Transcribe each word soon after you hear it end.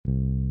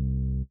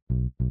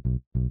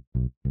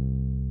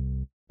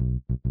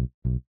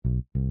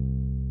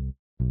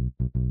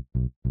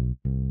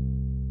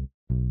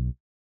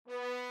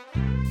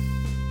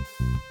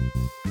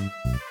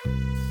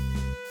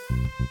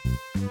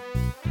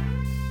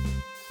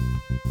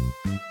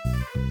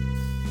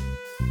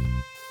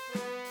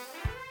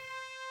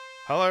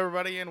Hello,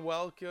 everybody, and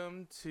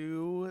welcome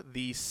to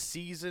the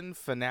season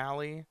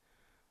finale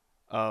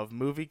of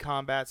Movie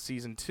Combat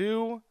Season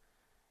 2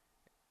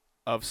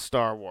 of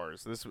Star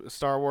Wars. This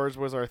Star Wars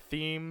was our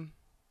theme.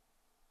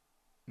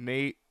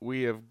 Nate,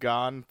 we have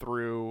gone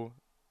through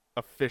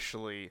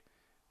officially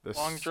this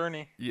Long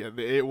journey. Yeah,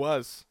 it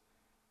was.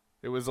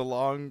 It was a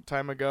long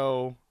time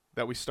ago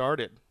that we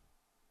started.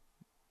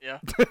 Yeah.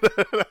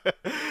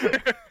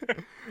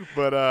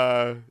 But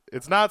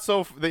it's not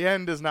so the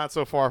end is not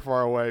so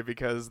far away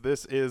because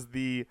this is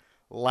the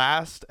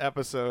last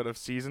episode of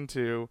season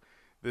 2.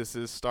 This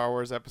is Star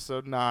Wars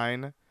episode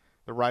 9,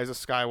 The Rise of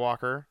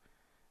Skywalker.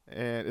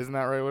 And isn't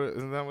that right?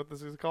 Isn't that what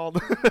this is called?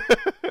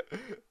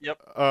 Yep.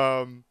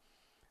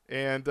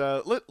 And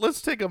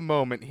let's take a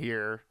moment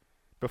here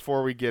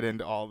before we get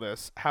into all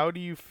this. How do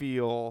you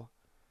feel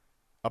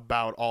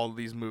about all of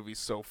these movies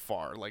so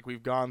far? Like,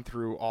 we've gone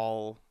through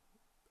all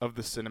of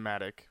the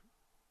cinematic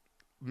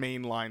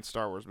mainline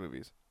Star Wars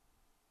movies.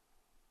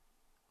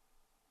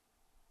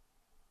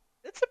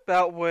 It's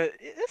about what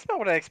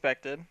I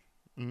expected.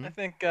 Mm-hmm. I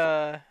think,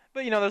 but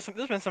there's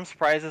been some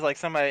surprises. Like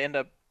some I end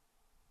up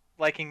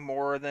liking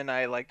more than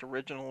I liked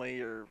originally,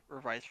 or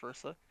vice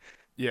versa.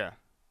 Yeah.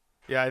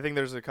 Yeah, I think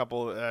there's a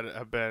couple that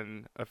have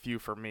been a few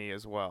for me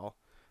as well.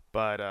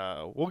 But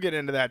we'll get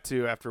into that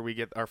too after we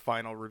get our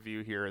final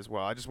review here as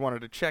well. I just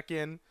wanted to check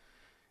in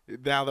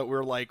now that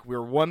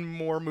we're one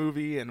more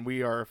movie and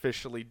we are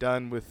officially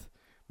done with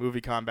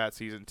Movie Combat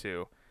Season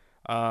 2.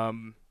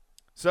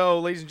 So,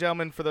 ladies and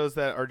gentlemen, for those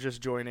that are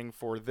just joining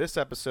for this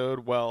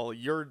episode, well,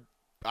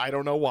 I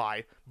don't know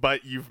why,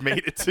 but you've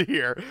made it to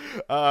here.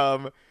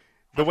 The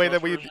way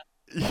that we...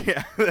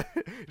 Yeah,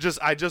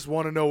 I just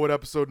want to know what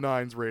episode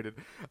 9's rated.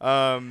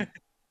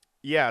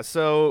 Yeah,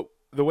 so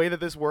the way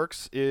that this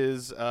works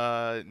is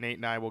Nate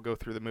and I will go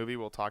through the movie.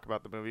 We'll talk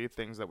about the movie,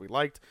 things that we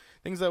liked,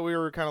 things that we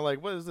were kind of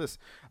like, what is this?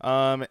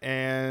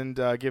 And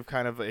give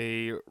kind of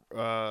a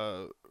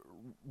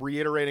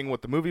reiterating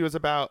what the movie was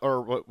about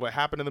or what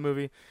happened in the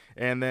movie.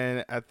 And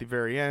then at the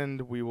very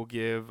end, we will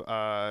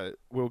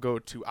we'll go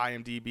to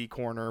IMDb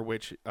Corner,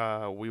 which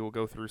we will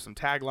go through some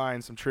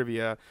taglines, some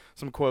trivia,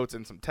 some quotes,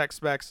 and some tech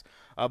specs.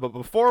 But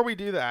before we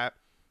do that,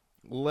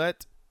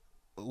 let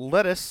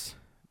us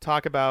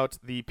talk about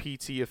the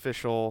PT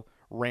official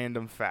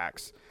random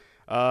facts.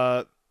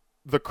 The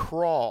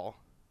crawl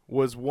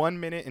was 1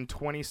 minute and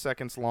 20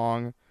 seconds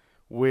long,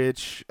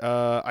 which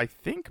I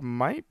think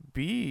might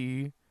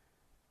be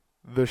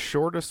the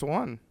shortest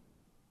one.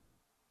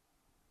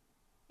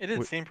 It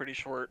did seem pretty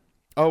short.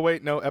 Oh,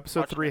 wait, no.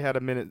 Episode 3 had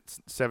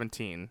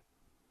 1:17.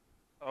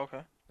 Okay.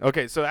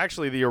 Okay, so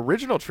actually the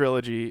original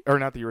trilogy, or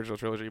not the original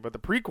trilogy, but the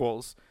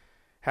prequels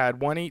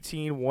had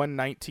 1:18,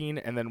 1:19,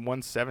 and then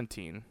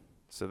 1:17.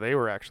 So they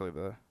were actually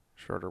the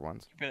shorter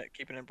ones.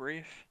 Keeping it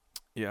brief.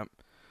 Yep.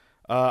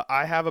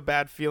 I have a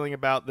bad feeling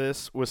about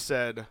this was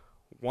said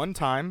one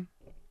time.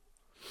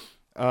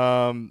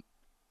 It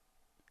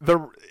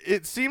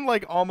seemed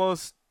like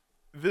almost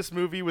this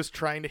movie was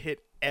trying to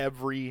hit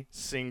every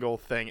single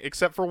thing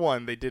except for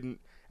one they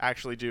didn't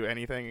actually do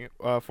anything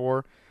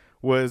for.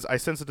 Was I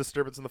sense a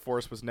disturbance in the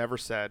Force was never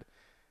said.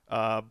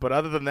 But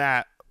other than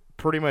that,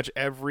 pretty much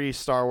every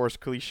Star Wars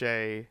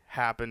cliche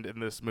happened in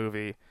this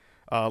movie.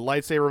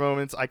 Lightsaber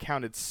moments, I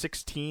counted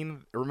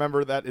 16.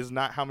 Remember, that is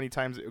not how many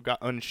times it got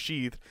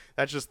unsheathed.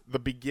 That's just the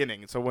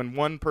beginning. So when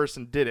one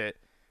person did it,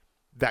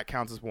 that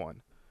counts as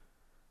one.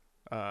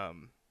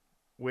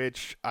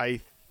 Which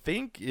I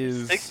think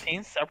is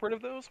 16 separate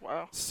of those.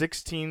 Wow.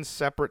 16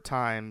 separate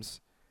times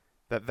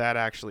that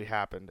actually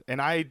happened. And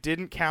I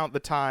didn't count the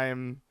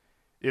time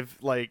if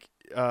where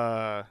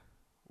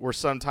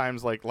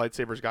sometimes like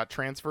lightsabers got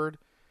transferred.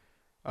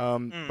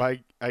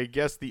 But I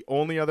guess the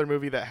only other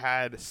movie that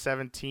had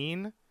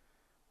 17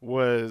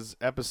 was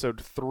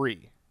episode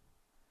 3.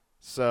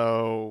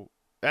 So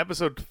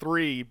episode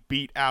 3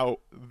 beat out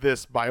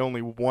this by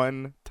only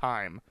one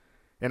time.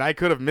 And I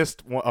could have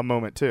missed a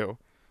moment too.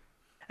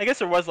 I guess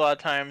there was a lot of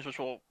times, which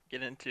we'll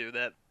get into,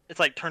 that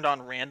it's like turned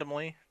on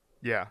randomly.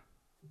 Yeah.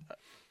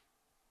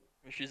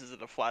 She uses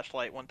it a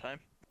flashlight one time.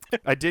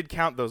 I did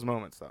count those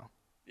moments though.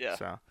 Yeah.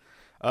 So,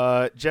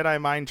 Jedi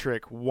mind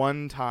trick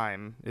one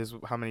time is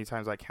how many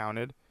times I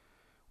counted.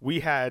 We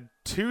had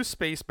 2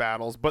 space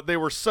battles, but they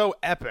were so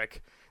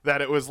epic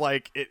that it was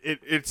like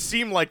it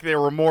seemed like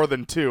there were more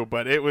than 2,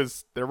 but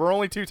there were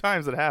only 2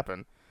 times it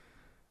happened.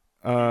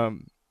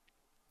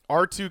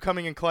 R2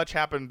 coming in clutch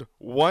happened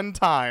one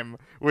time,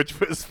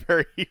 which was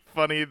very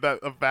funny.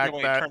 That the fact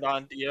when that turned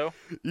on Dio.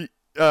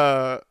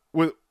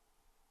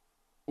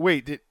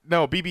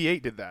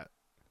 BB-8 did that.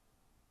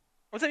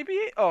 Was it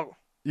BB-8? Oh,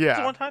 yeah. It's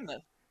the one time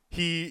then.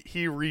 He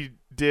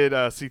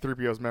redid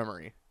C-3PO's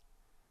memory.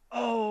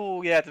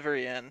 Oh yeah, at the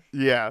very end.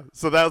 Yeah,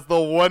 so that was the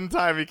one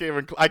time he came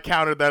in. I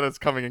counted that as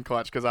coming in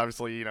clutch because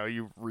obviously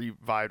you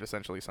revived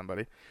essentially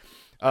somebody.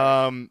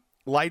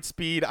 Light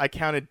speed I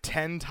counted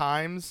 10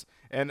 times.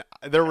 And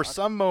there were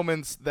some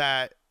moments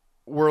that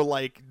were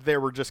like they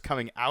were just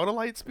coming out of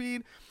light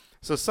speed.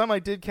 So some I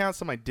did count,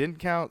 some I didn't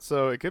count.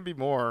 So it could be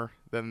more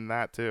than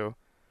that too.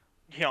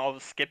 All the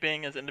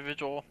skipping as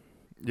individual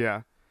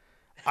Yeah.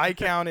 I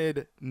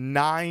counted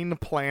 9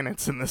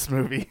 planets in this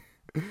movie.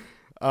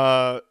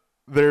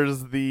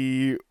 There's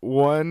the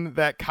one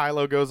that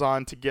Kylo goes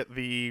on to get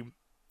the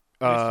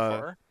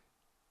Mustafar.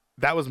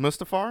 that was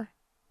Mustafar,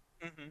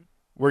 Mm-hmm.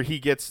 where he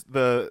gets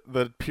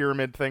the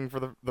pyramid thing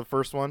for the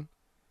first one.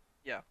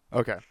 Yeah.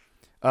 Okay.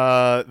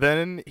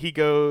 Then he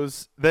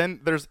goes.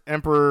 Then there's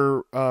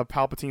Emperor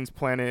Palpatine's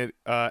planet,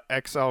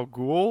 Exegol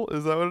Ghul.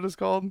 Is that what it is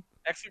called?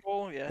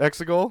 Exegol, yeah.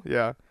 Exegol,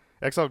 yeah.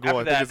 Exegol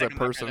Ghul, I think is a I'm not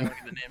gonna person. look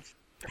at the names.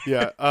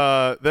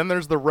 Yeah. Then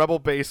there's the Rebel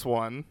base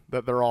one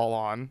that they're all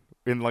on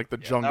in like the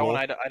Yeah, jungle.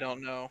 that one I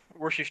don't know.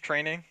 Where she's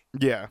training.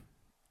 Yeah.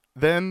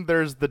 Then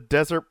there's the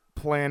desert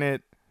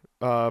planet,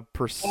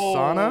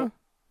 Persona. Oh,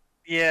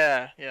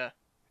 yeah, yeah.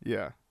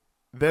 Yeah.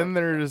 Then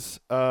Right. there's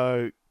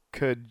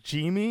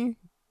Kajimi.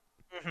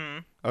 Mm-hmm.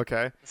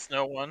 Okay. The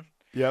snow one.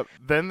 Yep.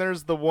 Then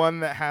there's the one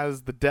that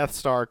has the Death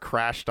Star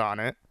crashed on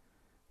it,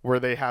 where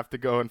they have to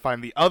go and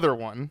find the other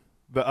one,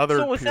 the other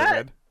So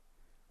pyramid.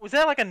 was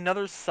that like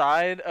another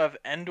side of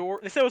Endor?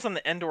 They said it was on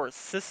the Endor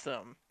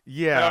system. I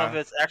don't know if Yeah.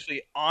 it's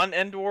actually on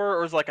Endor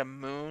or is like a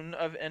moon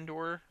of Endor.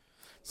 Or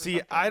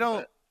See, I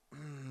something,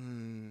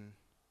 don't.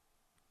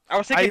 but I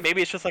was thinking I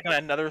maybe it's just like on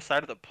another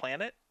side of the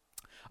planet.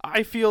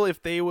 I feel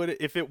if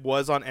it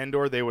was on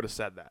Endor, they would have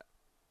said that.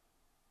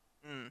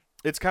 Mm,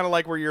 It's kind of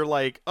like where you're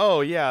like,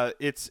 oh yeah,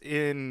 it's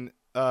in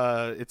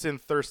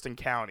Thurston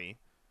County,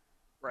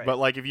 right. but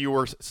like if you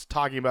were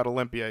talking about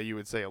Olympia, you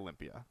would say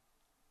Olympia,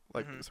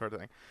 like Mhm. sort of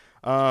thing.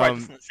 Probably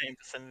just in the same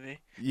vicinity.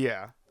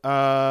 Yeah.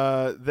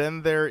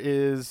 Then there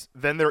is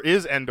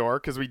Endor,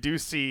 because we do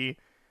see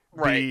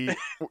Right.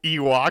 the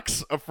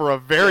Ewoks for a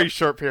very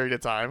short period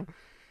of time.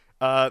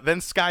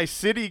 Then Sky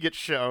City gets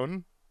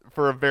shown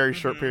for a very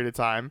short Mhm. period of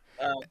time.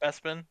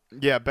 Bespin.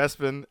 Yeah,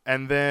 Bespin,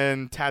 and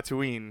then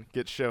Tatooine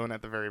gets shown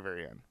at the very,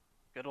 very end.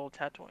 Good old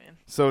Tatooine.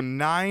 So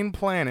 9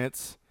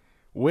 planets,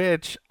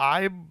 which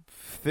I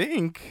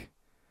think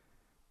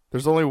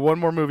there's only one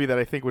more movie that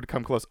I think would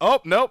come close.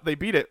 Oh, nope, they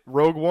beat it.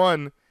 Rogue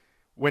One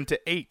went to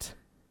 8.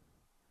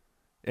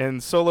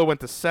 And Solo went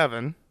to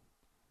 7.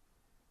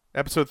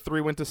 Episode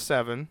 3 went to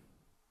 7.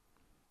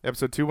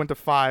 Episode 2 went to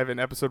 5. And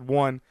Episode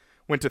 1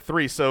 went to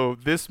 3. So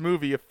this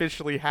movie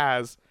officially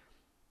has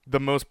the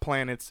most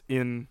planets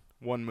in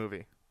one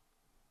movie.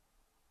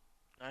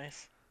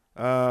 Nice.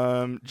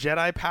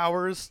 Jedi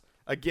powers.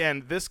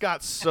 Again, this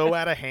got so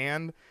out of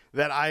hand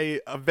that I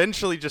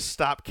eventually just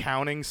stopped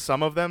counting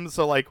some of them.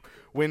 So like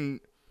when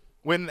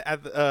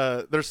at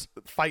there's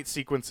fight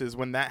sequences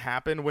when that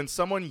happened, when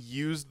someone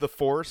used the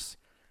Force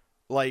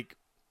like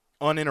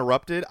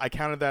uninterrupted, I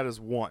counted that as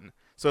 1.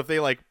 So if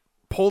they like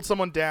pulled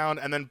someone down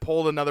and then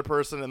pulled another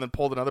person and then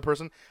pulled another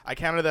person, I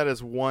counted that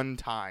as 1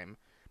 time.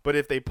 But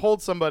if they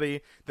pulled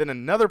somebody, then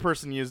another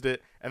person used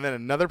it, and then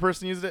another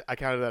person used it, I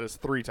counted that as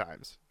 3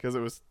 times because it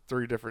was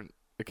 3 different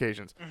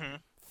occasions. Mm-hmm.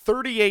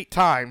 38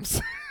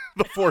 times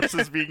the Force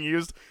is being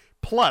used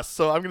plus.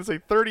 So I'm going to say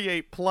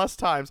 38 plus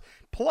times.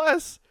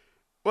 Plus,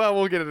 well,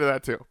 we'll get into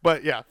that too.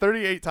 But yeah,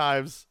 38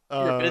 times. You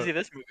were busy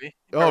this movie.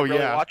 You oh, were really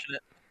yeah. watching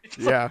it.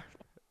 Yeah.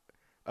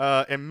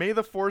 And May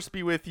the Force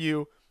be with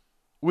you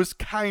was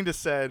kind of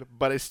said,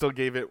 but I still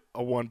gave it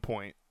a 1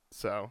 point.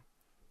 So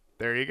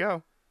there you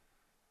go.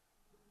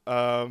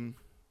 How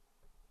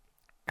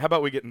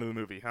about we get into the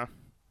movie, huh?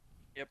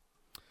 Yep.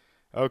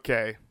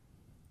 Okay.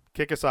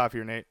 Kick us off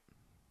here, Nate.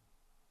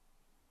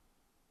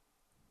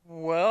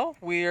 Well,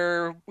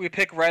 we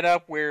pick right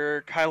up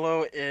where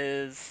Kylo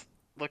is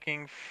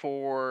looking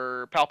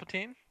for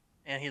Palpatine,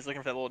 and he's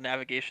looking for that little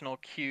navigational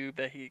cube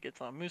that he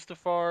gets on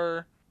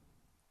Mustafar.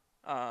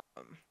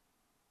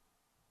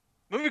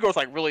 Movie goes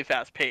like really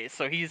fast paced,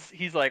 so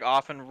he's like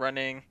off and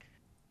running,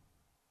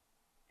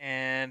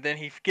 and then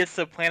he gets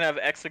to the planet of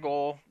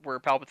Exegol where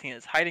Palpatine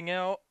is hiding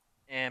out,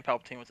 and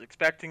Palpatine was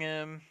expecting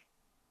him.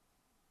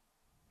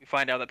 We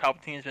find out that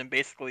Palpatine has been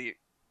basically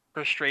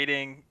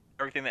frustrating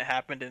everything that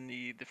happened in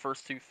the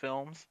first 2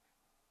 films.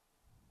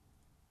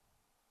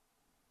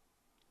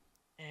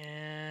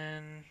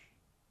 And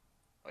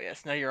oh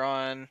yes, now you're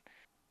on.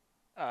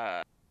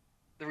 The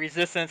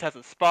Resistance has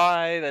a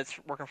spy that's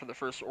working for the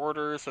First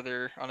Order, so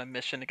they're on a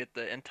mission to get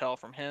the intel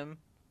from him.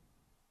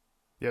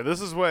 Yeah,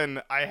 this is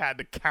when I had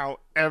to count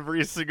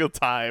every single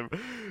time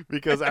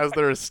because as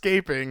they're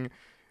escaping,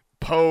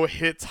 Poe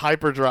hits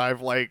hyperdrive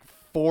like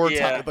 4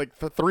 times, like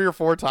 3 or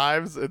 4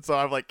 times, and so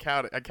I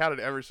counted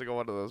every single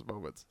one of those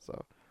moments.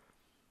 So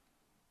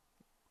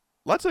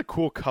lots of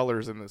cool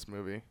colors in this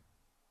movie.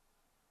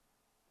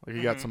 Like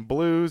you got some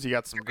blues, you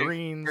got some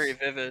greens. Very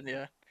vivid,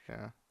 yeah.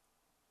 Yeah.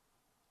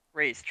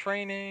 Rey's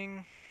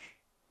training.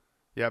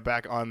 Yeah,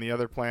 back on the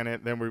other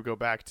planet. Then we go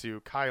back to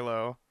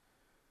Kylo.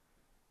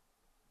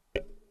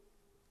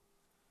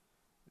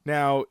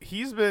 Now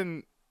he's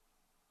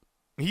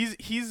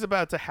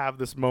about to have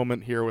this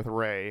moment here with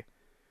Rey,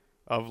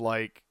 of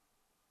like,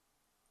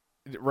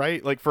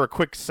 right, like for a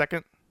quick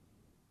second.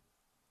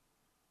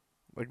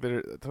 Like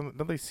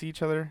don't they see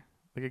each other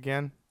like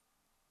again?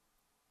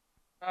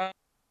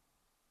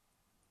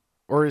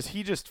 Or is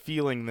he just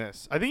feeling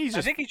this? I think he's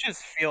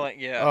just feeling.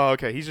 Yeah. Oh,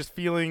 okay. He's just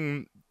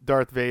feeling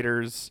Darth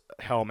Vader's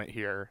helmet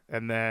here,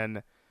 and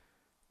then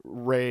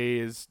Rey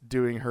is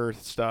doing her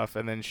stuff,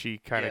 and then she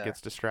kind of gets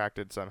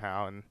distracted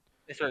somehow, and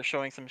they start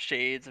showing some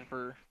shades of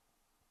her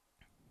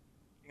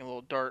being a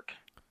little dark.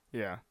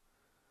 Yeah.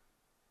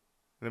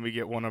 And then we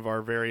get one of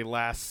our very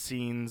last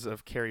scenes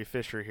of Carrie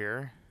Fisher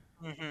here.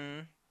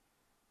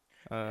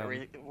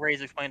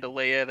 Rey's explained to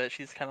Leia that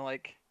she's kind of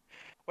like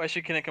why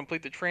she couldn't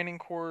complete the training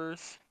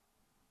course.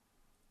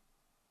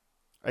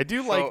 I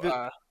do like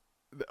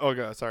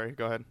the. Sorry.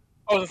 Go ahead.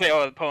 I was gonna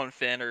say, Poe and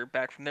Finn are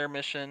back from their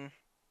mission.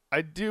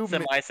 I do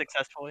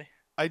semi-successfully.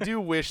 I do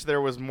wish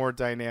there was more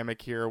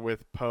dynamic here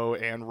with Poe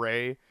and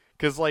Rey,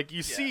 because like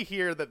you see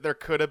here that there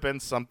could have been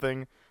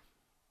something,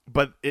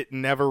 but it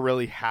never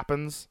really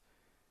happens.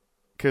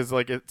 Because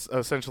like it's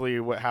essentially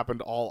what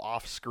happened all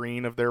off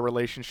screen of their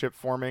relationship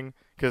forming.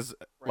 Because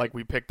like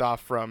we picked off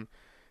from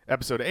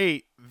episode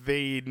 8,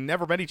 they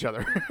never met each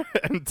other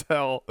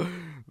until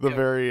the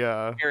very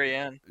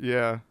end.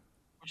 Yeah.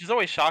 Which is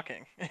always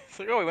shocking. It's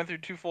like, we went through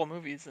 2 full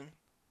movies and.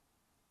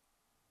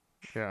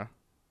 Yeah.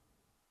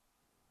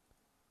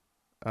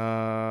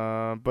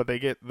 But they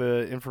get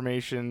the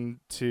information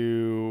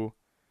to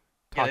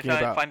talking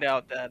about. Find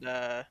out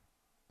that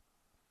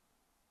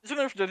this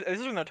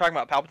is when they're talking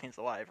about Palpatine's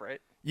alive, right?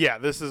 Yeah,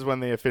 this is when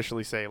they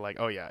officially say like,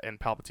 oh yeah, and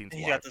Palpatine's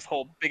alive. He's got this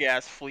whole big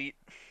ass fleet.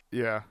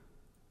 Yeah.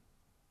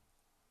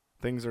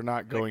 Things are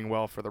not going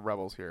well for the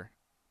rebels here.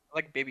 I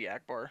like Baby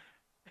Akbar.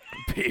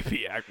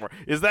 Baby Akbar.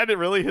 Is that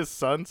really his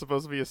son?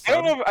 Supposed to be his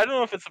son? I don't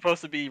know if it's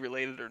supposed to be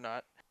related or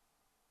not.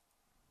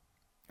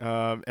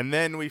 And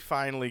then we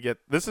finally get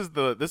this is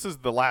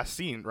the last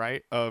scene,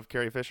 right, of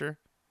Carrie Fisher?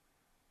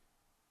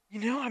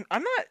 I'm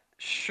not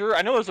sure.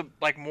 I know there's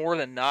more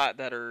than not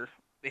that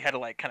they had to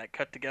like kind of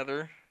cut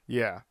together.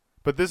 Yeah.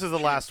 But this is the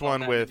last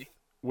one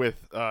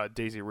with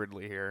Daisy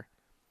Ridley here.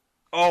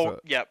 Oh, so,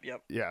 yep.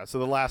 Yeah, so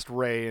the last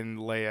Rey and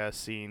Leia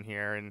scene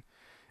here, and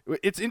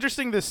it's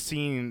interesting this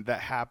scene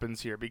that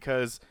happens here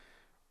because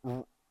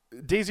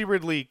Daisy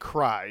Ridley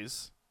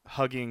cries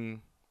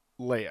hugging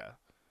Leia.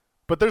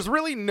 But there's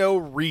really no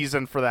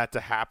reason for that to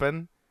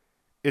happen.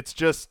 It's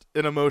just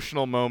an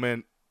emotional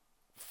moment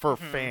for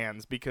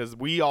fans because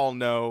we all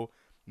know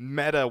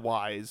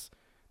meta-wise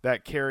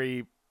that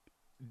Carrie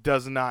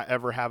does not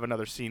ever have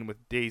another scene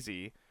with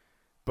Daisy,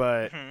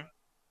 but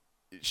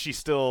she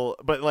still,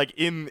 but like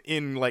in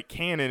like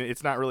canon,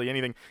 it's not really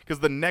anything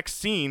because the next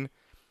scene,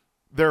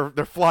 they're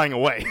flying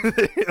away.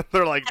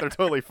 they're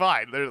totally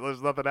fine.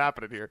 There's nothing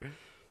happening here,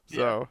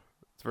 so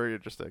it's very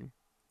interesting.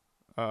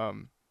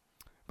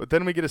 But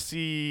then we get to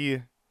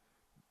see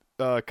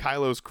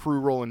Kylo's crew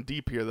rolling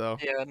deep here, though.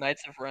 Yeah,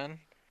 Knights of Ren.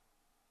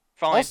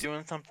 Finally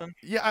doing something.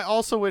 Yeah, I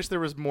also wish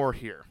there was more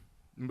here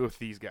with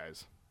these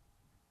guys.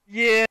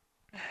 Yeah.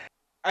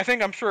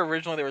 I'm sure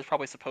originally there was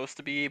probably supposed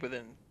to be, but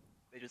then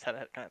they just had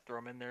to kind of throw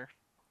them in there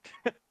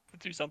to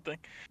do something.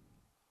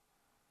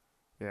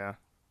 Yeah.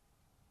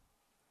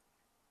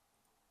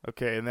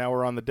 Okay, and now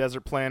we're on the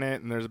desert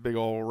planet, and there's a big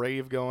old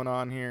rave going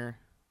on here.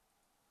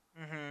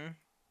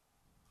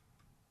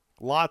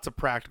 Lots of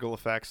practical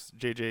effects.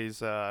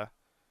 JJ's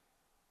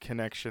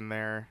connection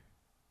there.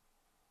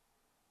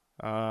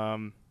 I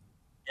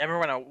remember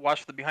when I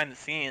watched the behind the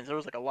scenes, there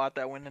was like a lot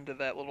that went into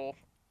that little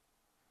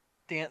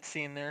dance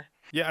scene there.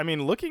 Yeah, I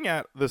mean, looking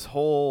at this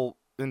whole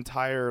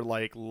entire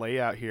like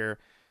layout here,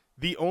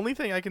 the only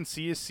thing I can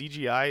see is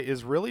CGI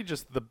is really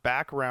just the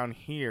background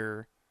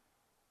here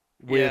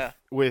with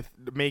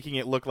making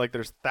it look like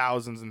there's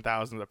thousands and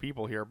thousands of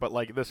people here, but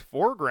like this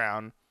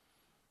foreground,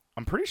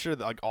 I'm pretty sure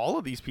that like all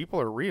of these people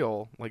are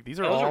real. Like these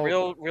are Those all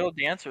are real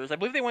dancers. I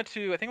believe they went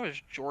to, I think it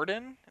was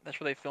Jordan. That's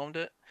where they filmed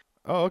it.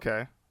 Oh, okay.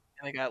 And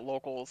they got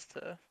locals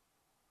to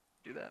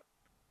do that.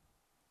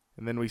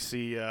 And then we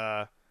see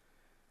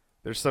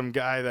there's some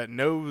guy that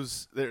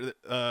knows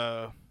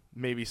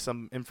maybe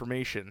some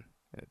information.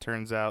 And it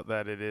turns out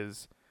that it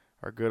is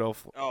our good old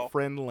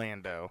friend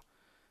Lando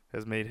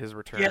has made his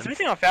return. Yeah, it's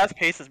amazing how fast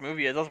paced this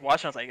movie is. I was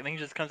watching, I was like, I think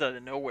he just comes out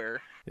of nowhere.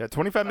 Yeah,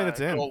 25 minutes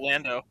in. Old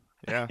Lando.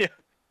 Yeah.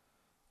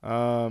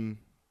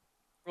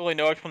 Really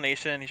no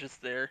explanation. He's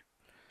just there.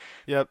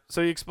 Yep.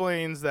 So he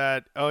explains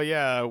that, oh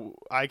yeah,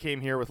 I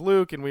came here with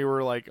Luke, and we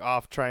were like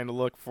off trying to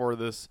look for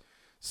this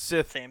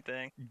Sith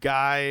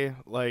guy,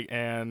 like,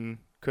 and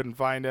couldn't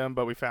find him,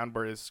 but we found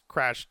where his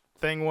crashed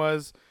thing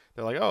was.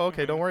 They're like, oh,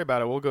 okay, don't worry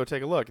about it. We'll go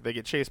take a look. They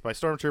get chased by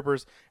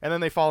stormtroopers, and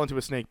then they fall into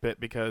a snake pit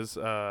because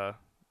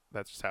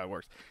that's just how it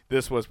works.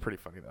 This was pretty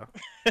funny though.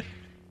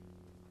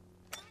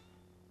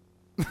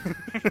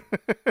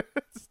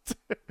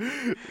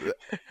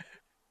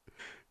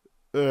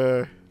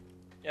 Yeah,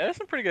 there's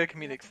some pretty good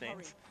comedic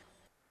scenes.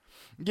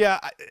 Yeah,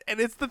 and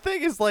it's the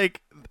thing is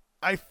like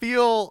I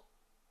feel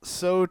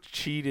so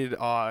cheated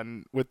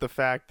on with the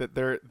fact that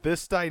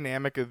this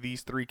dynamic of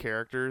these three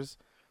characters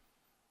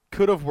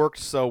could have worked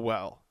so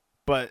well,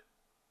 but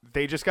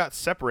they just got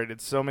separated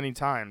so many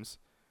times,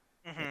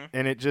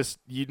 and it just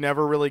you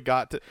never really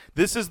got to.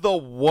 This is the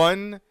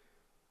one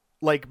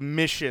like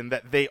mission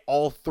that they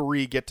all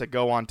three get to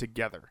go on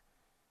together.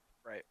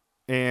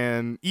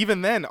 And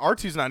even then,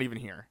 R2's not even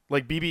here.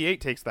 Like, BB-8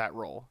 takes that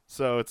role.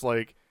 So it's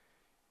like,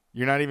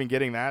 you're not even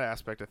getting that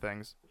aspect of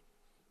things.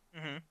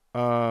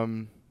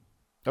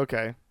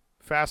 Okay.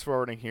 Fast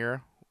forwarding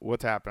here.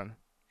 What's happened?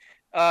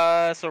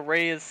 So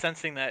Rey is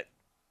sensing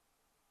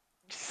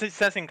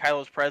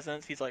Kylo's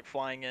presence. He's like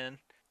flying in.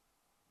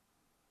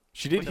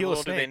 She did heal a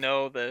snake. Do they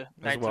know the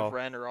Knights of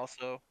Ren are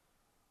also?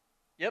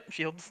 Yep,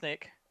 she healed the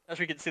snake. As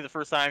we can see, the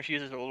first time she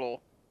uses her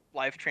little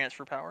life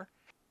transfer power.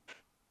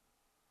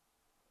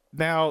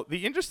 Now,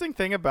 the interesting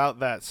thing about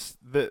that,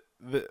 the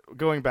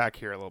going back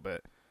here a little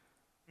bit,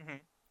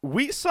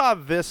 we saw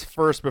this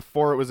first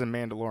before it was in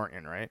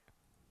Mandalorian, right?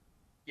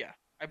 Yeah,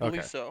 I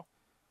believe so.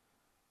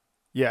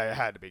 Yeah, it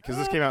had to be because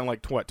this came out in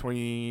like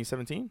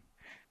 2017.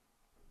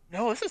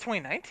 No, this is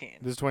 2019.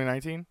 This is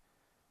 2019.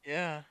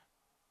 Yeah.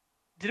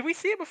 Did we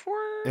see it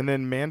before? And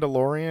then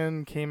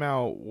Mandalorian came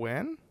out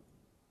when?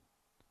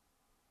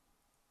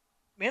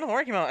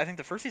 Mandalorian came out, I think,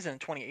 the first season in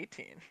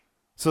 2018.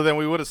 So then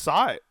we would have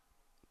saw it.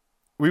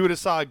 We would have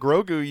saw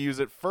Grogu use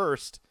it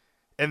first,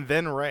 and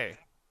then Rey.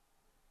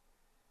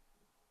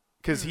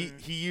 Because he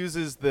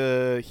uses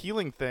the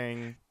healing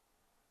thing.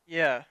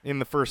 Yeah. In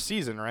the first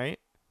season, right?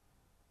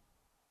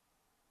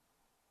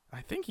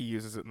 I think he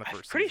uses it in the first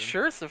season. I'm pretty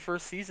sure it's the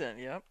first season,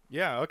 yep.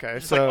 Yeah, okay.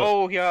 It's like,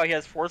 oh, yeah, he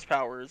has force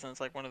powers, and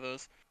it's like one of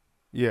those.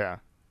 Yeah.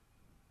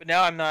 But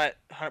now I'm not.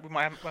 We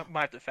might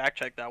have to fact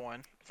check that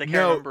one. I can't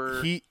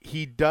remember.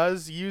 He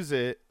does use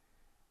it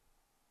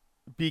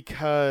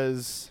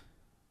because.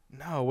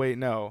 No, wait,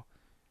 no.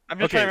 I'm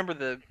just trying to remember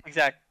the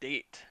exact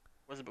date.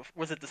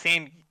 Was it the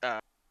same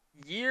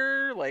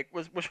year? Like,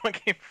 which one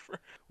came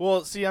first?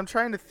 Well, see, I'm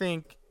trying to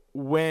think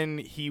when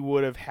he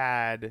would have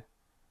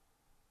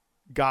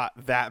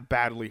got that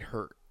badly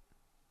hurt.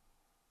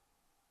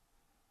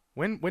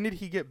 When did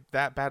he get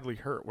that badly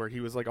hurt where he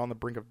was like on the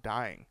brink of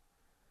dying?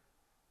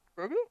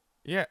 Grogu?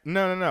 Yeah,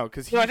 no,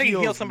 because I think he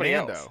healed somebody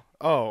Mando. else.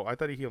 Oh, I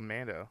thought he healed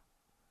Mando.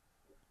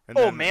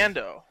 And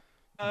Mando.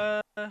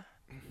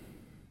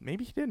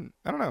 Maybe he didn't.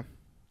 I don't know.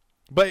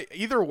 But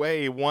either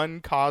way,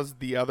 one caused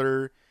the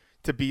other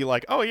to be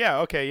like, oh yeah,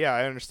 okay, yeah,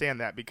 I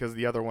understand that because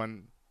the other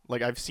one,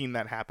 like I've seen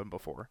that happen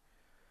before.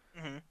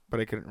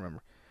 But I couldn't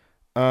remember.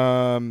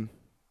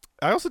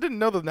 I also didn't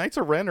know the Knights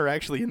of Ren are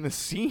actually in this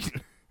scene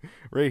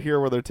right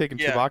here where they're taking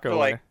Chewbacca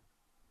away.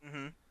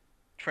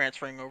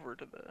 Transferring over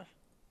to the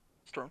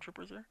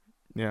stormtroopers there.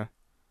 Yeah.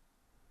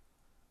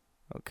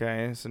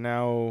 Okay, so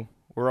now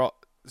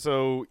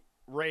so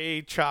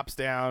Rey chops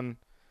down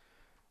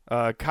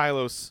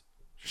Kylo's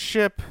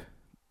ship,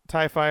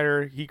 TIE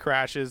fighter. He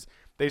crashes.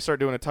 They start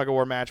doing a tug of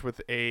war match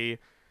with a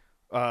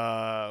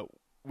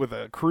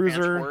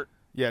cruiser.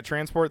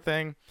 Transport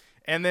thing.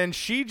 And then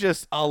she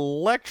just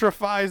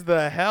electrifies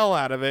the hell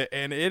out of it,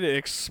 and it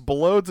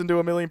explodes into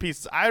a million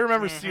pieces. I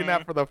remember seeing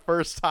that for the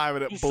first time,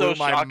 and it blew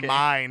my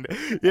mind.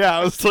 Yeah,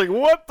 I was like,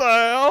 what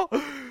the hell?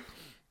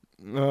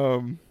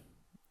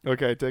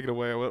 Okay, take it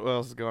away. What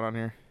else is going on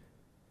here?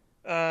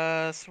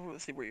 So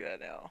let's see where you're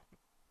at now.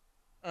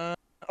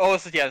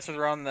 So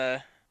they're on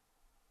the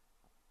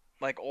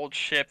old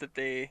ship that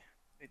they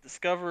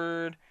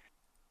discovered.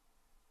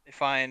 They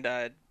find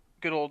the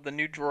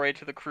new droid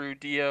to the crew,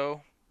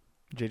 Dio.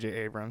 J.J.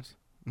 Abrams.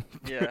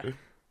 Yeah.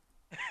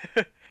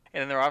 And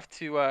then they're off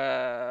to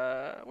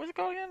what's it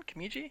called again?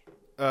 Kimiji?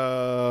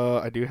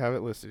 I do have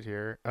it listed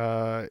here.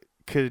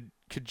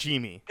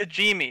 Kijimi.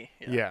 Kijimi.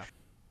 Yeah.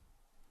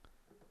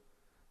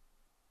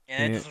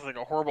 And it's just like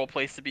a horrible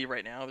place to be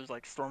right now. There's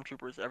like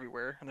stormtroopers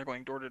everywhere, and they're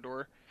going door to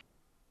door.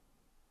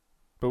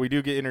 But we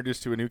do get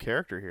introduced to a new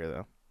character here,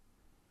 though.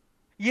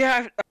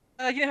 Yeah.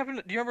 Do you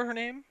remember her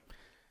name?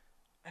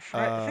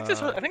 I think it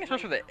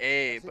starts with an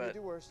A, but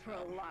for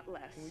a lot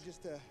less. Can we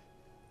just,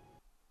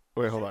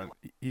 wait, hold on.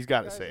 He's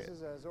got to say it.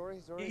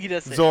 He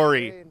does say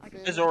Zori.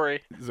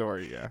 Zori.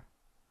 Zori,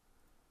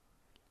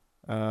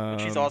 yeah.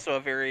 She's also a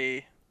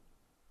very.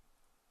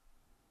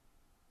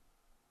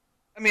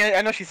 I mean,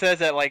 I know she says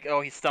that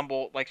he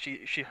stumbled,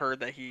 she heard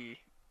that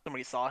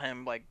somebody saw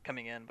him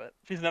coming in, but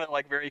she's another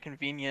very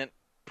convenient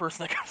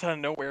person that comes out of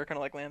nowhere, kind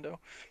of like Lando.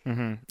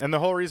 And the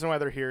whole reason why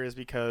they're here is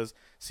because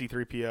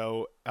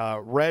C-3PO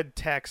read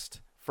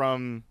text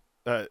from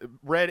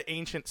read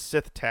ancient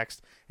Sith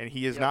text, and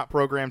he is not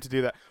programmed to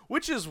do that,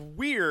 which is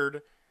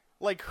weird.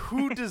 Like,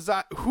 who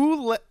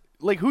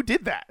who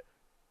did that?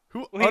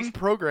 Who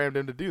unprogrammed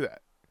him to do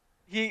that?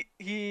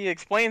 He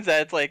explains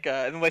that it's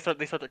and then they start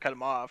to cut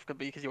him off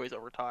because he always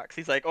overtalks.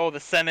 He's like, oh, the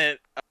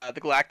Senate,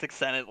 the Galactic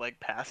Senate,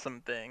 passed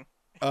something.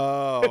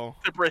 Oh.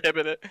 To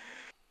prohibit it.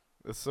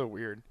 That's so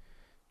weird.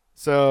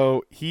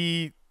 So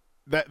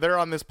they're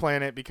on this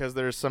planet because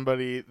there's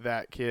somebody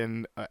that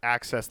can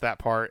access that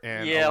part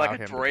and allow like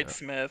a him droid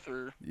smith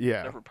or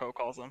whatever Poe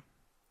calls him.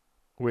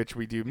 Which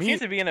we do meet. He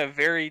seems to be in a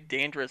very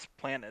dangerous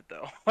planet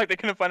though. They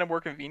couldn't find a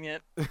more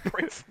convenient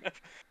droid smith.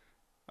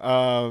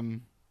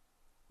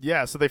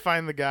 Yeah, so they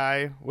find the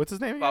guy. What's his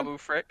name again? Babu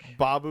Frick.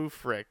 Babu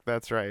Frick,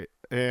 that's right.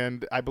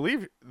 And I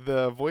believe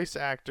the voice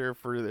actor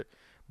for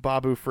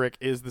Babu Frick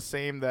is the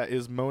same that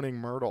is Moaning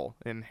Myrtle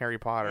in Harry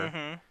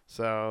Potter.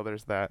 So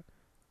there's that.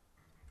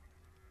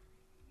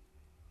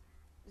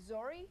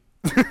 Zori?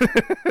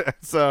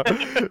 So,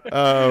 They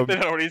don't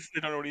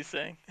know what he's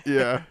saying.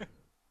 yeah.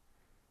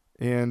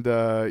 And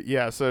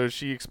yeah, so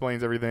she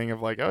explains everything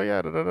of like, oh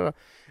yeah, da da da.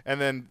 And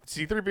then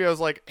C-3PO is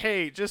like,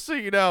 hey, just so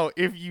you know,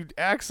 if you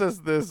access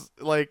this,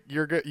 like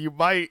you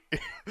might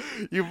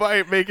you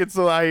might make it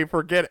so I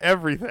forget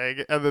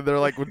everything. And then they're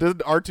like, well, doesn't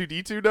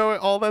R2D2 know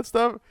all that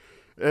stuff?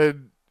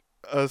 And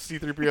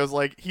C-3PO is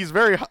like, he's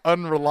very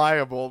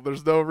unreliable.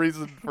 There's no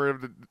reason for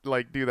him to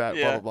like do that.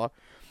 Yeah. Blah blah blah.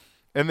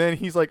 And then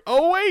he's like,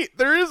 oh wait,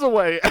 there is a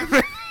way. And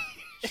then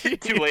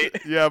Too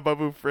late. Yeah,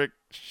 Babu Frick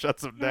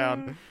shuts him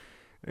down.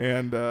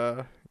 And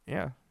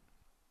yeah.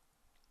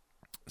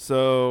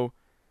 So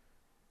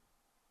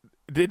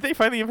did they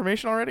find the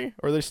information already,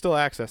 or are they still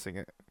accessing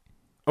it?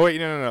 Oh wait,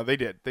 no, they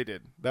did.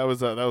 That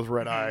was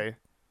Red Eye,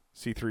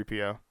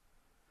 C-3PO.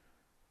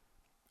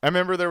 I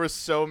remember there was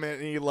so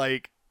many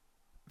like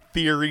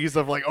theories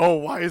of like, oh,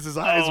 why is his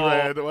eyes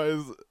red? Why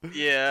is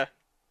Yeah.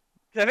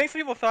 I think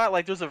some people thought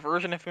like there's a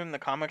version of him in the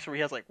comics where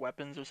he has like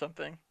weapons or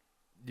something.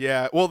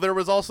 Yeah, well, there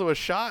was also a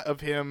shot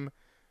of him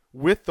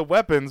with the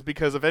weapons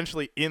because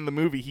eventually in the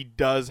movie he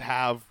does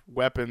have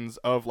weapons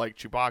of like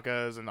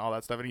Chewbacca's and all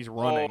that stuff, and he's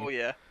running. Oh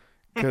yeah.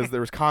 Because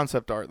there was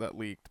concept art that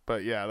leaked,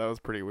 but yeah, that was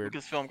pretty weird.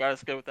 Lucasfilm got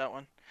us good with that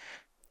one.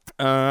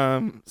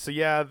 So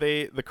yeah,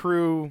 the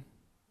crew,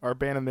 our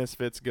band of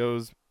misfits,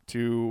 goes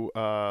to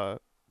Kylo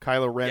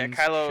Ren's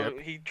Kylo,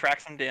 ship. he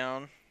tracks him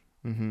down.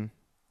 Mm-hmm.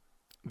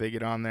 They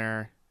get on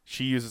there.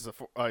 She uses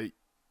a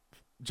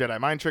Jedi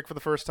mind trick for the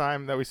first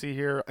time that we see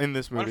here in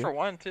this movie.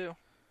 1-for-1 too.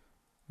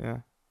 Yeah.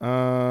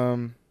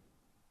 And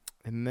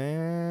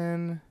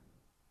then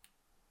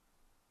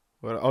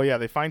what? Oh yeah,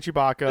 they find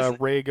Chewbacca.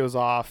 Rey goes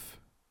off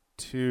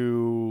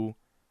to.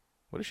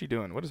 What is she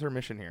doing? What is her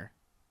mission here?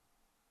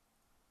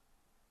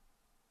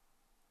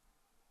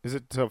 Is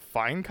it to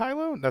find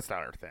Kylo? That's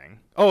not her thing.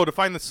 Oh, to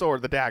find the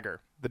sword, the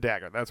dagger. The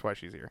dagger. That's why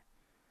she's here.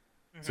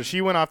 Mm-hmm. So she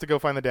went off to go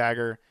find the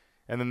dagger,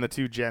 and then the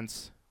two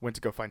gents went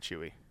to go find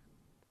Chewie.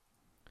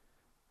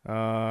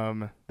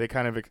 They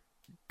kind of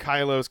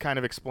Kylo's kind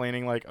of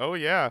explaining like, "Oh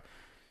yeah,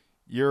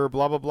 you're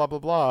blah blah blah blah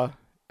blah,"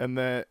 and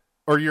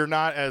or you're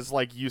not as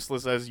like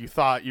useless as you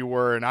thought you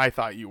were, and I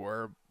thought you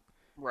were.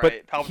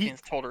 Right.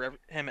 Palpatine's told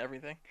him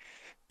everything.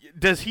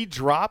 Does he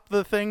drop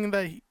the thing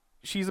that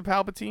she's a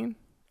Palpatine?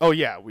 Oh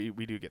yeah, we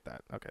do get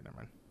that. Okay, never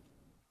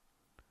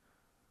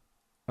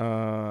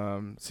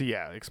mind. So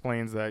yeah,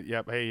 explains that.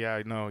 Yep. Hey,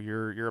 yeah, no,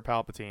 you're a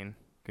Palpatine.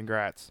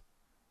 Congrats.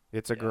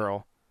 It's a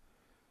girl.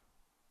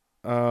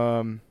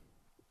 Oh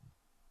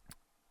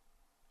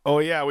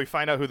yeah, we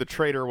find out who the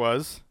traitor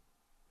was.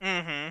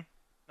 Mm-hmm.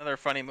 Another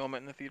funny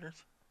moment in the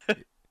theaters.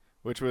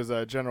 Which was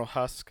General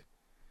Husk.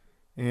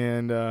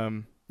 And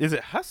is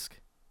it Husk?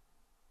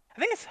 I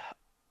think I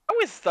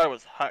always thought it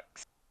was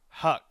Hux.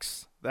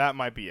 Hux. That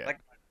might be it. Like,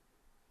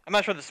 I'm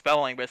not sure the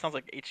spelling, but it sounds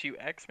like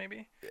Hux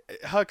maybe.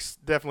 Hux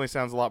definitely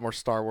sounds a lot more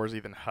Star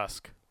Warsy than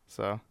Husk.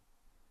 So,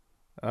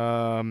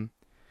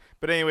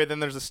 but anyway, then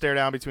there's a stare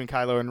down between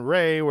Kylo and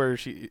Rey where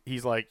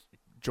he's like,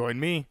 "Join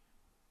me,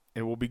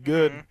 it will be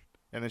good." Mm-hmm.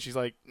 And then she's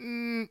like,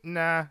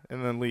 "Nah,"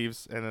 and then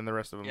leaves, and then the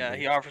rest of them. Yeah,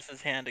 leave. he offers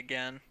his hand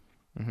again.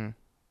 Mm-hmm.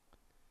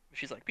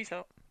 She's like, "Peace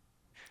out."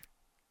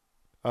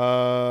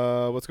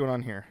 What's going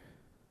on here?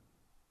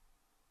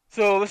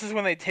 So this is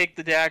when they take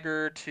the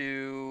dagger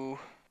to,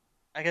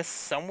 I guess,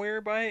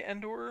 somewhere by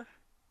Endor,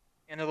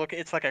 and they're looking.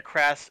 It's like a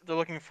crash. They're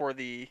looking for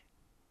the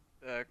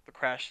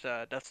crashed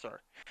Death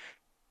Star.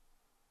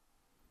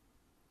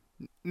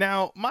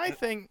 Now, my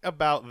thing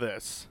about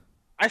this,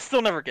 I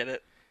still never get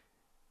it.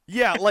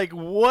 yeah, like,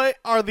 what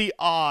are the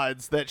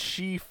odds that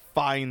she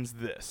finds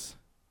this?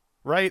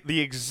 Right, the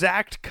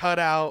exact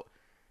cutout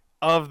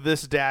of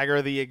this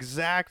dagger, the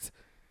exact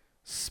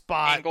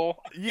spot.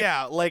 Angle.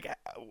 Yeah, like,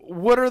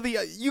 what are the?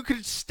 You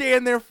could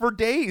stand there for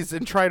days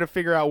and try to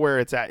figure out where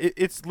it's at.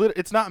 It's not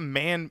it's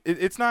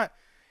not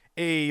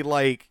a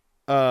like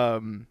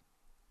a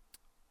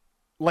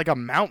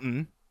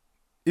mountain.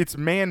 It's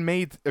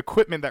man-made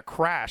equipment that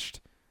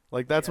crashed.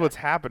 Like that's what's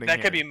happening. That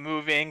here. could be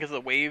moving because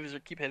the waves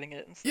keep hitting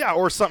it. And stuff. Yeah,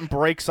 or something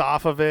breaks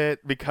off of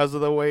it because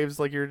of the waves,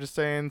 like you were just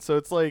saying. So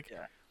it's like,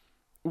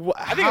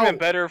 I think it'd been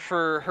better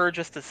for her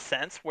just to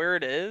sense where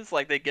it is.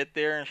 Like they get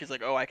there and she's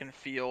like, "Oh, I can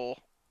feel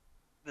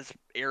this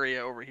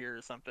area over here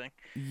or something."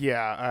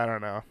 Yeah, I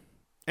don't know.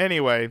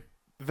 Anyway,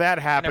 that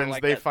happens.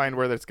 They find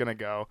where that's gonna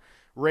go.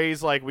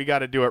 Rey's like, "We got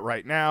to do it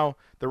right now."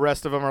 The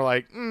rest of them are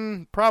like,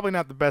 "Probably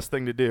not the best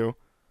thing to do."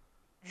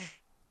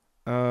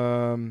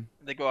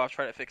 They go off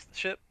try to fix the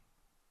ship.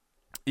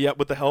 Yeah,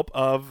 with the help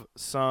of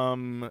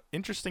some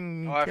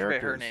interesting I characters.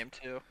 forget her name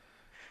too.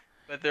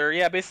 But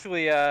they're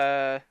basically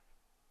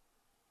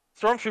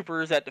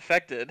stormtroopers that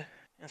defected,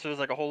 and so there's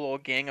like a whole little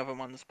gang of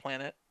them on this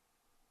planet.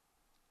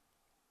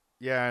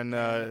 Yeah, and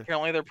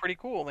apparently they're pretty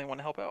cool and they want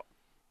to help out.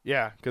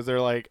 Yeah, because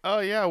they're like, "Oh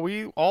yeah,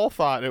 we all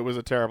thought it was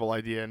a terrible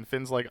idea," and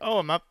Finn's like, "Oh,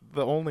 I'm not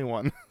the only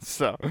one."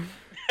 So,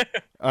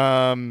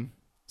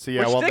 so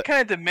yeah, which did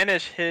kind of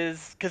diminish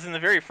his, because in the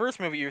very first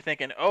movie you're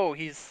thinking, "Oh,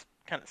 he's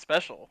kind of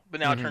special," but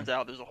now it turns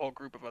out there's a whole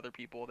group of other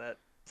people that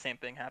same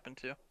thing happened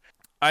to.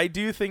 I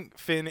do think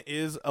Finn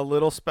is a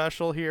little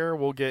special here.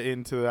 We'll get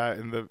into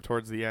that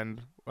towards the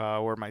end,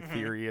 where my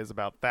theory is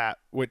about that,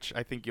 which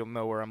I think you'll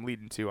know where I'm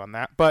leading to on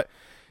that. But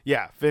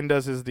yeah, Finn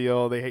does his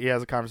deal. He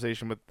has a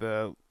conversation with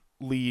the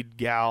lead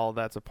gal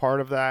that's a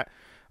part of that.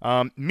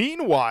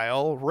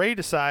 Meanwhile, Rey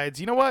decides,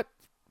 you know what?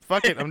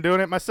 Fuck it, I'm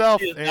doing it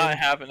myself. She's not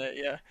having it,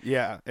 yeah.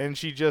 Yeah, and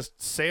she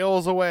just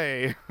sails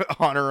away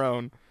on her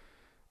own.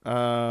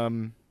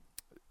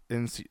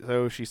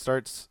 So she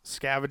starts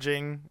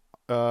scavenging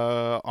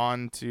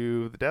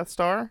onto the Death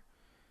Star,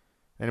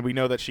 and we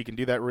know that she can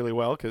do that really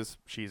well because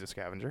she's a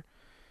scavenger.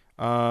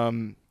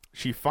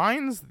 She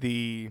finds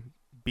the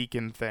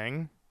beacon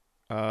thing,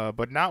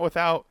 but not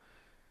without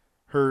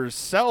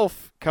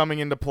herself coming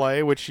into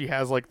play, which she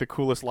has like the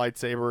coolest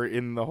lightsaber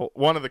in the whole,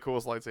 one of the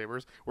coolest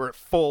lightsabers, where it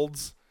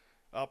folds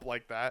up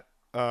like that.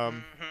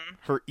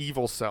 Her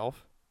evil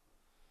self.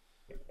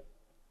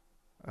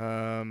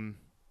 I mean,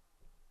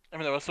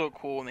 that was so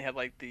cool when they had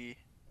like the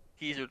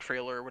teaser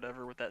trailer or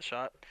whatever with that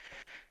shot.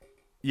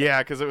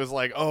 Yeah, because it was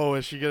like, oh,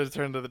 is she gonna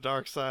turn to the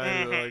dark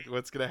side? Or like,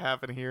 what's gonna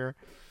happen here?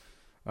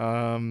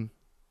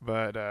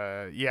 But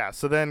yeah.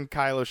 So then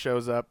Kylo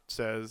shows up,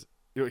 says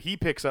he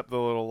picks up the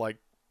little like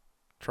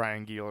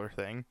triangular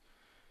thing,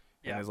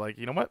 and is like,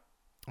 you know what?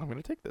 I'm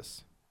gonna take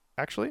this.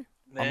 Actually,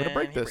 I'm gonna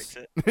break this.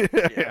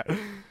 Yeah.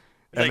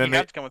 And then you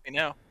have to come with me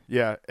now.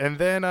 Yeah, and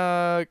then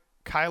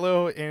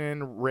Kylo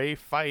and Rey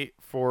fight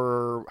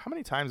for how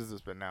many times has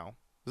this been now?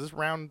 Is this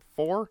round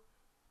 4?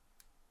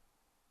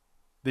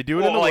 They do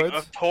it in the woods.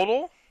 Like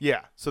total?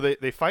 Yeah. So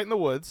they fight in the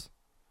woods.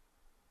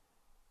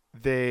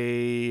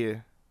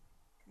 They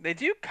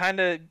do kind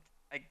of,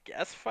 I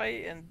guess,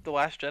 fight in The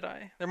Last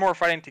Jedi. They're more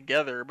fighting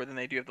together, but then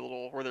they do have the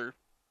little where they're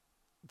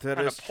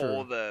trying to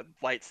pull the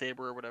lightsaber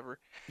or whatever.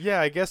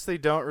 Yeah, I guess they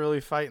don't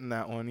really fight in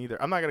that one either.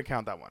 I'm not gonna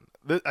count that one.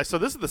 So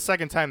this is the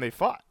second time they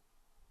fought.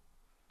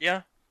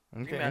 Yeah.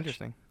 Okay, rematch.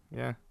 Interesting.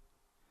 Yeah.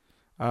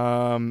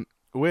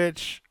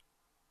 Which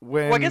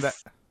when well, I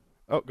guess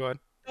oh, go ahead.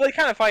 They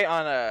kind of fight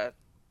on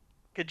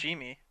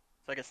Kijimi,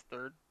 so I guess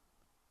third.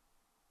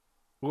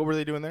 What were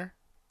they doing there?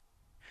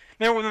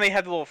 Remember when they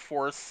had the little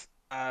force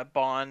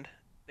bond?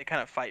 They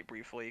kind of fight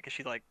briefly because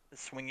she like is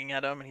swinging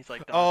at him and he's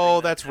like.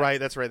 Oh, that's right.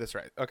 That's right.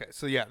 Okay,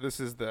 so yeah, this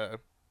is the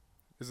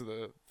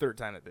third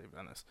time that they've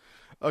done this.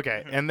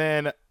 Okay, and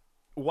then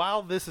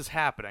while this is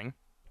happening,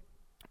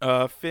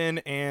 Finn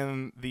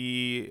and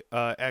the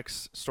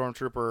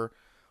ex-stormtrooper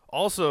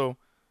also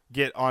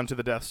get onto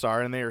the Death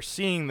Star, and they are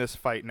seeing this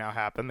fight now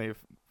happen. They've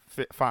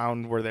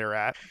found where they're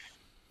at.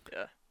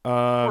 Yeah.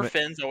 Poor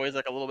Finn's always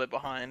like a little bit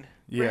behind.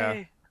 Yeah.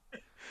 Rey.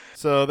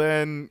 So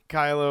then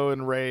Kylo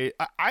and Rey.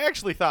 I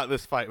actually thought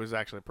this fight was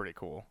actually pretty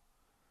cool.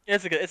 Yeah,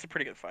 it's a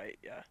pretty good fight.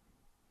 Yeah.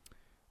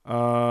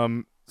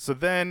 So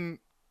then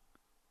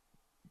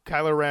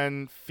Kylo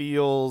Ren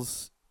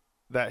feels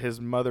that his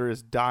mother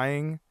is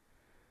dying,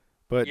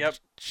 but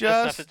just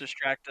enough to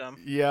distract him.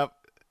 Yep.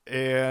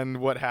 And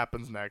what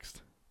happens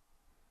next?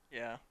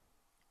 Yeah.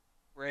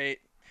 Right.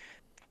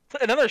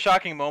 Another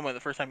shocking moment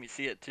the first time you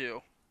see it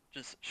too.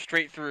 Just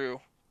straight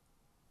through.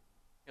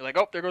 You're like,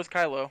 oh, there goes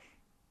Kylo.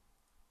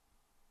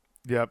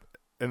 Yep.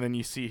 And then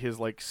you see his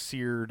like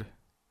seared,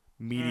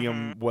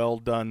 medium, well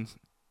done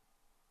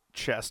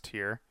chest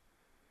here.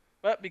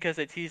 But because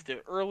they teased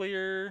it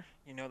earlier,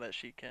 you know that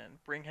she can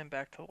bring him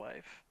back to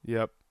life.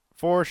 Yep.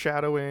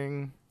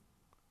 Foreshadowing.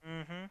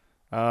 And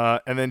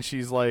then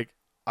she's like,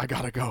 I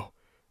gotta go.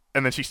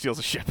 And then she steals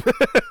a ship.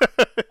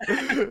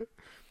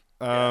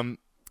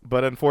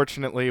 But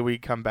unfortunately, we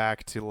come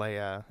back to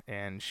Leia,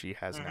 and she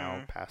has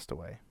now passed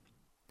away.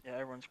 Yeah,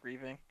 everyone's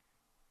grieving.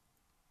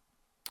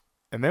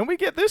 And then we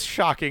get this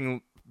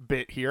shocking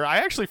bit here. I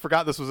actually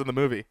forgot this was in the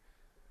movie.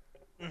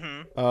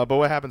 But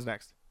what happens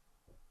next?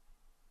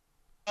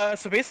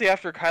 So basically,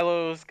 after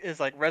Kylo is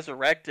like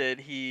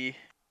resurrected,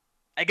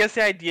 I guess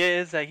the idea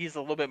is that he's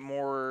a little bit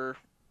more.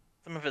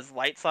 Some of his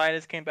light side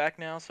has came back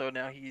now, so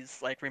now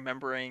he's like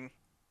remembering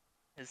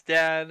his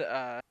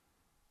dad,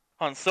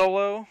 Han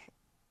Solo,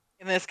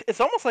 and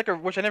it's almost like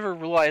which I never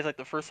realized like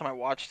the first time I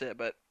watched it,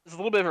 but it's a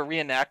little bit of a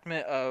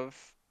reenactment of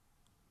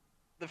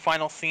the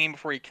final scene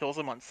before he kills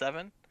him on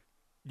 7.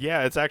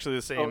 Yeah, it's actually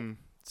the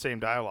same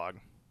dialogue.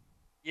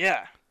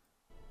 Yeah.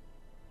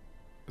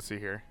 Let's see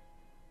here.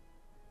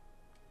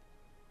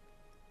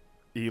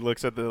 He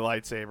looks at the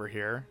lightsaber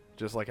here,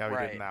 just like how he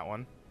did in that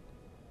one.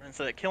 And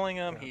instead of killing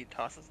him, he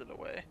tosses it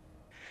away.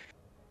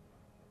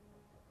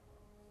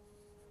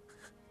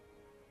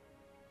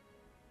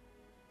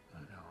 I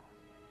know.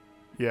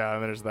 Yeah,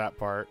 and there's that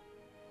part.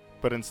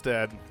 But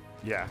instead,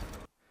 yeah,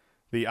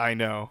 the I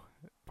know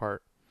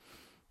part.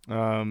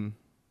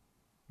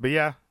 But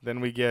yeah, then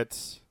we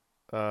get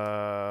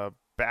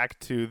back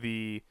to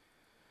the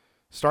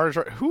Star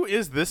Destroyer. Who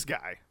is this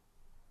guy?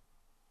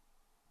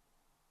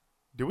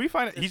 Do we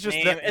find it? He's just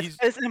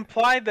it's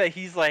implied that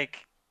he's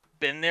like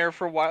been there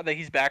for a while, that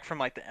he's back from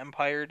like the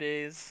Empire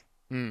days.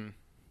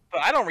 But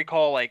I don't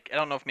recall, like, I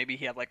don't know if maybe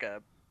he had like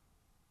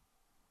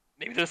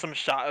maybe there's some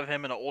shot of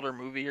him in an older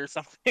movie or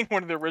something,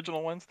 one of the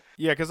original ones.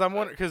 Yeah, because I'm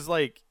wondering, because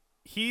like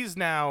he's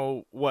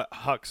now what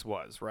Hux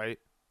was, right?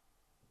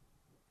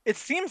 It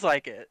seems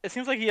like it. It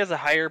seems like he has a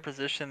higher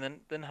position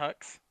than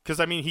Hux. Because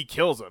I mean, he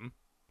kills him,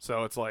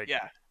 so it's like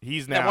Yeah.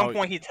 he's At now. one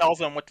point, he tells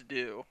him what to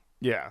do.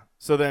 Yeah.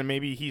 So then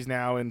maybe he's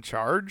now in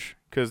charge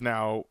because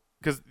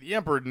the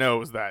Emperor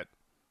knows that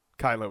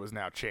Kylo is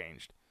now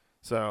changed.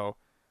 So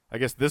I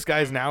guess this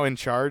guy's now in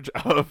charge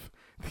of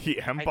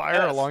the Empire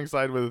guess.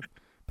 alongside with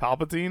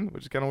Palpatine,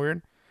 which is kind of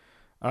weird.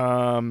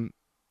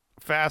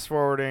 Fast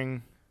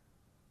forwarding.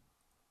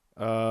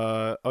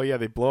 Oh yeah,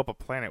 they blow up a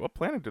planet. What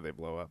planet do they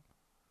blow up?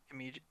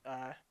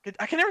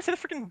 I can never say the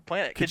freaking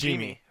planet.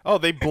 Kijimi. Oh,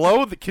 they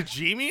blow the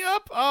Kijimi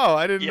up? Oh,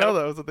 I didn't know Yep.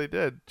 that was what they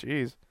did.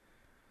 Jeez.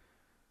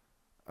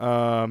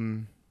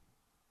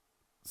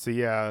 So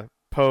yeah,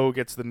 Poe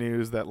gets the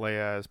news that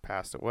Leia has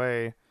passed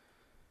away,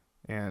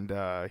 and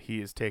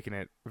he is taking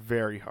it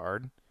very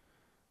hard.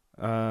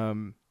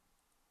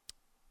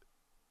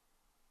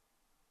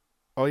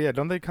 Oh yeah,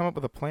 don't they come up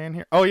with a plan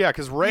here? Oh yeah,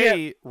 because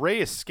Rey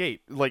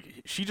escaped. Like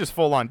she just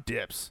full on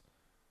dips.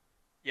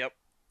 Yep.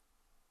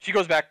 She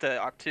goes back to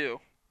Octu.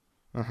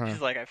 Uh-huh.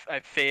 She's like, I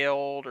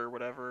failed or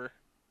whatever,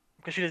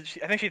 because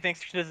I think she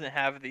thinks she doesn't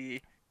have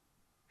the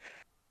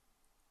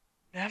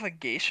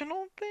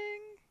navigational thing.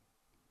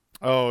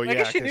 Oh I yeah.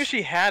 guess she knew 'cause-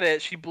 she had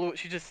it. She blew.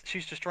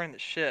 She's destroying the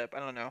ship. I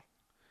don't know.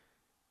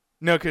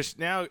 No, because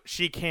now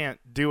she can't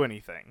do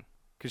anything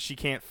because she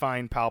can't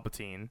find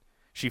Palpatine.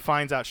 She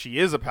finds out she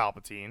is a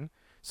Palpatine,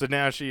 so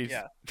now she's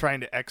trying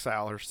to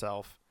exile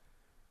herself,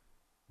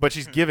 but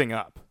she's giving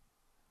up.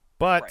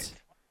 But Right.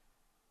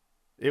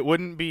 it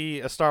wouldn't be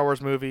a Star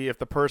Wars movie if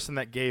the person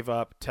that gave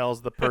up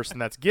tells the person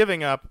that's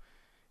giving up,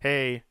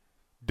 hey,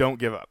 don't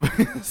give up.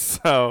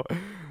 So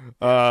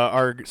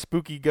our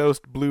spooky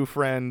ghost blue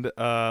friend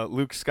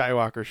Luke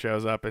Skywalker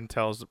shows up and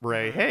tells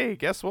Rey, hey,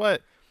 guess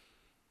what?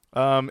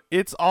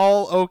 It's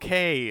all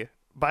okay.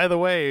 By the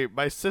way,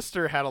 my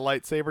sister had a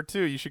lightsaber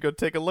too. You should go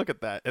take a look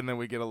at that. And then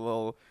we get a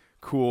little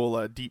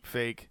cool deep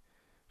fake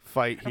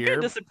fight I'm here. kind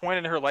of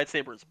disappointed her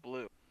lightsaber is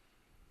blue.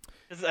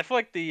 'Cause I feel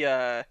like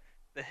the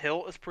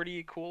hilt is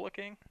pretty cool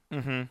looking.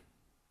 Mm-hmm.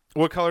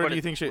 What color But do you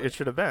it's think blue. it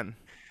should have been?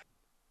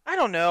 I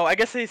don't know. I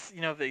guess they.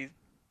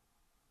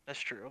 That's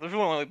true. There's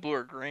only like blue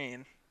or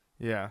green.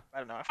 Yeah. I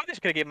don't know. I thought they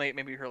could have given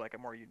maybe her like a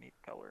more unique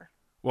color.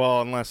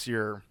 Well, unless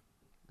you're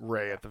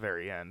Rey at the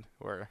very end,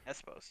 where I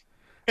suppose.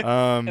 um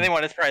And they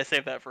wanted to try to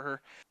save that for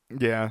her.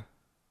 yeah.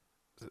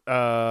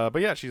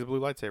 But yeah, she's a blue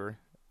lightsaber.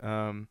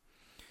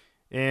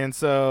 And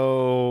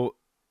so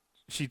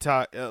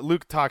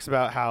Luke talks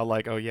about how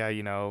like, oh yeah,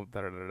 you know,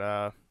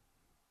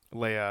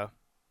 Leia,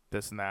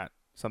 this and that,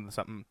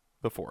 something,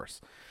 the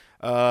Force.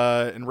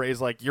 And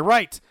Rey's like, you're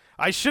right,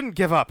 I shouldn't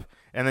give up.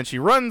 And then she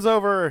runs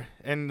over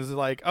and is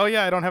like, oh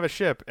yeah, I don't have a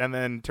ship. And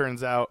then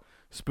turns out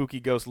spooky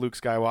ghost Luke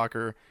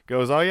Skywalker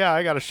goes, oh yeah,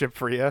 I got a ship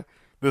for you.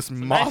 This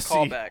Some nice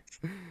mossy,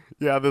 callbacks.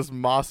 yeah, this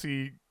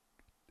mossy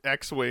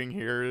X-wing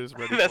here is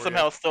ready That for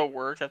somehow you. still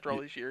works after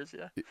all these years.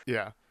 Yeah.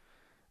 Yeah.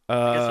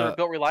 I guess they're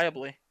built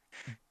reliably.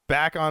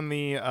 Back on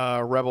the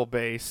Rebel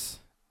base,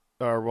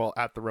 or well,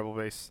 at the Rebel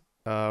base,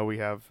 we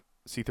have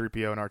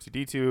C-3PO and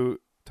R2-D2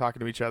 talking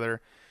to each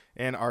other,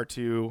 and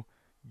R2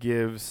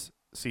 gives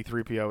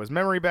C-3PO his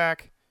memory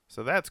back,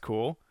 so that's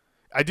cool.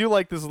 I do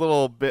like this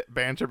little bit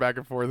banter back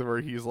and forth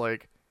where he's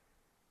like,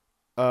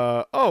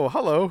 oh,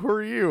 hello, who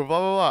are you? Blah,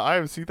 blah, blah. I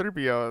am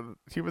C-3PO,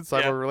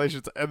 human-cyber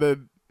relations. And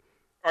then,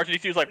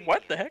 R2-D2's like,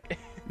 what the heck?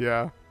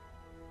 yeah.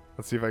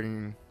 Let's see if I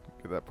can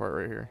get that part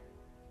right here.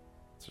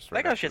 It's just I right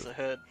like how after she has this.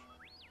 a hood.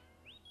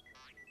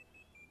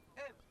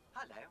 Oh,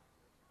 hello.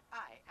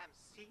 I am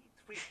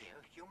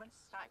C-3PO Human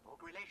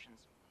Cyborg Relations.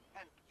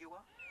 And you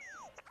are?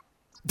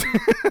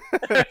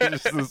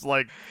 Just this,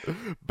 like,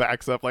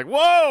 backs up like,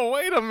 whoa,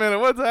 wait a minute,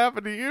 what's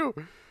happened to you?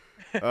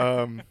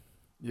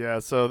 Yeah,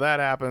 so that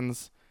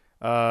happens.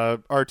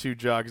 R2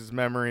 jogs his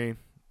memory.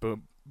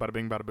 Boom, bada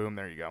bing, bada boom.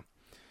 There you go.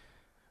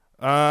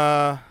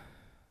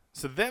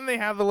 So then they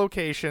have the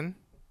location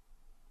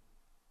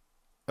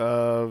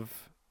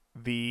of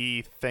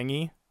the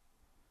thingy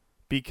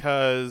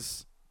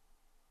because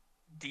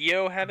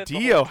Dio had it.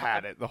 Dio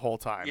had it the whole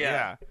time. Yeah.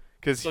 Yeah.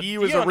 Because So he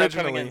Dio was ended up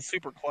coming originally in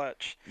super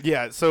clutch.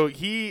 Yeah, so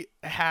he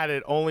had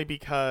it only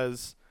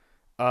because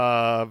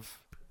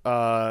of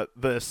the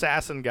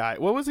assassin guy.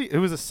 What was he? He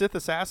was a Sith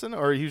assassin,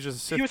 or he was just a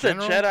Sith He was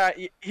general? a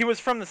Jedi. He was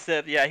from the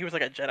Sith. Yeah, he was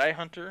like a Jedi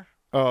hunter.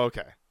 Oh,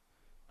 okay.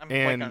 I'm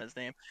blanking And- on his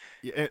name.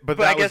 Yeah, But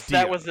that I guess was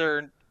that Dio. was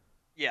their.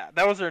 Yeah,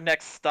 that was their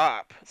next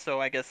stop. So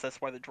I guess that's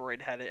why the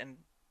droid had it in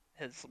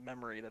his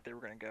memory that they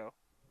were gonna go.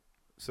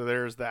 So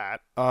there's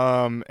that.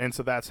 And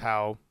so that's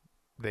how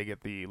they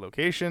get the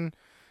location,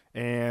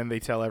 and they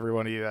tell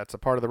everybody that's a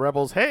part of the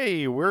rebels,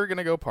 hey, we're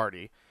gonna go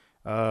party.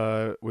 We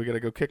gotta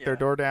go kick their Yeah.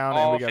 door down,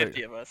 All and we gotta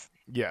 50 of us.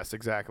 Yes,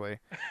 exactly.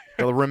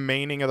 The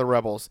remaining of the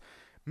rebels.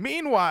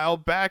 Meanwhile,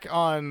 back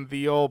on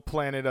the old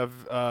planet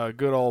of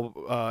good old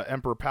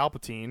Emperor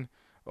Palpatine,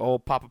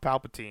 old Papa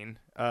Palpatine.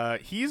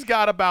 He's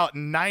got about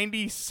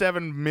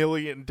 97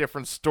 million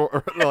different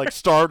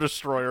Star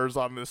Destroyers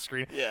on this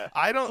screen. Yeah.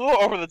 I It's a don't.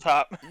 little over the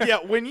top. Yeah,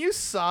 when you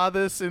saw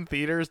this in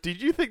theaters,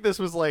 did you think this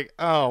was like,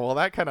 oh, well,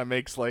 that kind of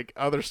makes like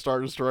other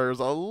Star Destroyers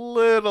a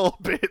little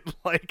bit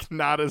like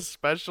not as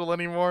special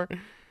anymore?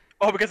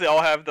 Oh, because they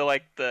all have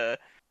the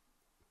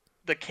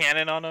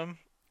cannon on them.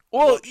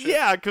 Well, Shit.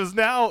 yeah, because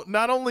now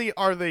not only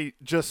are they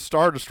just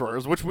Star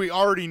Destroyers, which we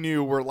already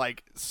knew were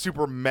like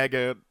super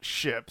mega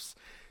ships,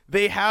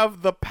 they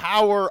have the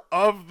power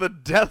of the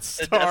Death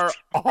Star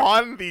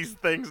on these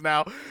things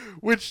now,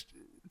 which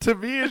to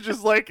me is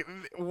just like,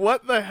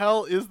 what the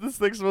hell is this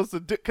thing supposed to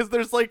do? Because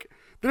there's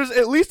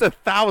at least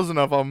 1,000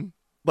 of them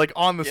like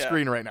on the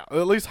screen right now,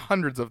 at least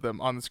hundreds of them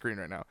on the screen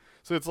right now.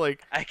 So it's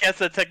like, I guess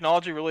the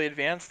technology really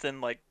advanced in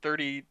like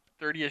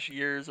 30-ish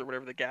years or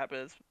whatever the gap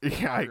is.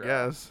 yeah, I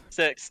guess.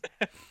 6.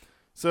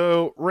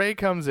 So Rey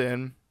comes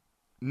in.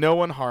 No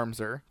one harms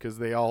her because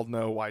they all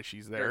know why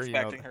she's there. They're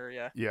expecting her,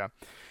 yeah. Yeah.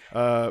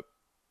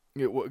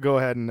 Go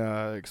ahead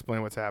and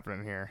explain what's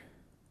happening here.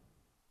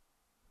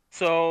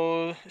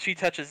 So she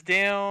touches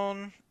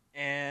down,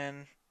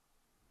 and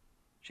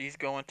she's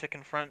going to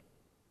confront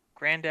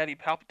Granddaddy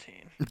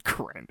Palpatine.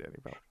 Granddaddy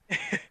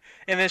Palpatine.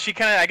 And then she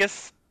kind of, I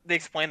guess they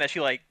explained that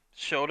she like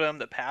showed him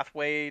the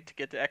pathway to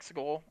get to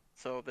Exegol.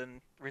 So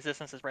then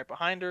Resistance is right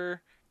behind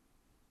her,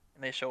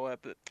 and they show up.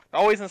 But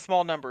always in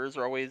small numbers,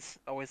 or always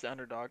the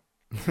underdog.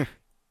 So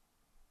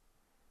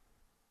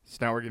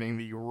now we're getting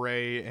the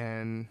Rey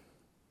and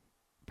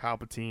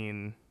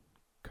Palpatine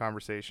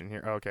conversation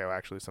here. Okay, well,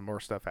 actually, some more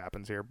stuff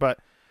happens here, but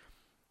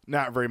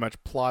not very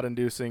much plot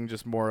inducing.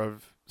 Just more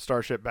of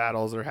starship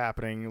battles are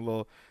happening. A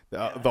little,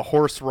 the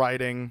horse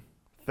riding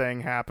thing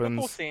happens.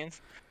 Cool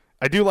scenes.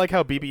 I do like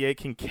how BB-8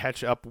 can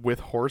catch up with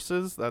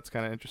horses. That's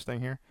kind of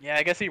interesting here. Yeah,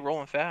 I guess he's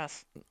rolling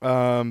fast.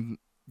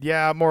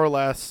 Yeah, more or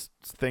less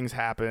things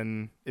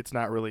happen. It's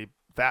not really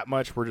that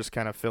much. We're just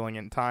kind of filling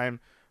in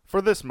time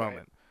for this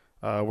moment.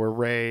 Where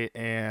Rey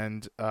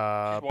and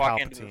Walk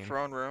Palpatine into the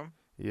throne room.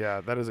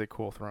 Yeah, that is a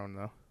cool throne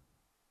though.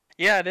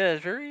 Yeah, it is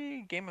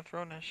very Game of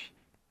Thrones-ish.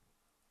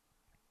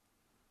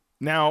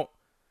 Now,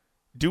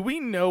 do we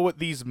know what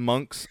these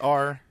monks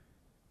are?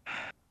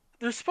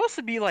 They're supposed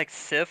to be like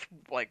Sith,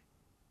 like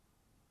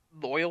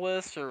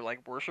loyalists or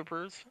like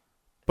worshippers.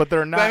 But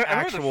they're not But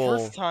I remember actual the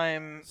first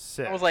time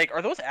Sith. I was like,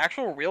 are those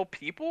actual real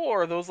people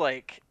or are those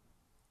like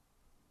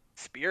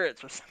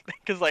spirits or something?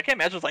 Because like, I can't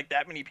imagine there's like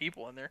that many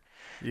people in there.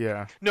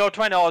 Yeah. No, to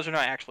my knowledge, they're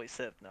not actually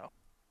Sith. No.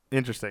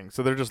 Interesting.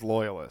 So they're just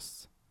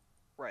loyalists.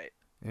 Right.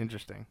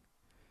 Interesting.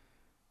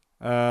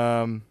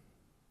 So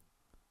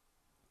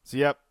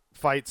yep,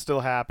 fight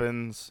still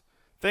happens.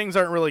 Things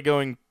aren't really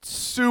going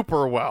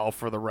super well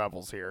for the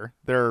rebels here.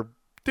 They're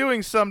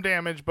doing some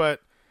damage,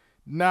 but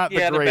not the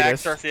greatest. Yeah, the back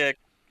starts.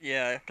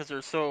 Yeah, because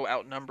they're so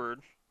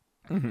outnumbered.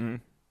 Mm-hmm.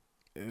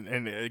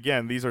 And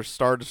again, these are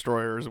Star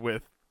Destroyers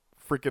with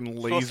freaking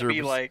lasers. Supposed to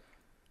be like,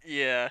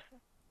 yeah.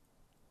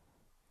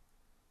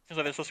 Seems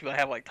like they're supposed to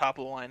have like top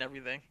of the line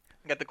everything.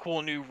 We got the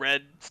cool new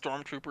red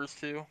stormtroopers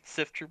too,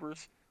 Sith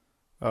troopers.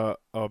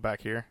 Oh,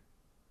 back here.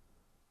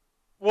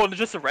 Well,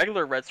 just the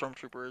regular red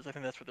stormtroopers. I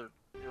think that's what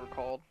they were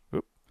called.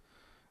 Oop.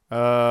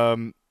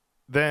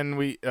 Then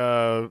we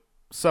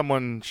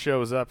someone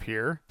shows up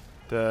here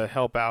to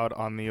help out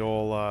on the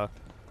old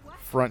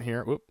front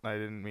here. Whoop, I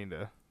didn't mean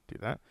to do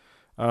that.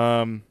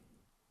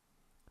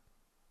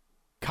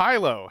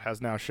 Kylo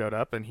has now showed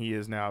up, and he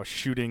is now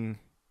shooting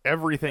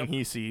everything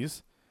he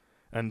sees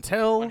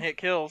until One-hit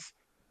kills.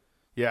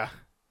 Yeah.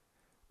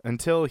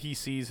 Until he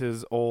sees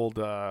his old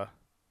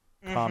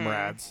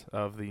comrades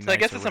of the So I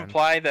guess Knights it's of Ren.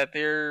 implied that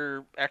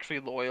they're actually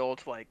loyal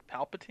to like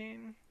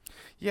Palpatine.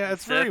 Yeah,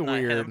 it's Sith, very not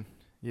weird. him.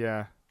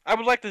 Yeah. I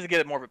would like to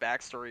get more of a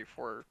backstory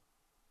for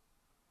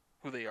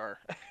who they are.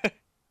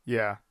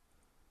 Yeah.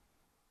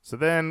 So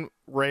then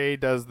Rey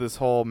does this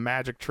whole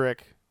magic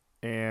trick,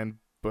 and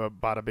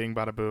bada bing,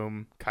 bada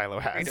boom, Kylo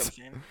Great has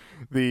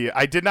scene.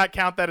 I did not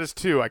count that as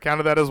two. I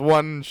counted that as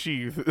one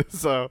sheath.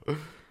 So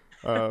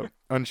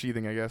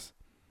unsheathing, I guess.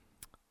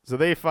 So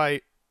they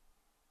fight.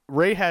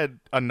 Rey had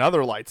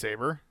another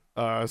lightsaber.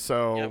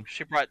 So Yep,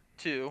 she brought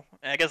two.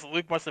 And I guess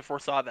Luke must have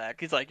foresaw that.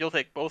 He's like, you'll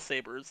take both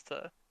sabers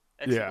to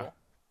Exegol. Yeah.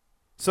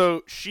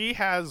 So she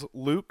has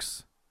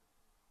Luke's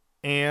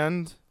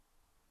and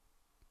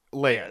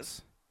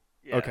Leia's.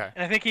 Yeah. Okay.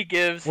 And I think he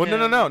gives. Well,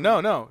 him...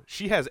 no.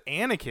 She has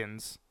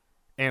Anakin's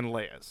and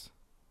Leia's.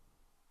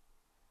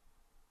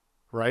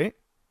 Right?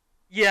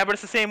 Yeah, but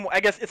it's the same. I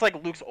guess it's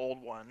like Luke's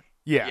old one.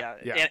 Yeah.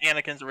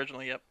 Anakin's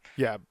originally. Yep.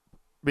 Yeah.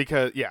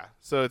 Because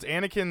so it's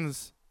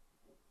Anakin's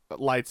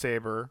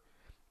lightsaber,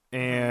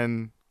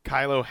 and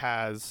Kylo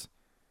has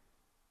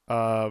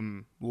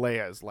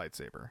Leia's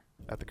lightsaber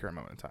at the current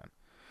moment in time.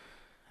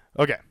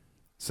 Okay.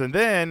 So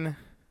then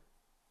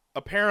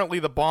apparently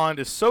the bond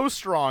is so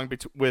strong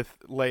with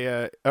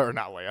Leia, or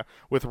not Leia,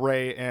 with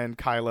Rey and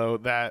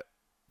Kylo that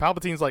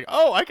Palpatine's like,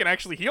 oh, I can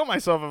actually heal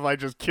myself if I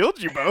just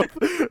killed you both.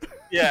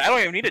 Yeah, I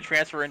don't even need to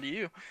transfer into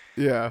you.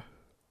 Yeah.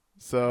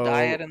 So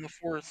Dyad in the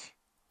Force.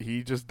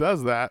 he just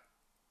does that.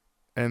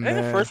 And I think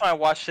the then, first time I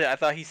watched it, I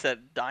thought he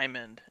said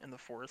diamond in the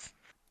Force.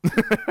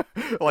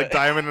 like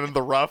Diamond in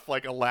the Rough,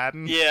 like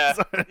Aladdin. Yeah.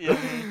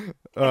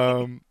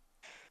 Yeah.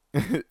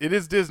 It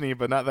is Disney,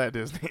 but not that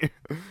Disney.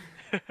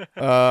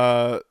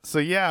 So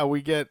yeah,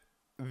 we get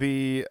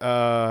the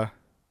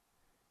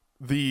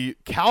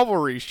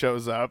cavalry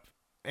shows up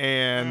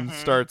and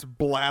starts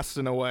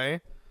blasting away.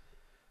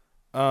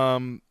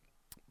 Like,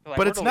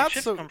 but it's where'd all not these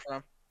ships so. come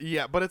from?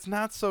 Yeah, but it's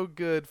not so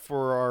good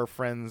for our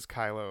friends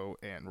Kylo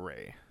and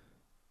Rey.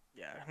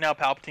 Yeah. Now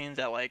Palpatine's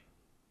at like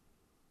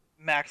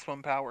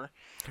maximum power.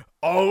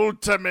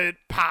 Ultimate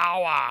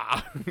power.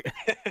 I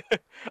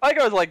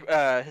like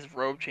how his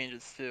robe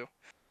changes too.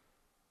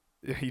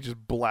 He just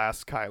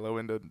blasts Kylo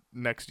into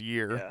next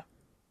year. Yeah.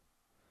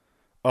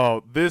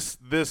 Oh, this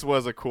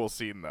was a cool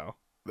scene though.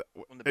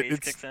 When the bass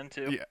kicks in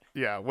too.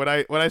 Yeah. When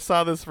I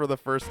saw this for the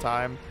first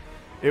time,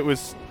 it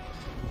was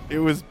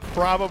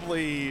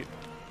probably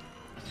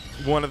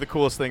one of the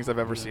coolest things I've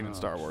ever seen in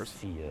Star Wars.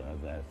 Fear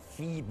their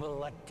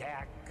feeble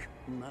attack,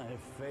 my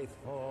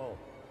faithful.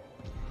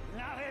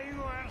 Nothing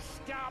will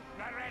stop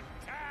the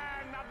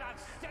return of the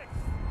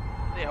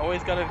Sith. They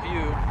always got a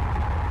view.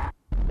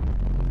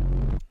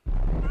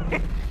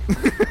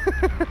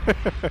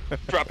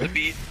 Drop the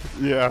beat.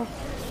 Yeah.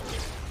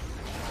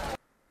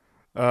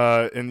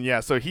 And yeah,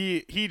 so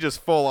he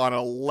just full on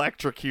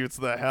electrocutes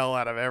the hell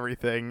out of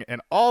everything,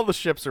 and all the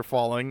ships are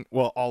falling.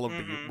 Well, all of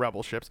the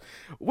rebel ships,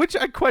 which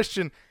I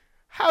question,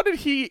 how did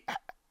he?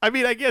 I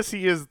mean, I guess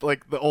he is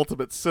like the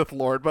ultimate Sith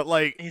Lord, but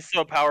like, He's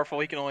so powerful.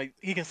 He can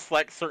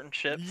select certain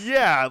ships.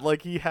 yeah,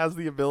 like he has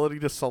the ability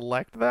to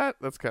select that.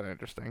 That's kind of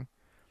interesting.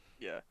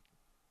 Yeah.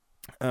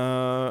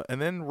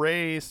 And then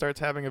Rey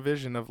starts having a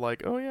vision of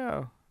like, oh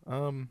yeah,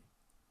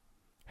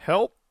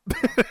 help.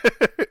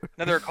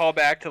 Another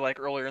callback to like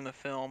earlier in the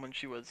film when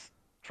she was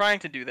trying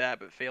to do that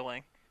but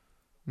failing.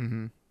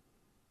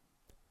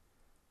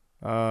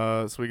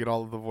 So we get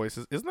all of the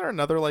voices. Isn't there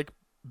another like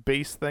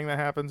bass thing that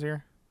happens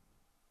here?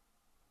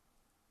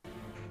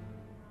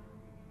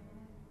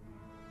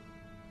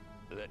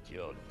 Let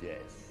your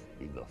death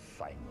be the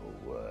final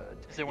word.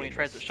 Is it when he in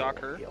tries the to shock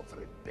her? story of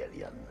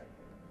rebellion.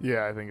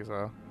 Yeah, I think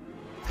so.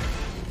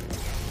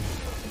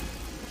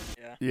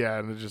 Yeah. Yeah,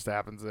 and it just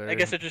happens there. I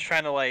guess they're just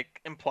trying to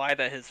like imply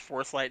that his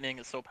force lightning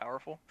is so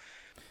powerful.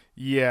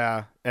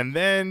 Yeah, and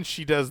then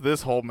she does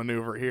this whole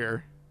maneuver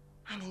here.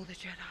 Hello, the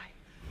Jedi.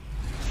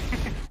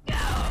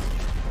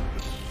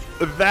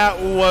 That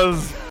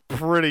was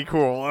pretty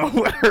cool.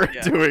 Her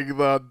Yeah. doing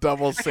the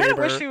double I kind of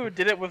saber. wish she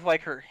did it with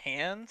like her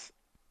hands,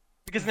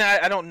 because now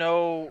I don't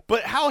know.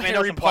 But how I mean, it was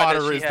Harry implied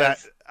that Potter she is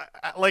has-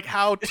 that? Like,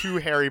 how too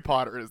Harry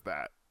Potter is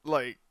that?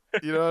 Like,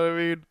 you know what I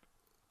mean?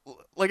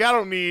 Like, I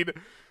don't need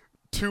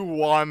two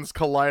wands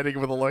colliding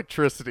with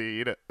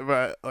electricity,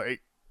 but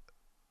like,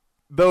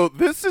 though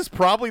this is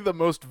probably the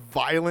most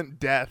violent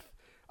death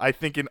I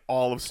think in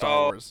all of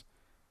Star Wars.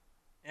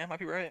 Yeah, might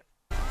be right.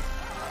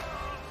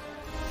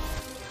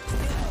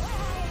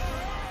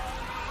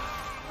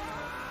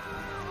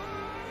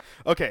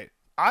 Okay,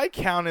 I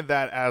counted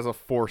that as a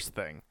force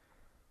thing.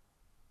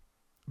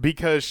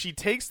 Because she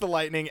takes the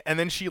lightning and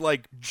then she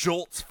like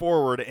jolts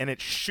forward and it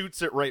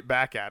shoots it right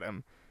back at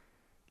him.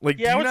 Like,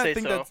 Yeah, I do you would not say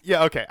think so. that's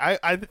okay?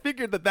 I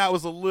figured that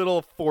was a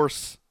little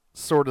force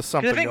sort of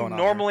something Because I think going on.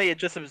 normally it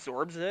just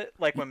absorbs it.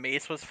 Like when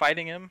Mace was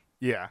fighting him,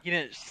 There. Yeah. he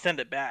didn't send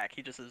it back.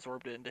 He just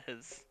absorbed it into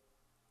his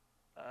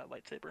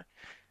lightsaber.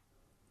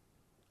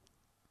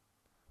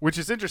 Which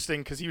is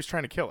interesting because he was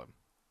trying to kill him.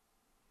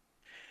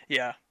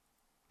 Yeah.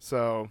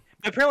 So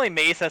Apparently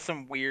Mace has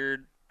some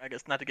weird, I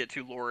guess not to get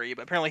too lore-y,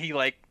 but apparently he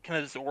like can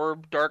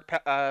absorb dark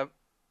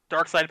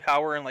side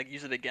power and like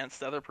use it against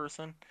the other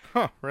person.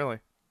 huh, really?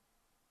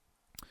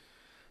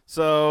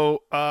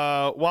 So,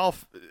 while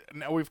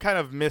now we've kind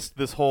of missed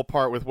this whole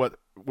part with what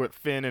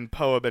Finn and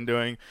Poe have been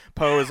doing.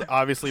 Poe has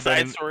obviously been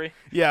Side in, story.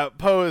 yeah,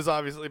 Poe has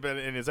obviously been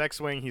in his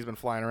X-wing. He's been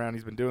flying around.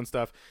 He's been doing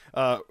stuff.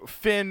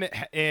 Finn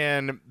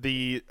and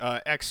the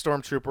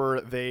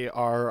ex-stormtrooper, they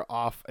are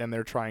off and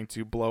they're trying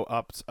to blow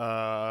up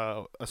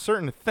a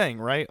certain thing,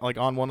 right? Like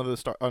on one of the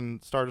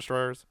Star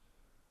Destroyers.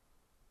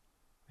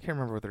 I can't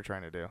remember what they're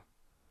trying to do. Like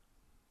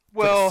a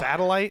Well,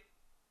 satellite.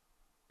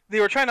 they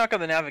were trying to knock out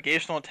the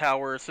navigational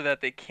tower so that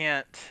they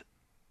can't,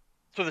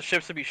 so the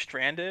ships would be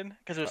stranded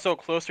because they're so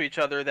close to each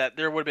other that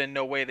there would have been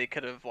no way they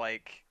could have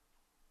like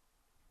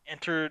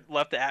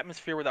left the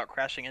atmosphere without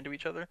crashing into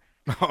each other.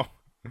 Oh.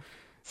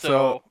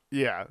 So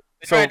yeah.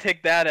 they So try to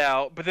take that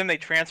out, but then they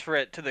transfer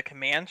it to the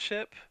command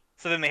ship.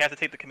 So then they have to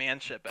take the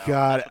command ship out.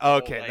 got it. That's what the whole,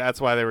 Okay, like, that's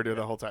why they were doing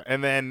the whole time.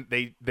 And then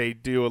they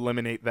do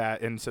eliminate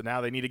that, and so now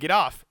they need to get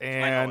off.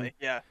 And finally,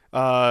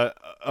 yeah.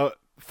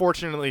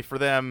 fortunately for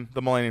them,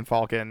 the Millennium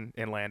Falcon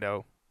and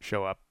Lando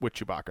show up with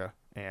Chewbacca,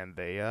 and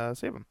they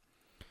save him.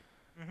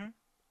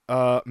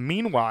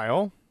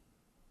 Meanwhile,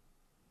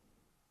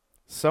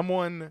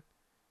 someone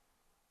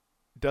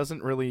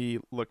doesn't really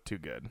look too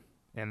good,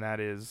 and that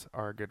is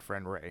our good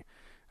friend Rey.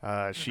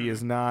 She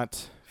is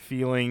not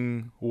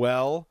feeling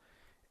well,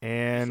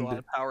 There's and a lot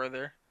of power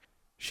there.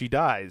 she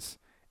dies.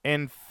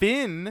 And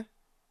Finn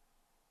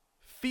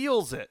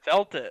feels it.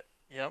 Felt it.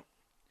 Yep.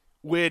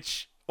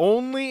 which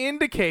only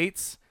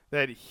indicates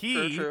that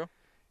he True.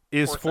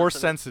 is Force force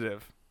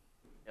sensitive. sensitive.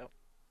 Yep.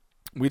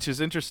 Which is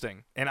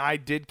interesting, and I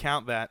did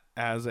count that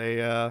as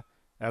a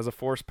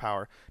force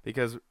power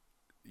because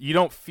you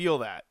don't feel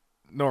that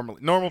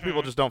normally. Normal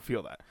people just don't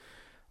feel that.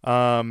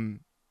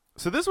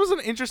 So this was an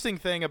interesting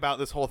thing about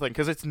this whole thing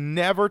because it's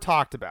never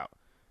talked about.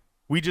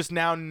 We just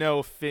now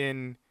know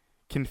Finn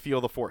can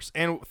feel the force,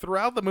 and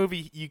throughout the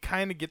movie, you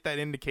kind of get that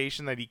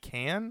indication that he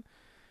can,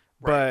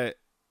 but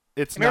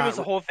it's Remember, not there's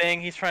the whole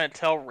thing. He's trying to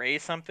tell Rey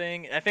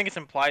something. And I think it's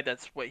implied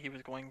that's what he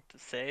was going to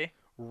say.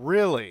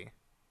 really.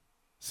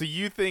 So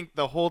you think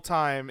the whole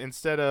time,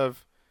 instead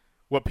of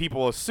what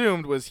people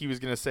assumed was he was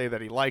going to say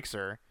that he likes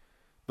her,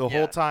 the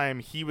whole time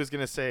he was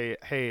going to say,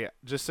 "Hey,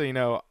 just so you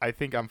know, I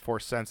think I'm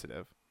force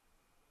sensitive."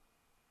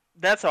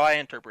 That's how I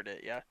interpret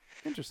it. Yeah.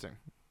 Interesting.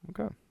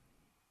 Okay.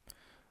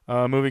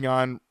 Moving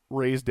on,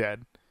 Rey's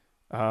dead.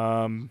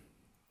 But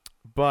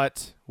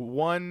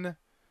one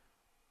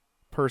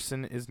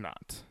person is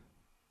not.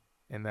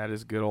 And that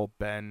is good old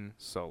Ben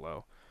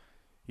Solo.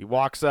 He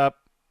walks up.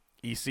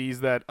 He sees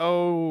that,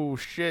 oh,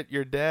 shit,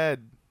 you're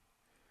dead.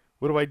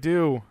 What do I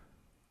do?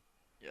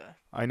 Yeah.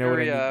 I know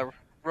Very what I need.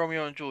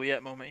 Romeo and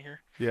Juliet moment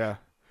here. Yeah.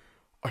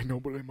 I know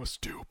what I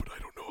must do, but I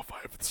don't know if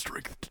I have the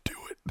strength to do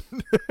it.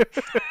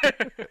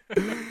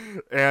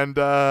 And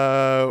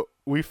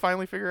we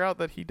finally figure out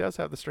that he does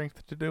have the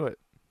strength to do it.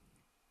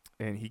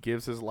 And he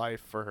gives his life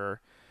for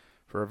her.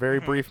 For a very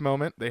brief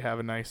moment, they have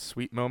a nice,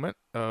 sweet moment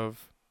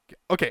of...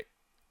 Okay,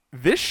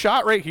 this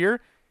shot right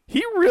here,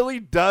 he really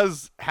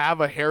does have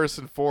a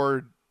Harrison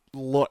Ford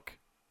look.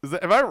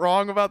 Am I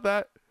wrong about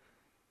that?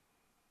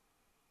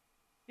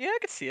 Yeah, I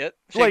could see it.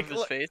 Like- Shape of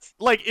his face.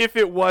 Like if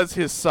it was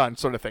his son,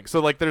 sort of thing. So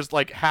like, there's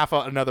like half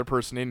another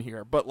person in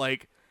here, but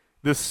like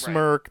the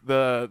smirk,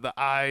 the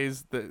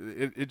eyes,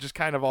 it just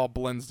kind of all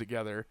blends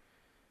together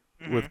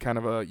with kind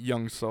of a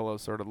young Solo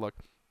sort of look.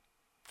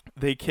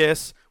 They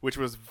kiss, which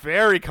was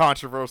very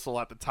controversial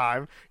at the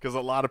time because a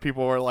lot of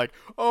people were like,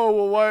 "Oh,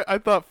 well, why? I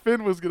thought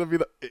Finn was gonna be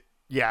the."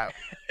 Yeah,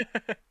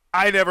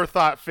 I never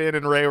thought Finn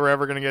and Rey were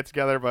ever gonna get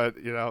together,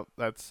 but you know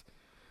that's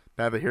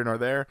neither here nor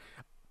there.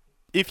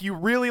 If you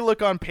really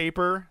look on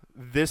paper,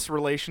 this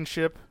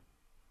relationship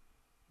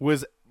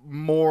was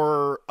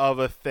more of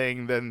a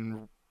thing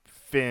than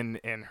Finn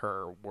and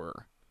her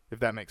were, if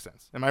that makes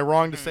sense. Am I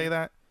wrong to say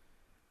that?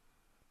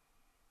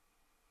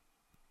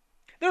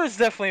 There was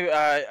definitely,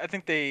 I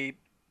think they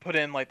put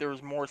in, like, there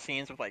was more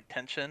scenes with, like,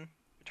 tension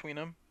between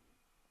them.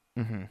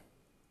 Mm-hmm.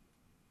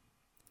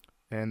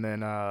 And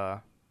then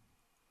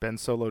Ben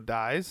Solo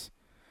dies.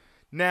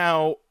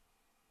 Now,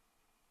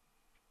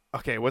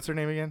 okay, what's her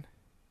name again?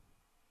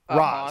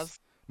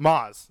 Roz.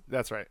 Maz,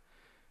 that's right.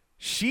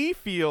 She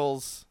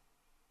feels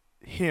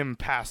him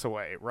pass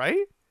away,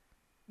 right?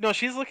 No,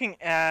 she's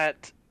looking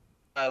at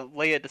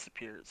Leia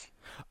disappears.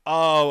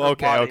 Oh, Her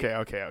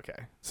okay.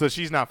 body. So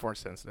she's not force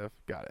sensitive.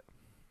 Got it.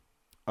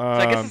 So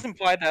I guess it's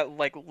implied that,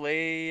 like,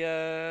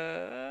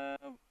 Leia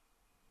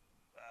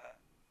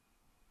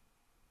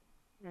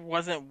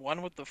wasn't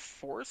one with the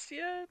Force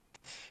yet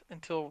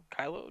until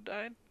Kylo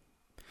died.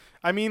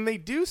 I mean, they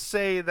do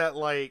say that,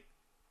 like,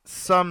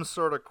 some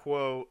sort of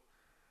quote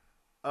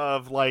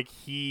of, like,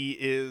 he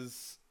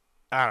is,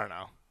 I don't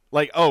know.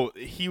 Like, oh,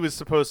 he was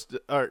supposed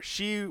to, or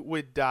she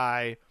would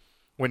die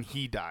when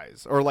he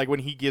dies, or, like,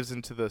 when he gives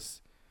into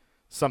this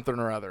something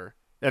or other.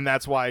 And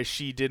that's why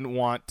she didn't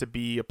want to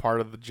be a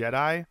part of the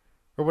Jedi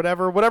or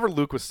whatever. Whatever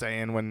Luke was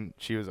saying when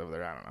she was over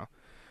there. I don't know.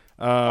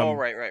 Oh,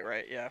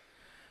 right,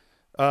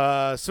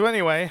 yeah. So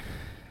anyway,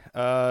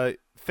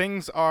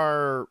 things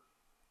are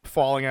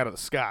falling out of the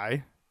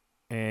sky,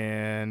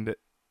 and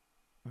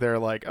they're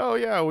like, "Oh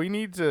yeah, we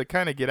need to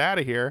kind of get out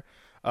of here."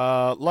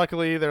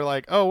 Luckily, they're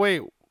like, "Oh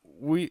wait,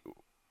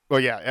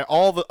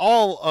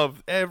 all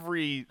of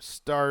every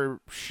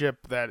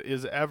starship that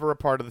is ever a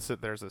part of the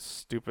Sith." There's a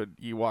stupid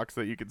Ewoks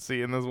that you can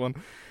see in this one.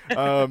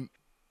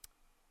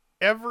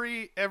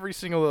 Every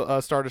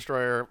single Star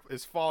Destroyer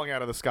is falling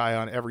out of the sky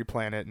on every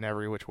planet in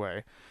every which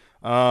way.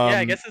 Yeah,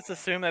 I guess it's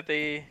assumed that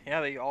they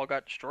all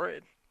got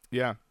destroyed.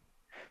 Yeah.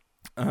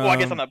 Well, I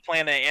guess on the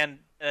planet and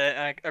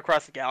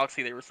across the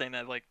galaxy, they were saying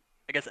that, like,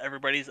 I guess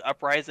everybody's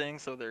uprising,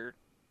 so they're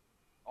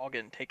all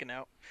getting taken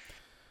out.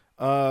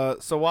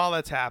 So while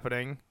that's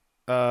happening,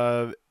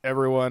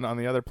 everyone on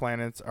the other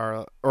planets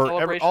are,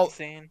 Celebration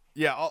scene.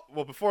 Yeah.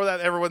 Well, before that,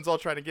 everyone's all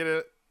trying to get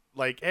it.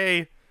 Like,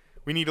 hey,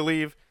 we need to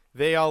leave.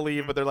 They all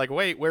leave, but they're like,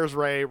 wait, where's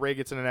Rey? Rey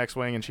gets in an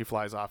X-wing and she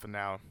flies off, and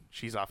now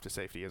she's off to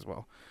safety as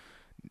well.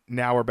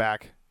 Now we're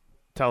back.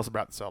 Tell us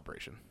about the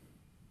celebration.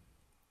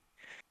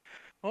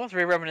 Well, it's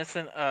very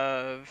reminiscent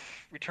of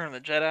Return of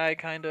the Jedi,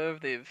 kind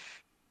of. They've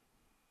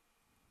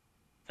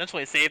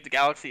essentially saved the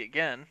galaxy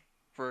again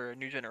for a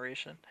new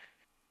generation.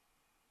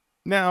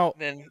 Now,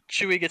 Then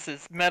Chewie gets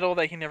his medal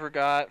that he never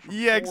got. From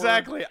yeah, Ford.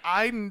 exactly.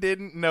 I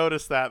didn't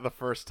notice that the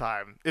first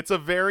time. It's a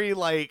very,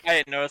 like, I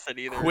didn't notice it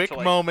either. quick until,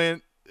 like,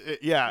 moment.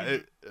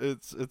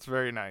 It's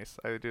very nice.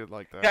 I do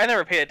like that. Yeah, I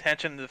never paid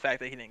attention to the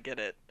fact that he didn't get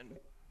it in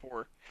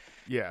 4.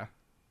 Yeah.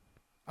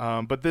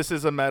 But this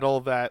is a medal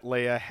that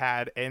Leia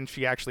had, and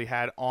she actually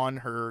had on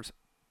her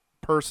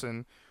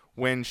person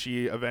when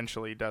she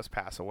eventually does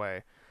pass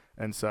away.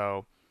 And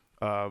so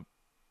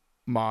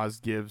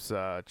Maz gives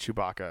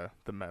Chewbacca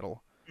the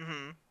medal,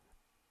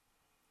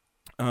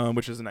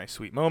 which is a nice,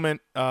 sweet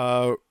moment.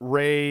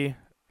 Rey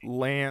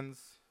lands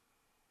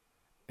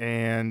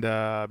and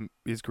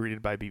is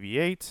greeted by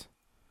BB-8. It's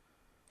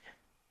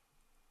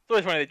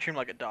always funny they treat him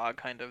like a dog,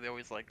 kind of. They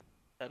always like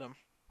pet him.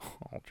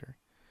 Alter.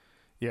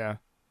 Yeah.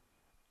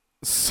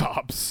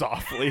 Sob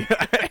softly.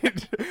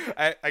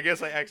 I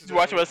guess I accidentally... Did you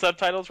watch it with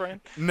subtitles, Ryan?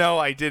 No,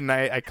 I didn't.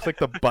 I clicked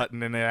the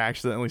button and it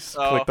accidentally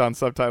clicked on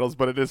subtitles,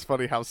 but it is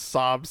funny how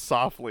sob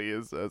softly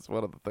is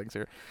one of the things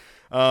here.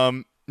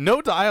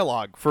 No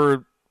dialogue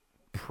for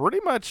pretty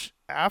much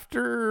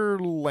after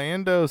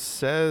Lando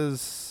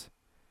says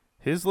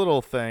his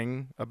little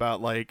thing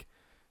about like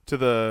to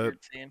the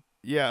Weird scene.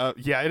 yeah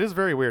it is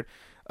very weird.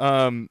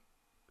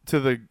 To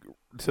the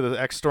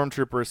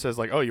ex-stormtrooper says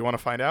like, oh, you want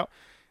to find out?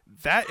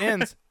 That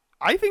ends.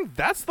 I think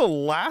that's the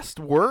last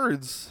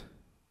words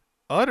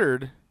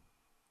uttered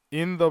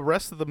in the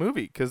rest of the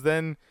movie, because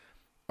then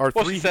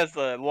She says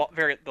the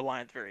line at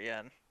the very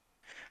end.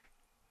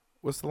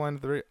 What's the line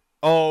at the very?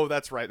 Oh,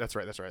 that's right. It's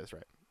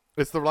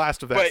the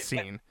last of that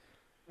scene.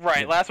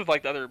 Right, Yeah. last with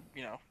like the other,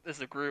 this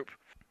is a group.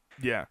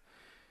 Yeah.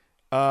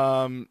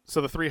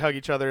 So the three hug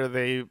each other.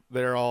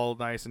 They're all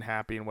nice and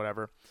happy and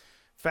whatever.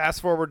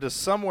 Fast forward to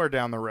somewhere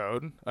down the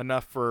road,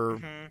 enough for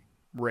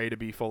Rey to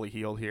be fully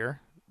healed here.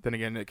 Then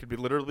again, it could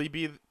literally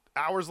be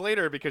hours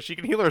later because she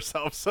can heal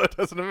herself, so it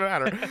doesn't even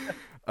matter.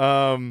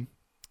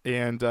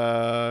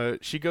 And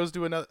she goes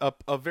to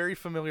a very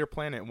familiar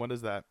planet. What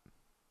is that?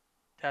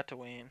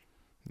 Tatooine.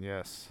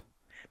 Yes.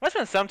 Must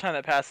have been some time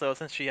that passed though,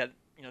 since she had,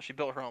 she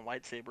built her own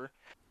lightsaber.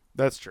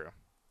 That's true.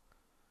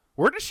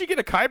 Where did she get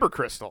a kyber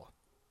crystal?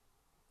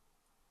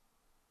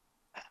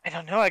 I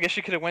don't know. I guess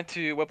she could have went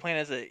to, what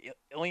planet is it?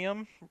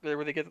 Ilium,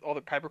 where they get all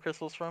the kyber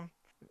crystals from.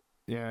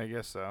 Yeah, I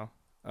guess so.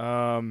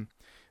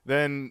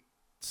 Then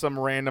some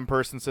random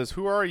person says,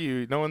 "Who are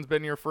you? No one's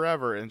been here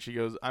forever." And she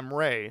goes, "I'm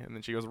Rey." And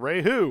then she goes,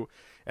 "Rey who?"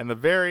 And the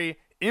very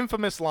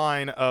infamous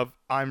line of,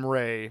 "I'm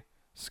Rey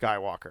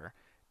Skywalker."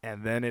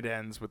 And then it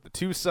ends with the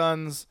two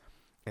suns,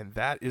 and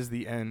that is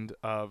the end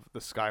of the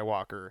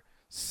Skywalker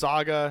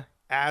saga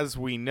as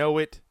we know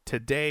it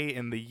today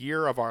in the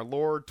year of our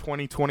Lord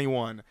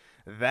 2021.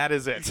 That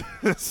is it.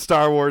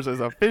 Star Wars is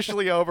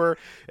officially over,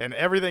 and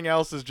everything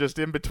else is just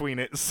in between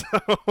it. So,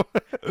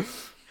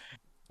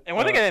 and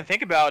one thing I didn't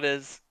think about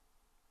is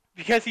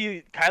because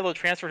Kylo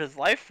transferred his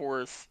life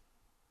force,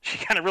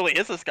 she kind of really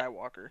is a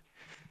Skywalker.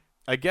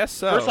 I guess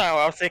so. First time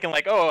I was thinking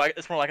like, oh,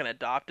 it's more like an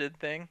adopted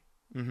thing,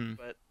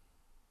 but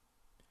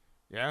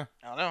yeah,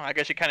 I don't know. I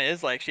guess she kind of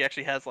is like she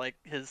actually has like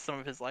some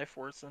of his life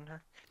force in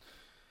her.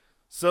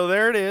 So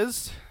there it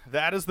is.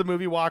 That is the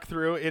movie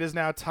walkthrough. It is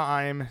now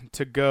time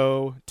to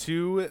go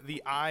to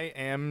the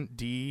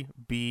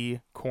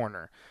IMDb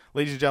corner.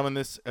 Ladies and gentlemen,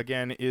 this,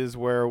 again, is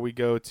where we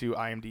go to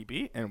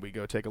IMDb and we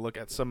go take a look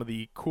at some of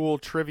the cool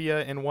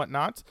trivia and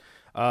whatnot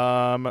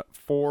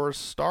for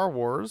Star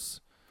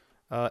Wars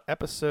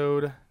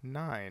Episode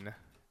 9.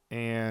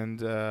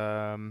 And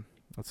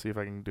let's see if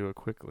I can do a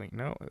quick link.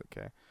 No?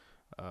 Okay.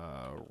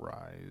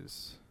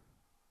 Rise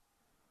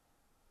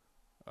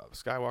of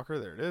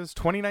Skywalker. There it is.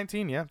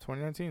 2019. Yeah,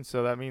 2019.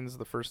 So that means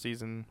the first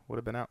season would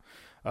have been out.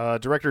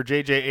 Director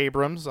J.J.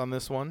 Abrams on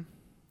this one.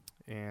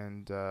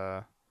 And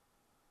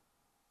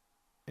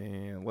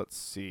let's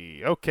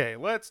see. Okay,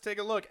 let's take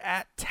a look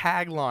at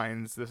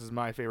taglines. This is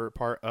my favorite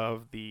part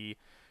of the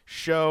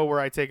show, where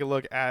I take a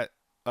look at,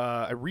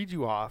 I read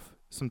you off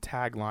some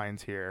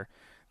taglines here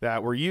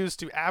that were used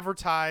to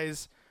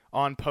advertise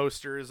on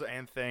posters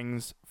and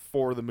things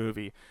for the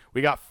movie.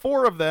 We got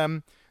 4 of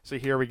them, so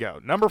here we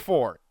go. Number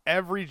 4,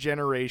 every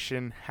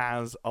generation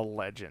has a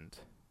legend.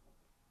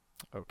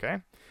 Okay.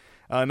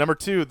 Number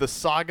 2, the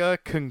saga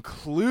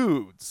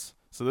concludes.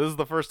 So this is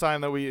the first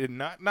time that we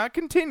not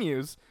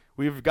continues.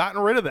 We've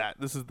gotten rid of that.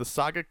 This is the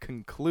saga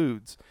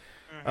concludes.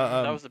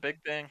 That was a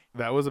big thing.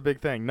 That was a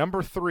big thing.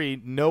 Number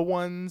 3, no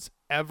one's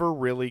ever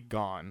really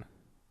gone.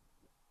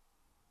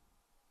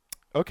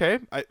 Okay,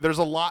 there's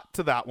a lot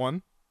to that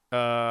one.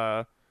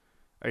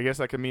 I guess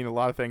that could mean a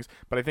lot of things,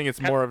 but I think it's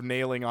more of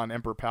nailing on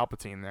Emperor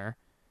Palpatine there.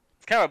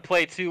 It's kind of a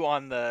play too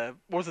on what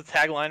was the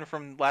tagline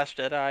from Last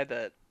Jedi,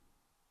 that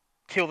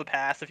kill the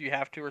past if you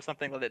have to, or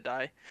something, let it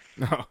die.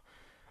 No.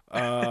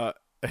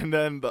 And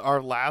then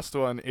our last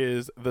one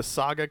is the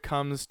saga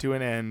comes to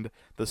an end,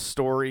 the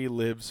story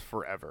lives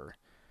forever.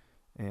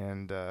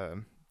 And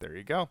there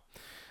you go.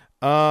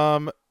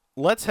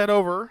 Let's head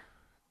over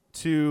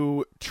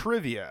to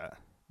trivia.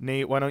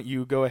 Nate, why don't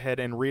you go ahead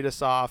and read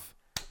us off?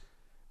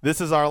 This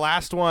is our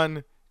last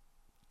one.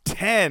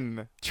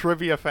 10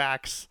 trivia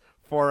facts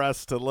for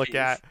us to look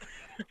at.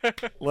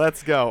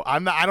 Let's go. I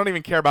don't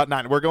even care about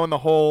 9. We're going the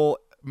whole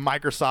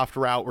Microsoft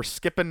route. We're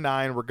skipping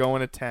 9. We're going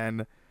to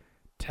 10.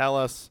 Tell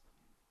us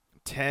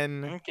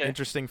 10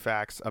 interesting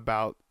facts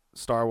about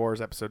Star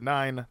Wars Episode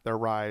 9, The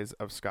Rise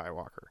of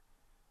Skywalker.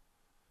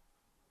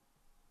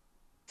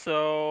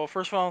 So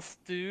first one I'll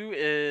do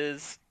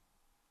is,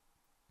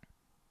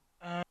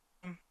 um,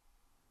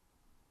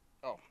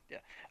 oh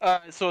yeah.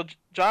 So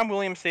John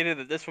Williams stated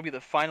that this will be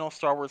the final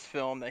Star Wars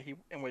film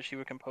in which he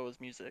would compose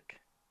music.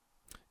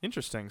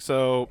 Interesting.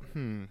 So,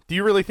 do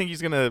you really think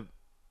he's gonna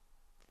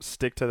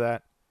stick to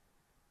that?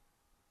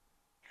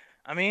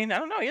 I mean, I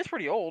don't know. He is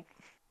pretty old.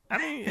 I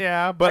mean,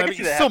 yeah, but I can see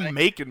he's that still happening.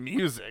 making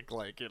music,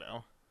 like,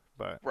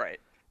 But Right.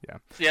 yeah.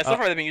 So yeah, so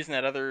far they've been using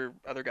that other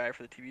guy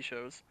for the TV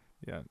shows.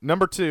 Yeah.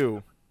 Number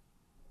 2.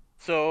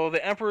 So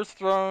the Emperor's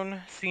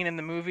Throne scene in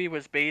the movie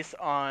was based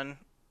on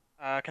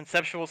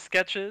conceptual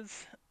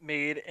sketches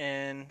made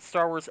in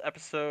Star Wars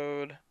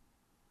Episode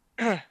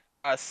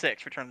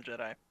 6, Return of the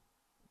Jedi.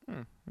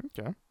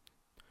 Okay.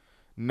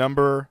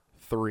 Number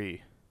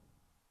 3.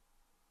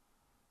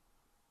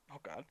 Oh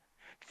God.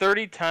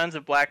 30 tons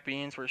of black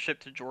beans were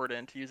shipped to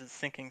Jordan to use as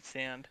sinking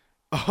sand.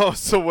 Oh,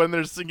 so when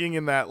they're singing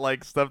in that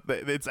like stuff,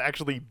 it's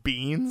actually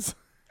beans.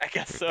 I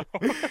guess so.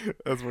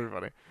 That's pretty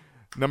funny.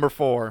 Number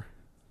 4.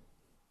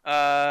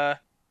 The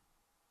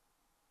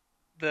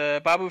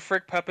Babu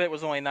Frick puppet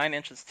was only 9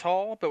 inches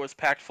tall, but was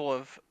packed full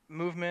of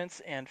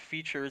movements and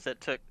features that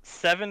took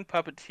 7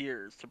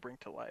 puppeteers to bring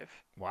to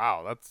life.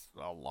 Wow, that's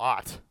a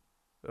lot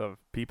of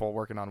people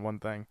working on one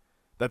thing.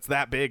 That's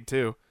that big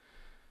too.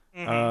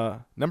 Mm-hmm.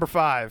 Number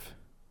 5.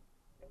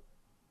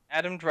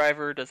 Adam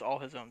Driver does all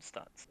his own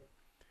stunts.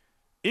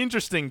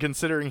 Interesting,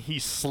 considering he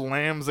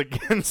slams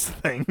against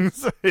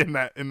things in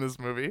this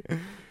movie.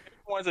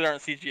 Ones that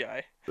aren't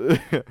CGI.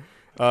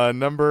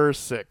 Number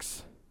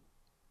 6.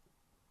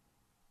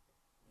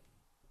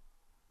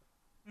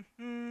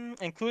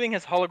 Including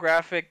his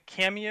holographic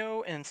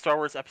cameo in Star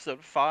Wars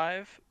Episode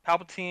 5,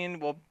 Palpatine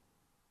will,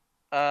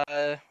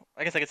 I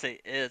guess I could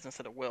say is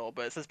instead of will,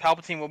 but it says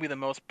Palpatine will be the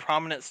most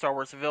prominent Star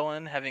Wars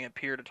villain, having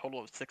appeared a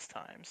total of 6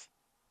 times.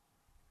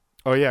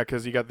 Oh yeah,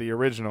 because you got the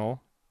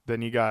original,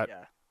 then you got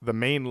Yeah. the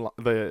main,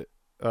 the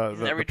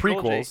every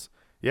prequels. trilogy.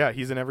 Yeah,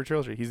 he's in every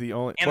trilogy. He's the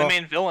only, And the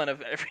main villain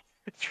of every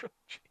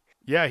trilogy.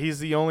 Yeah, he's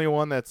the only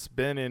one that's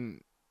been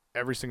in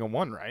every single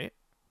one, right?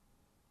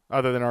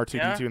 Other than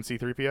R2-D2 and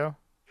C-3PO.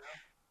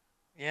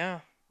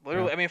 Yeah.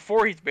 Literally, Yeah. I mean,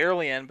 4 he's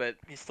barely in, but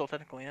he's still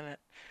technically in it.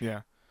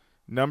 Yeah.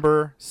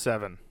 Number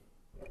 7.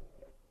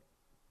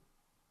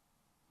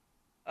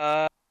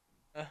 I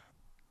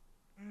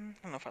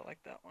don't know if I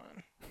like that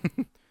one.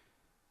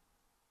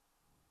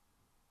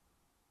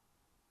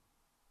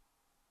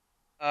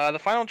 The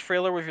final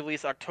trailer was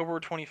released October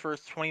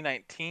 21st,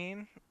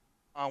 2019,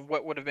 on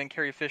what would have been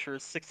Carrie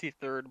Fisher's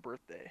 63rd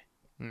birthday.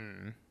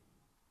 And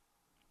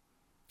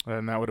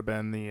that would have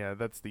been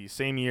that's the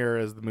same year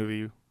as the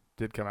movie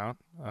did come out,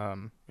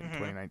 in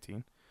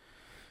 2019.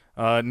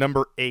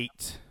 Number 8.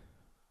 It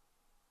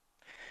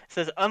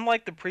says,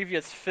 unlike the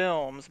previous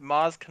films,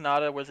 Maz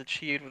Kanata was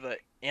achieved with an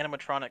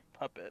animatronic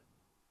puppet,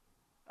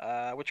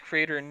 which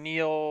creator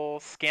Neil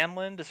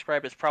Scanlon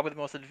described as probably the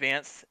most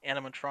advanced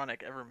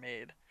animatronic ever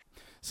made.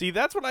 See,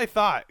 that's what I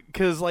thought,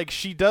 because like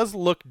she does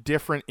look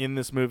different in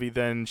this movie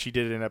than she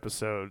did in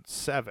Episode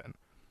 7.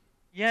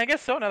 Yeah, I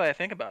guess so. Now that I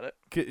think about it,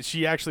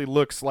 She actually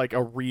looks like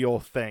a real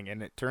thing,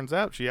 and it turns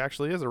out she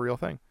actually is a real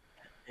thing.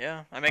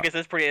 yeah. I mean, I guess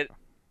that's pretty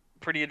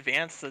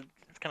advanced. So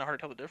it's kind of hard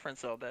to tell the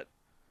difference, though. That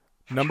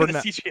Number the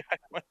 9. CGI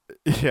one.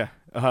 Yeah.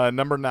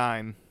 Number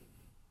 9.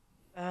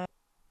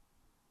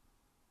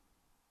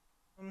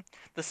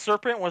 The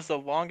serpent was the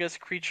longest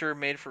creature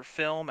made for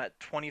film at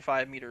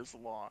 25 meters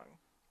long.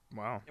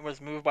 Wow. It was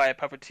moved by a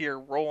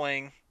puppeteer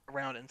rolling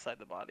around inside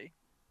the body.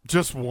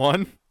 Just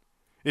one?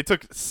 It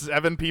took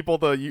 7 people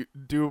to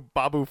do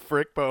Babu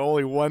Frick, but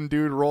only one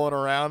dude rolling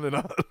around in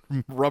a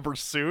rubber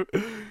suit.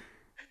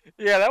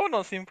 Yeah, that one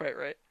don't seem quite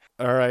right.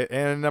 All right,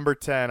 and number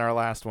 10, our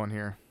last one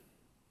here.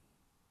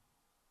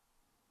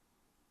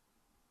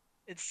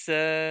 It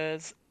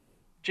says,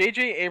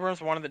 J.J.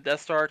 Abrams wanted the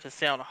Death Star to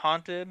sound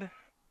haunted,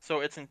 so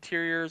its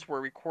interiors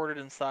were recorded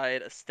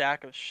inside a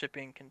stack of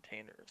shipping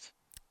containers.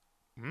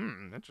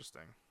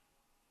 Interesting.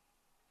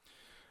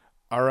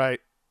 All right,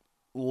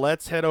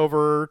 let's head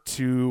over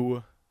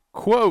to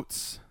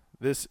quotes.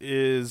 This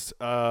is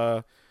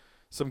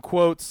some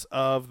quotes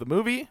of the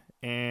movie,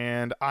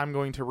 and I'm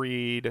going to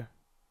read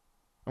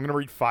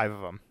 5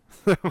 of them.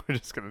 We're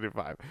just going to do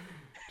 5.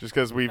 Just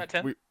because we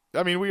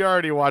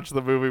already watched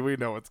the movie. We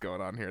know what's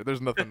going on here.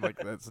 There's nothing like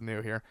that's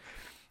new here.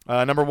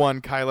 Number 1,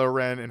 Kylo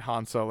Ren and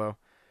Han Solo.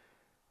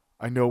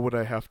 I know what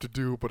I have to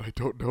do, but I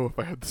don't know if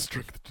I have the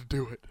strength to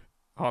do it.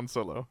 Han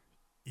Solo,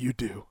 you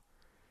do.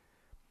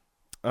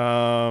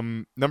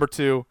 Number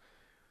 2,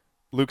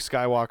 Luke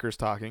Skywalker's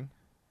talking.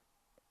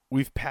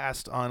 We've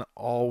passed on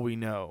all we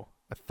know.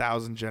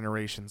 1,000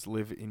 generations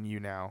live in you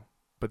now,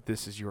 but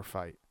this is your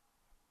fight.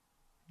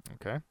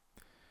 Okay.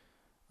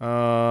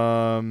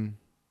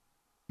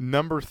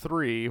 Number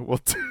 3,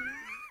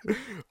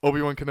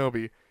 Obi-Wan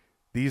Kenobi.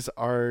 These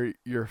are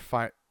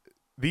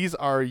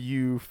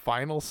you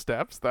final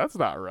steps? That's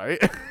not right.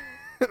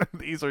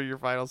 These are your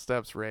final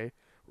steps, Rey.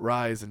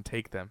 Rise and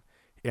take them.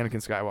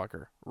 Anakin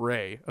Skywalker.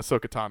 Rey.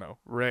 Ahsoka Tano.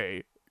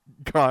 Rey.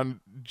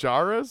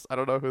 Gonjaras. I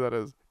don't know who that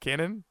is.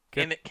 Kanan.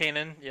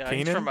 Kanan, yeah,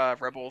 he's Kanan? from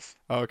Rebels.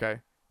 Oh,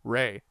 okay.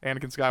 Rey,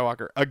 Anakin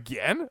Skywalker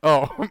again.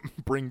 Oh,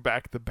 bring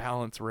back the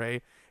balance,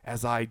 Rey,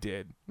 as I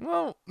did.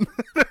 Well,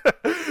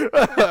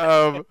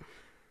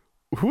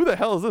 who the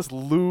hell is this?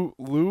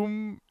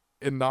 Loom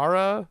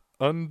Inara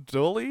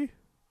Unduli?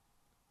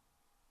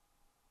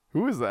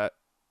 Who is that?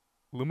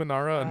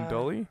 Luminara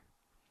Unduli?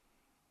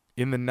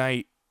 In the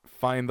night,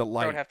 find the I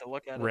light. would have to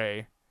look at it.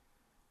 Rey.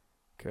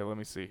 Okay, let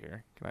me see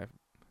here. Can I?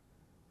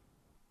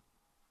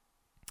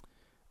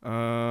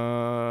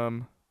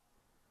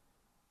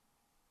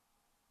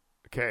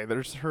 Okay,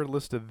 there's her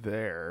listed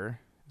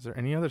there. Is there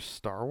any other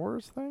Star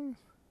Wars things?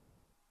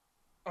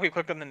 Oh, you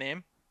clicked on the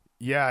name?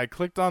 Yeah, I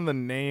clicked on the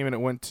name and it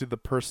went to the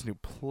person who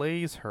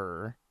plays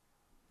her.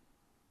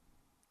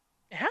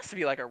 It has to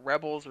be like a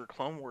Rebels or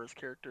Clone Wars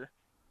character.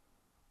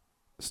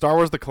 Star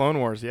Wars: The Clone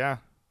Wars, yeah,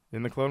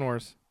 in the Clone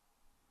Wars.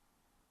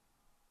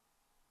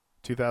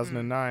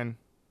 2009.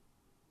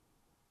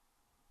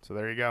 So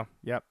there you go.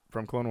 Yep,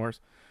 from Clone Wars.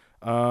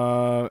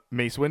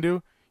 Mace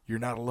Windu, you're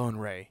not alone,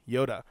 Rey.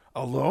 Yoda,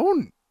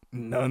 alone?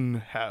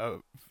 None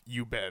have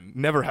you been.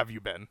 Never have you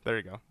been. There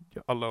you go.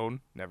 Alone,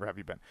 never have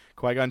you been.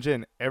 Qui-Gon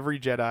Jinn, every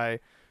Jedi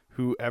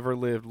who ever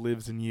lived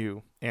lives in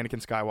you.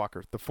 Anakin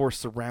Skywalker, the Force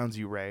surrounds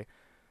you, Rey.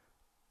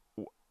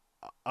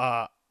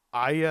 Ayla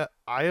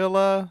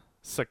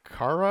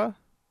Sakara?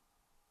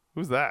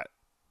 Who's that?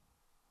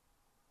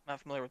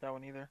 Not familiar with that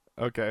one either.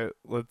 Okay,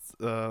 let's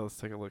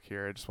take a look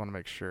here. I just want to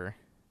make sure.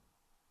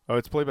 Oh,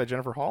 it's played by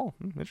Jennifer Hall.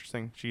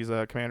 Interesting. She's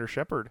Commander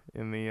Shepard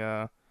in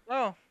the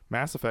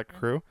Mass Effect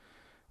crew.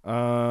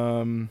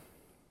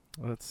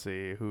 Let's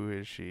see. Who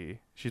is she?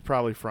 She's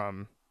probably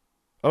from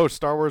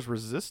Star Wars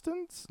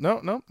Resistance?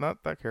 No,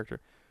 not that character.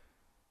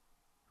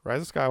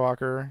 Rise of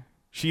Skywalker.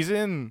 She's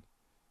in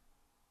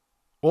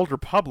Old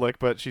Republic,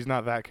 but she's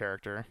not that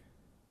character.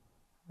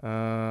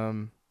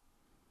 I'm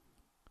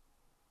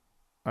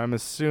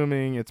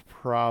assuming it's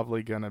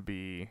probably gonna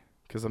be,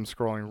 because I'm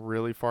scrolling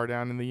really far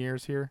down in the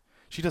years here.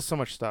 She does so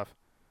much stuff.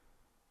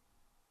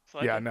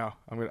 Yeah, no,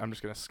 I'm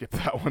just gonna skip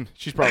that one.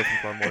 She's probably from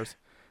Clone Wars.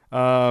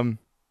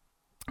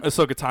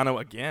 Ahsoka Tano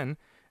again,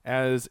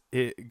 as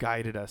it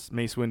guided us.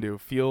 Mace Windu,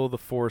 feel the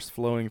Force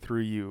flowing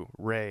through you.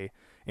 Rey,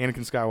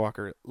 Anakin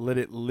Skywalker, let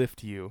it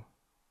lift you.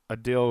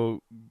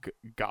 Adil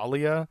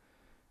Galia,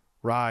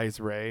 rise,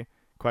 Rey.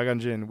 Qui-Gon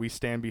Jinn, we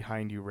stand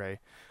behind you, Rey.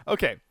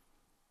 Okay.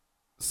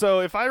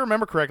 So if I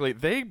remember correctly,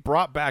 they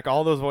brought back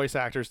all those voice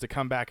actors to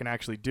come back and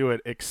actually do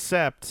it,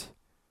 except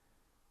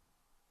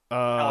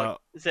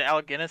Does it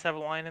Alec Guinness have a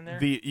line in there?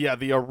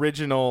 the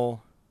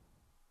original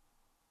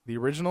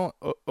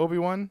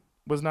Obi-Wan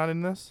was not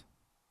in this?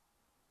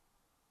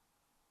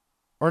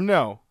 Or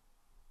no?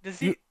 Does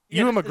he?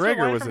 Ewan is there a McGregor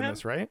line was from in him?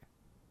 this, right?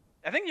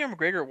 I think Ewan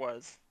McGregor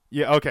was.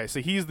 Yeah, okay,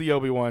 so he's the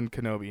Obi-Wan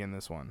Kenobi in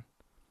this one.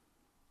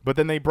 But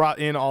then they brought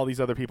in all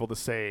these other people to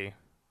say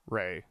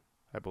Rey,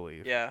 I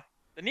believe. Yeah.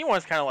 The new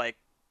one's kind of like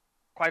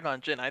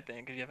Qui-Gon Jinn, I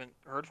think, because you haven't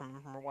heard from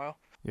him for a while.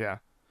 Yeah.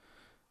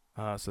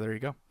 So there you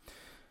go.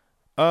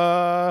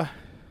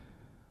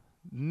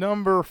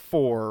 Number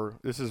 4.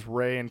 This is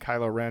Rey and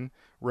Kylo Ren.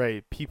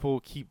 Rey, people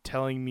keep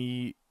telling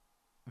me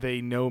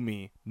they know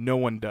me. No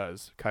one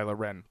does, Kylo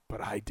Ren, but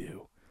I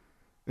do.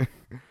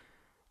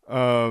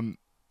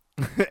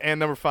 And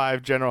number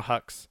 5, General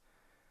Hux.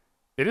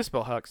 It is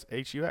spelled Hux,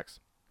 Hux.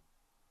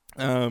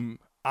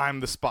 I'm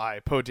the spy,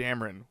 Poe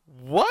Dameron.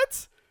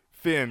 What?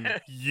 Finn,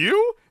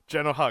 you?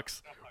 General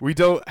Hux. We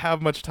don't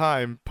have much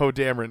time, Poe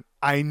Dameron.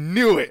 I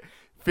knew it.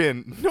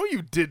 Finn, no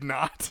you did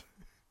not.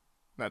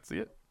 That's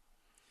it.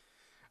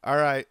 All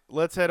right,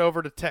 let's head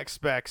over to tech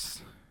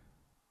specs.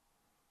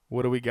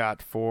 What do we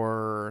got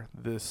for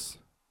this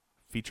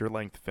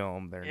feature-length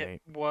film there,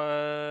 Nate? It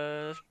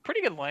was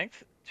pretty good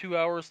length. 2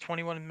 hours,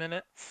 21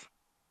 minutes.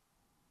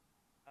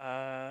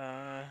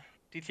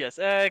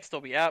 DTSX,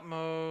 Dolby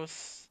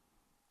Atmos,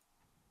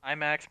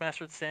 IMAX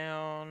mastered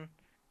sound.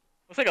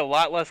 Looks like a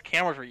lot less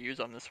cameras were used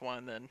on this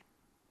one than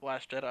The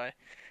Last Jedi.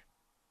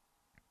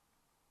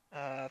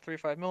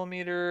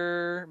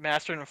 35mm,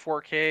 mastered in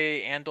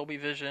 4K and Dolby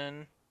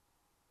Vision.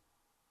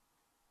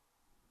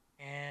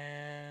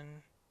 And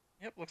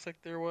yep, looks like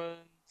there was.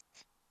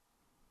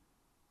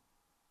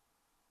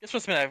 This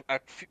must have been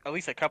at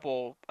least a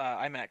couple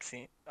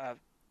IMAX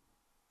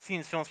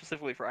scenes filmed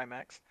specifically for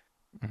IMAX.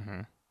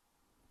 Mm-hmm.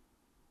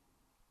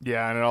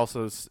 Yeah, and it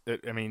also,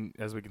 I mean,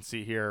 as we can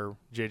see here,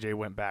 JJ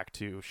went back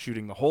to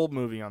shooting the whole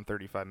movie on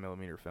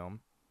 35mm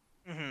film.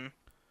 Mm-hmm.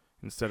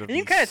 Instead of and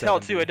you can kind of tell,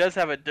 too, it does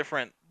have a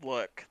different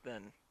look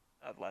than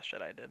The Last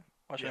Jedi did.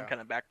 Watching them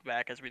kind of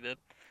back-to-back as we did.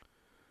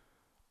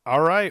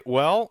 All right,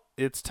 well,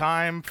 it's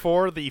time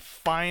for the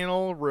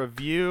final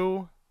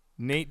review.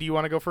 Nate, do you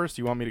want to go first?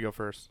 Do you want me to go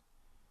first?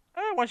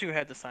 Why don't you go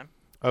ahead this time?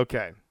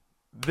 Okay.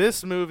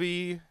 This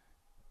movie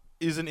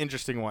is an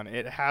interesting one.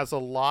 It has a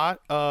lot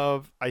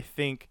of, I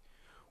think,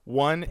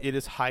 one, it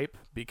is hype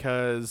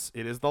because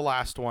it is the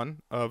last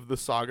one of the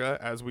saga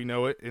as we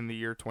know it in the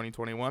year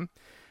 2021.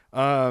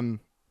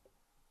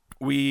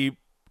 We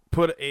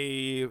put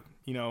a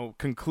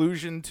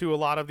conclusion to a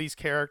lot of these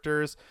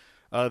characters.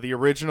 The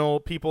original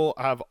people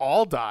have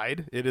all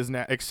died. It is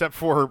now, except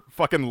for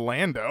fucking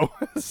Lando.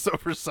 So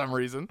for some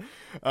reason,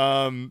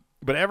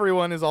 but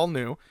everyone is all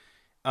new.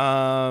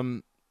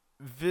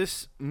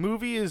 This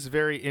movie is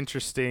very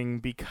interesting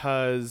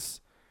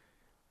because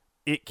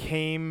it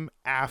came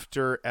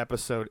after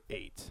Episode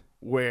 8,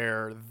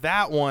 where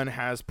that one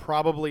has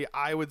probably,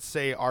 I would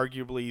say,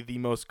 arguably the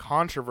most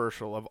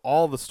controversial of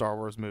all the Star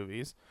Wars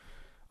movies,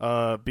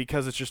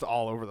 because it's just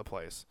all over the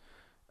place.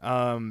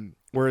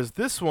 Whereas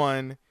this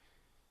one,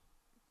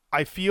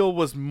 I feel,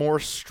 was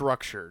more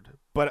structured,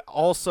 but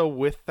also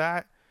with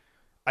that,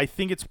 I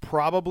think it's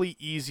probably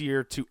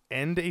easier to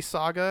end a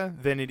saga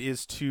than it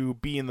is to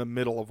be in the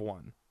middle of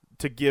one,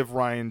 to give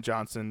Rian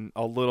Johnson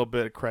a little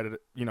bit of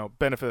credit,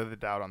 benefit of the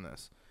doubt on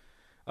this,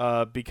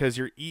 because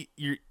you're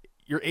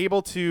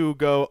able to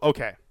go,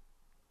 okay,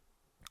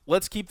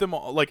 let's keep them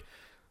all, like,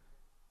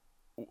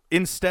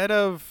 instead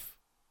of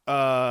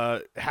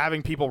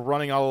having people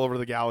running all over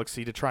the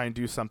galaxy to try and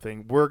do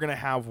something, we're going to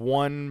have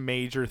one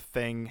major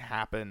thing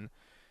happen,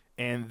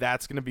 and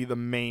that's going to be the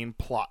main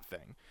plot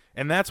thing.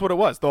 And that's what it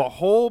was. The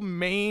whole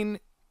main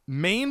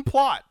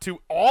plot to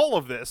all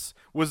of this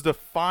was to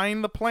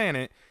find the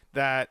planet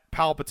that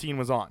Palpatine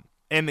was on.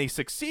 And they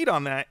succeed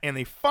on that, and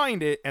they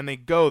find it, and they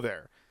go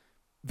there.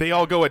 They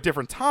all go at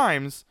different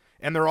times,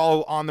 and they're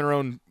all on their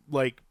own,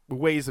 like,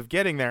 ways of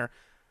getting there.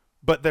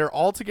 But they're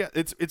all together.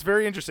 It's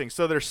very interesting.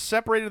 So they're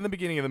separated in the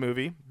beginning of the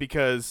movie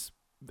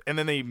and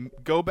then they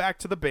go back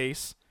to the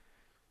base.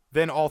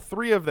 Then all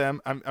three of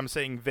them, I'm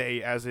saying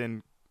they as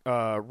in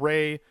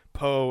Rey,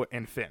 Poe,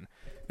 and Finn.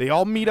 They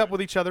all meet up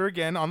with each other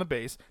again on the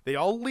base. They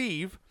all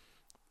leave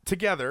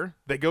together.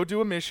 They go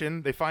do a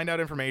mission. They find out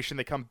information.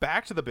 They come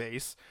back to the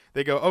base.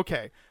 They go,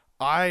 okay,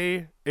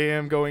 I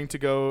am going to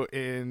go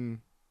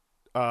in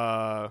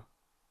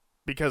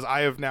because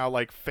I have now,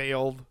 like,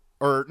 failed.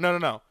 Or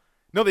no.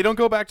 No, they don't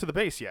go back to the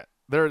base yet.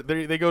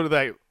 They go to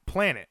that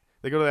planet.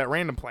 They go to that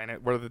random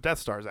planet where the Death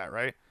Star's at,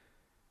 right?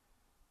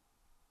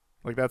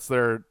 Like,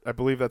 I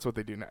believe that's what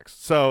they do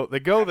next. So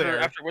they go there.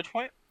 After which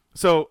point?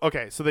 So,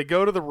 okay, so they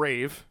go to the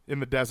rave in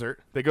the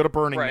desert. They go to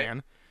Burning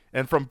Man.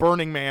 And from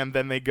Burning Man,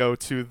 then they go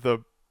to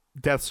the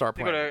Death Star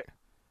planet.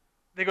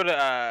 They go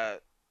to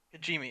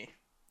Kijimi.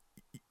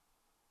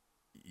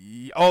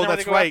 Oh,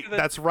 that's right.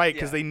 That's right,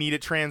 because they need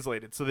it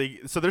translated. So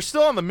they're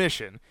still on the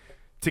mission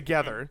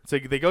together. So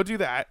they go do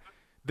that.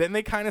 Then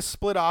they kind of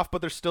split off, but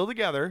they're still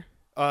together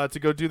to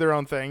go do their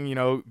own thing.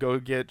 Go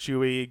get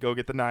Chewie, go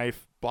get the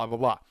knife, blah, blah,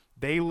 blah.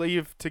 They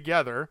leave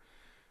together.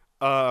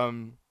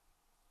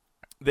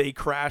 They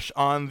crash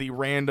on the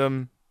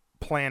random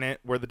planet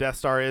where the Death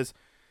Star is.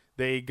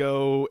 They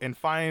go and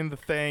find the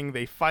thing.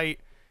 They fight.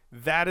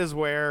 That is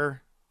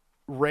where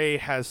Rey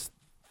has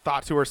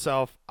thought to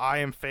herself, I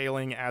am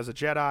failing as a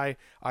Jedi.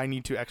 I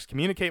need to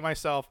excommunicate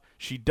myself.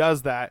 She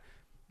does that.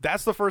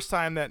 That's the first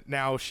time that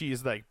now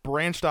she's, like,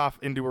 branched off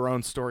into her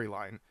own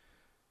storyline.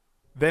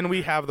 Then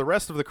we have the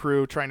rest of the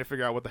crew trying to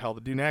figure out what the hell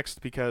to do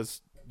next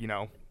because,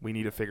 we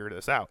need to figure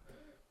this out.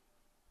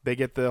 They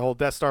get the whole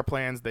Death Star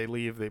plans. They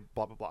leave. They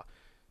blah, blah, blah.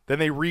 Then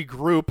they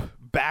regroup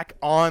back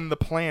on the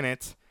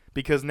planet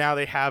because now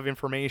they have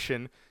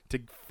information to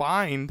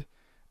find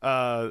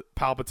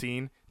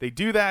Palpatine. They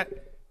do that.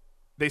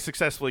 They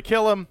successfully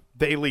kill him.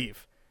 They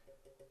leave.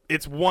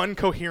 It's one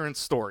coherent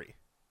story.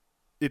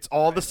 It's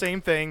all the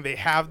same thing. They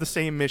have the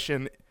same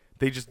mission.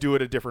 They just do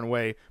it a different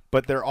way.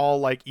 But they're all,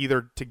 like,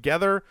 either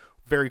together,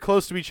 very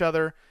close to each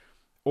other,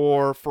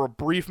 or for a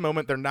brief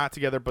moment they're not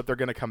together, but they're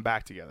going to come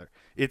back together.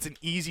 It's an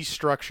easy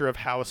structure of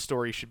how a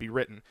story should be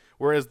written.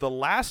 Whereas the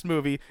last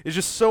movie is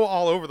just so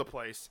all over the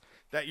place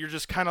that you're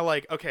just kind of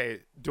like, okay,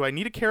 do I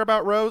need to care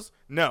about Rose?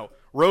 No.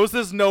 Rose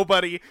is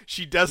nobody.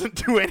 She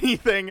doesn't do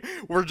anything.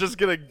 We're just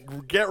going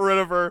to get rid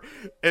of her.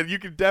 And you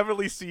can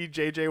definitely see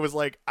JJ was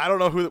like, I don't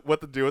know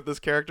what to do with this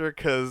character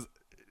because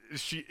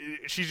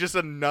she's just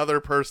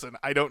another person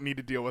I don't need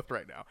to deal with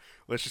right now.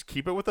 Let's just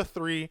keep it with a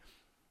 3.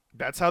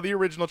 That's how the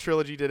original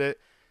trilogy did it.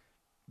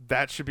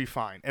 That should be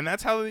fine. And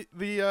that's how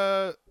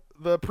the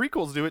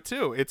prequels do it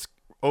too. It's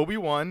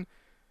Obi-Wan,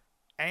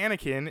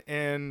 Anakin,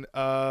 and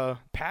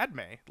Padme.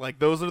 Like,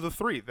 those are the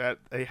 3 that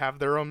they have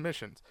their own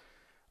missions.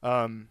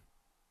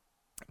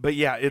 But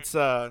yeah, it's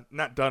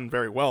not done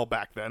very well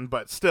back then,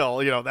 but still,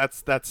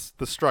 that's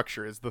the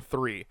structure is the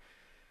 3.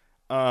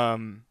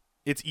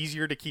 It's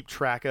easier to keep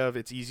track of.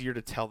 It's easier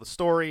to tell the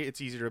story.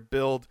 It's easier to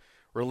build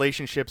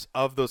relationships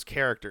of those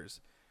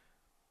characters.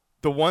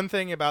 The one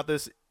thing about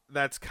this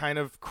that's kind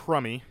of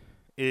crummy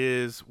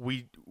is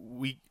we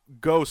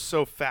go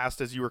so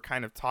fast, as you were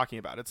kind of talking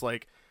about. It's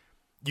like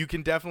you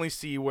can definitely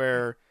see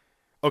where,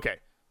 okay,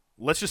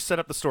 let's just set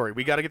up the story.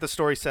 We got to get the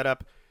story set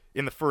up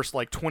in the first,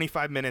 like,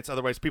 25 minutes.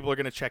 Otherwise, people are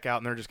going to check out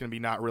and they're just going to be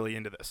not really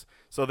into this.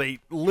 So they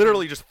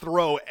literally just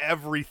throw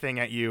everything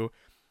at you.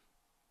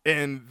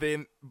 And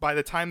then by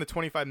the time the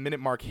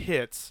 25-minute mark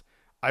hits,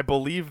 I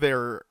believe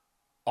they're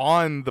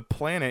on the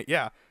planet.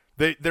 Yeah,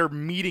 they're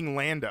meeting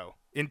Lando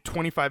in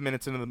 25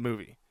 minutes into the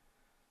movie.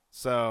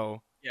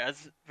 So yeah,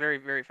 it's very,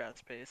 very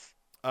fast paced.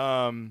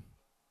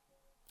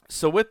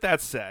 So with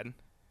that said,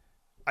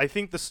 I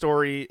think the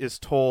story is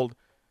told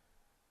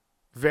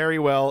very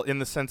well in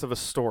the sense of a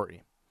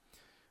story.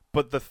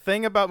 But the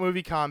thing about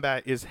movie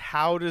combat is,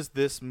 how does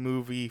this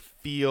movie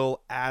feel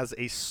as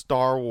a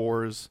Star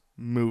Wars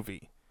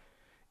movie?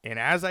 And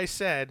as I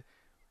said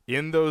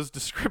in those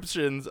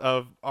descriptions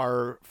of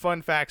our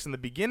fun facts in the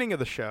beginning of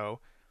the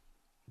show,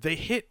 they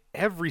hit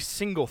every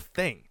single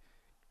thing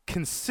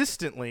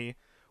consistently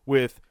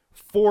with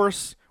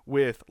force,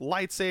 with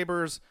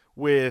lightsabers,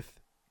 with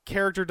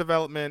character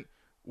development,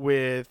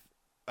 with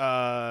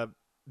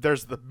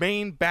there's the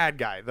main bad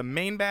guy. The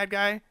main bad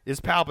guy is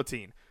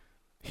Palpatine.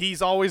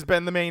 He's always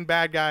been the main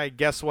bad guy.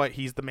 Guess what?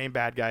 He's the main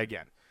bad guy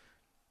again.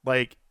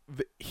 Like,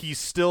 he's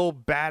still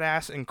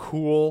badass and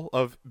cool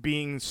of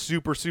being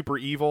super, super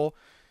evil.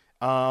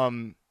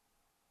 And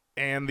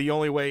the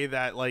only way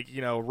that, like,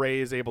 you know, Rey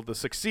is able to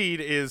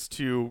succeed is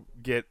to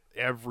get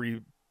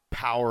every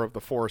power of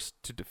the Force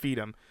to defeat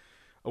him,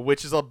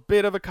 which is a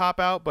bit of a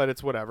cop-out, but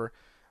it's whatever.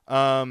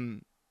 But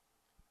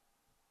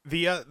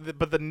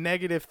the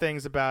negative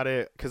things about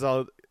it,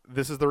 because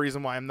this is the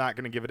reason why I'm not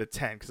going to give it a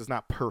 10, because it's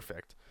not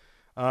perfect.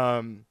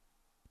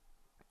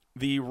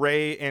 The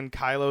Rey and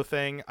Kylo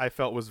thing I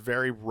felt was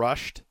very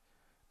rushed,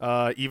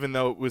 even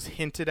though it was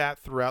hinted at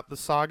throughout the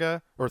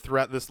saga or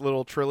throughout this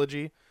little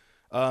trilogy.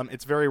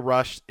 It's very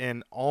rushed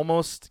and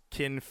almost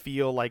can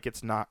feel like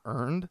it's not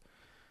earned.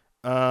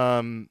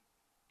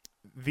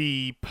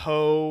 The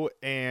Poe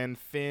and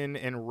Finn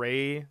and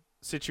Rey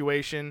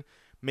situation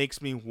makes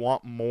me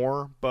want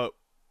more, but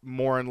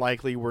more than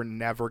likely we're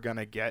never going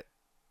to get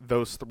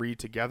those three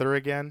together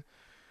again.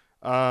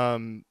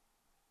 And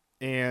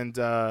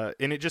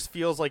it just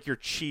feels like you're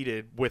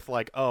cheated with,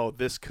 like, oh,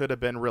 this could have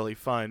been really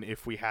fun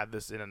if we had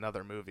this in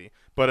another movie.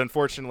 But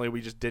unfortunately,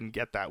 we just didn't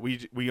get that.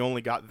 We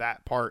only got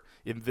that part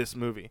in this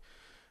movie.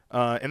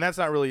 And that's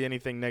not really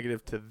anything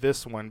negative to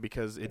this one,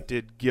 because it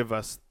did give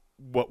us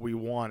what we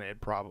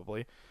wanted,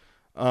 probably.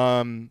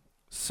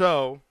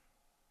 So,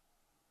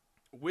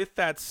 with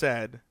that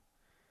said,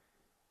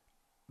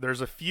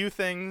 there's a few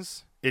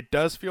things. It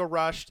does feel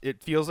rushed.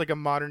 It feels like a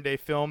modern-day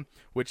film,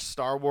 which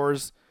Star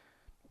Wars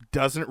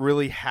doesn't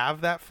really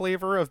have that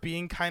flavor of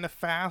being kind of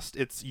fast.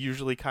 It's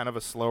usually kind of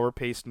a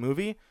slower-paced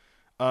movie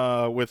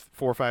with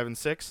 4, 5, and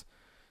 6.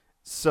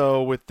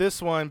 So with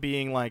this one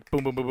being like,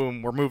 boom, boom, boom,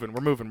 boom, we're moving.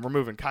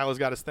 Kylo's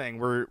got his thing.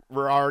 We're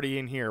already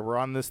in here. We're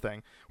on this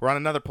thing. We're on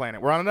another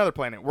planet. We're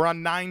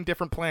on 9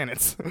 different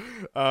planets.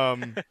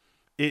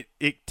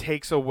 It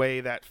takes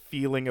away that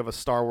feeling of a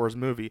Star Wars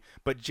movie.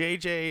 But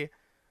JJ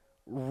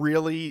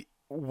really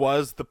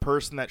was the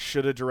person that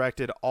should have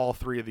directed all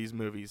 3 of these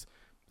movies.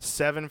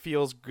 7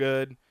 feels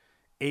good.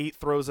 8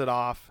 throws it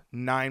off.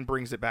 9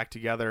 brings it back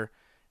together.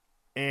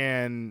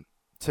 And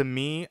to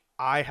me,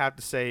 I have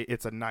to say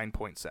it's a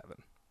 9.7.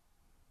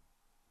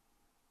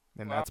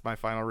 And Wow. That's my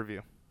final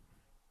review.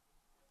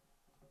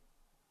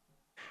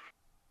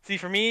 See,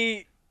 for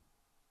me,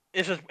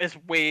 it's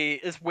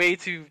way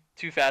too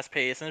fast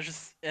paced,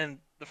 and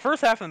the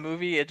first half of the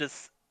movie it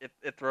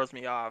throws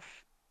me off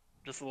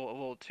just a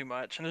little too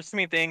much, and there's too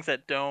many things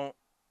that don't.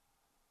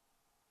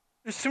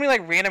 There's too many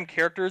like random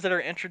characters that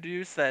are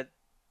introduced that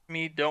to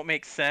me don't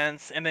make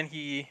sense, and then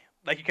you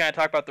kind of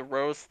talk about the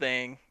Rose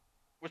thing,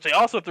 which they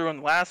also threw in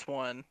the last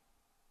one.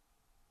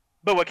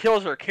 But what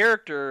kills her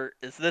character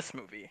is this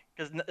movie,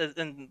 because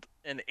in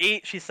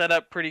 8 she's set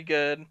up pretty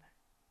good,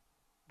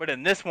 but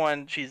in this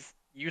one she's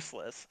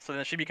useless. So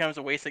then she becomes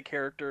a wasted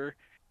character.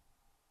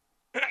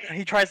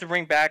 He tries to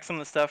bring back some of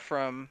the stuff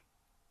from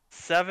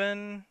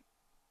 7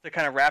 to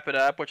kind of wrap it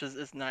up, which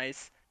is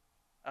nice,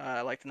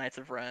 like the Knights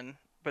of Ren.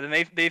 But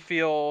then they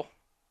feel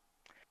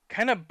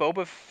kind of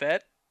Boba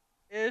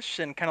Fett-ish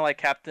and kind of like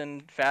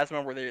Captain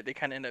Phasma, where they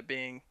kind of end up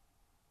being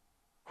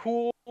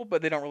cool,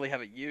 but they don't really have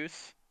a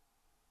use.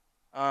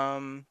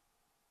 Fight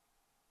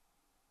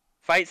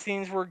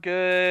scenes were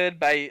good,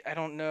 but I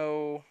don't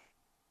know.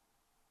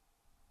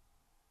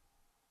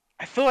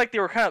 I feel like they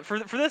were kind of for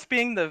this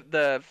being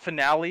the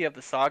finale of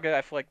the saga.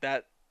 I feel like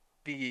that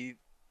the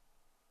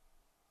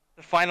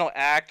final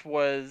act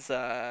was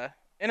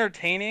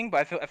entertaining,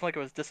 but I feel like it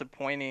was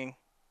disappointing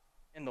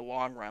in the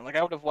long run. Like,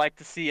 I would have liked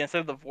to see,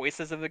 instead of the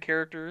voices of the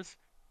characters,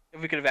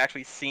 if we could have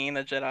actually seen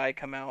the Jedi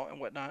come out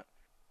and whatnot.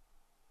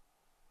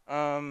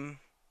 There's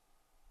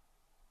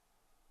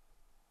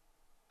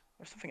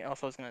something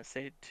else I was gonna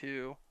say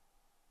too,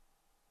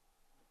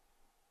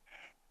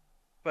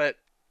 but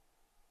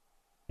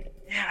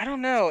yeah, I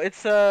don't know.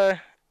 It's I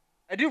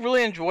do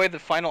really enjoy the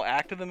final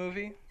act of the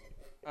movie,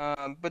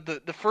 but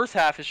the first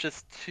half is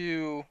just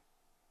too.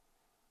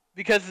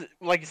 Because,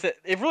 like you said,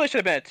 it really should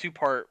have been a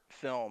 2-part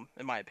film,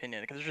 in my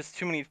opinion, because there's just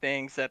too many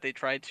things that they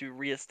tried to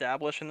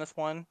reestablish in this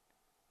one,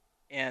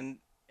 and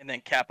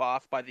then cap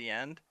off by the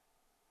end.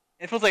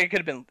 It feels like it could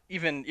have been,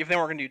 even if they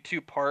weren't going to do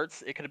 2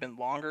 parts, it could have been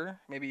longer,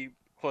 maybe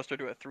closer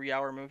to a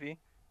 3-hour movie.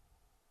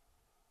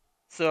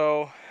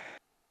 So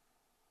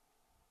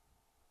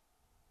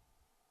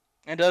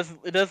it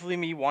does leave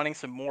me wanting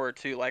some more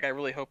too. Like, I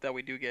really hope that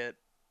we do get.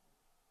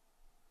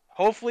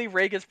 Hopefully,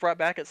 Rey gets brought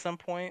back at some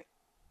point.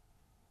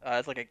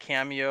 It's like a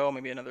cameo,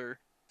 maybe another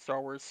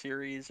Star Wars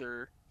series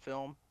or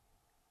film.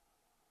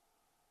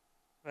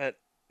 But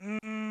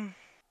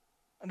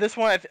this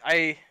one,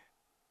 I'm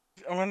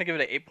gonna give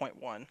it an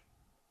 8.1.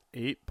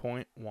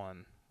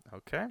 8.1.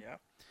 Okay. Yeah.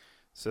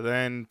 So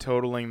then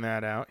totaling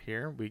that out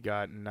here, we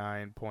got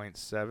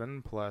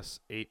 9.7 plus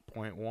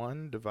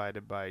 8.1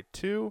 divided by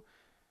 2.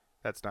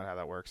 That's not how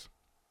that works.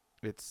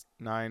 It's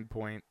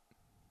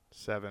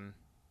 9.7.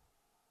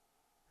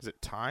 Is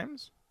it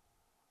times?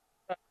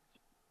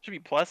 Should be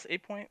plus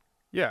 8 point.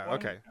 Yeah, One?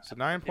 okay. So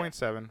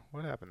 9.7.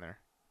 What happened there?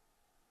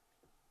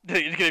 Did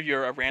it give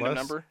you a random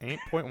Plus number?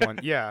 8.1.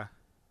 Yeah.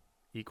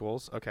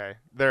 Equals. Okay.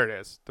 There it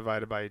is.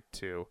 Divided by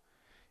 2.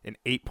 And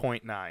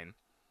 8.9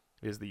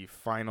 is the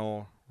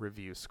final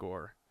review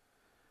score.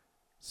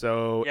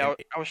 So Yeah,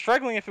 I was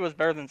struggling if it was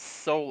better than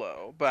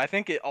Solo, but I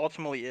think it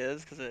ultimately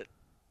is because it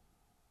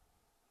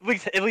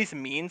at least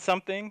means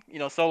something. You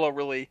know, Solo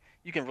really,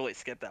 you can really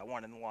skip that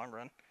one in the long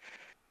run.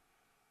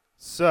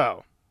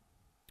 So,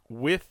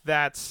 with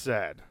that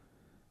said,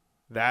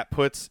 that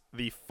puts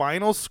the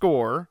final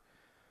score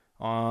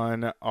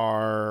on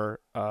our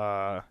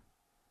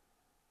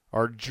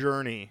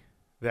journey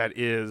that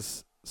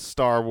is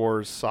Star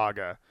Wars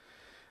Saga.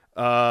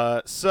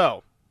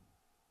 So,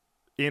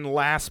 in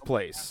last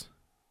place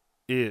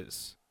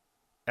is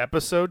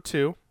Episode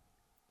 2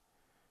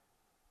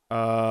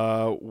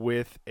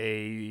 with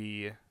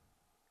I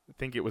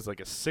think it was like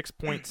a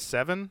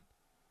 6.7,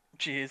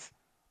 Jeez,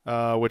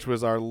 which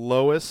was our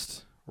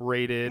lowest you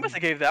rated. must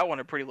have gave that one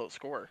a pretty low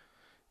score.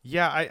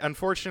 Yeah,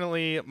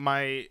 unfortunately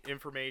my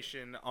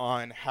information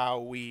on how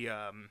we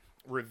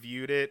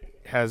reviewed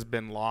it has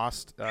been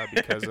lost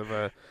because of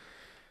a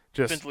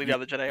just Been deleted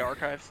out of the Jedi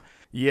archives.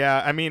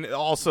 yeah. I mean,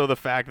 also the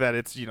fact that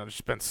it's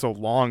just been so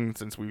long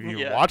since we've even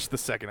Yeah. watched the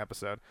second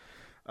episode.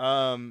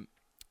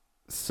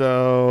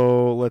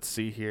 So let's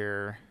see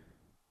here.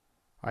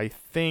 I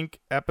think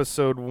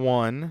episode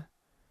 1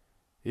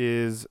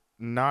 is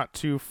not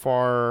too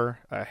far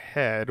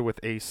ahead with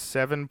a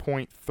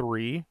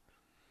 7.3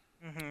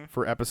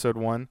 for episode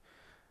 1.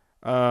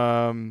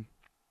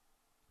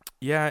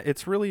 Yeah,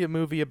 it's really a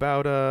movie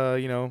about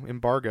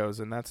embargoes,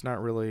 and that's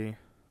not really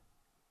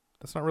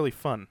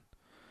fun.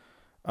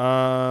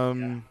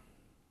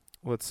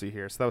 Let's see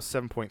here. So that was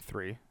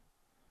 7.3.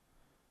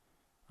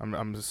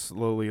 I'm just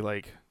slowly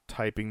like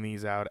typing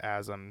these out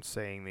as I'm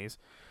saying these.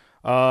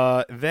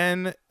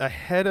 Then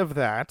ahead of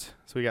that,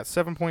 so we got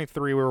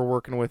 7.3 we were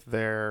working with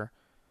there.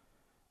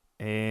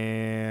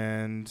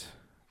 And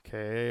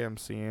okay, I'm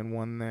seeing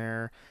one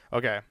there.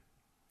 Okay.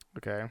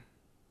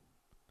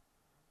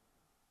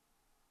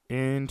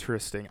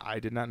 Interesting. I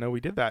did not know we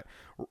did that.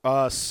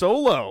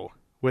 Solo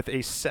with a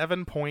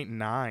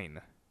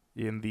 7.9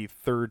 in the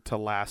third to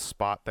last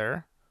spot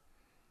there.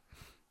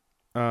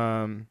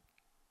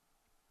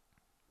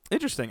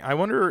 Interesting. I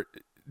wonder,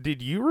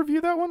 did you review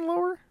that one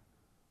lower?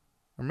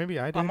 Or maybe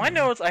I did. On my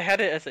notes, I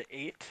had it as an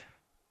 8.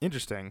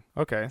 Interesting.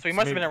 Okay. So he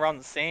must have been around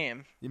the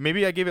same.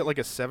 Maybe I gave it like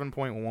a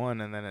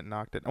 7.1 and then it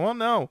knocked it. Well,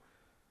 no.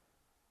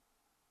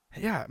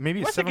 Yeah, maybe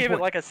You a must have 7. gave it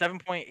like a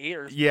 7.8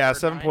 or Yeah, or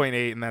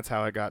 7.8, and that's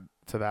how it got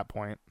to that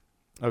point.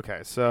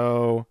 Okay,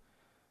 so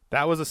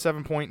that was a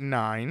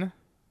 7.9,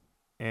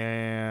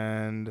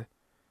 and if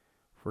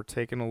we're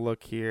taking a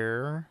look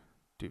here,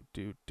 Then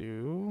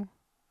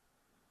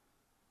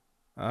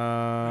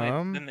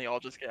they all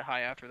just get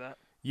high after that.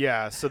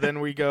 yeah, so then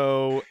we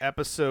go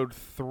episode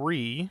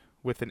 3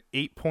 with an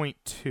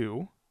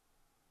 8.2.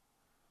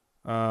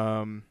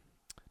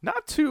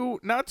 Not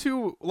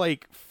too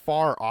like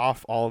far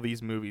off all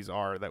these movies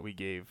are that we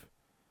gave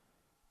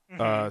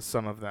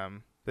some of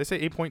them. They say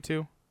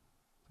 8.2?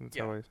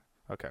 Yeah.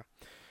 Okay.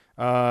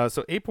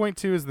 So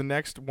 8.2 is the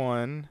next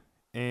one,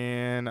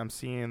 and I'm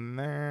seeing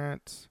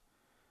that.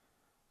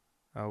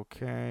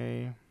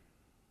 Okay.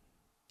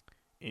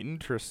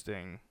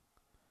 Interesting.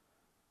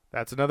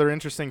 That's another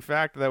interesting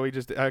fact that we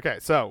just... Okay,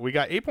 so we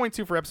got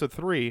 8.2 for episode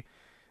 3.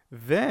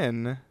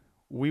 Then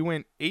we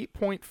went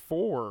 8.4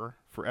 for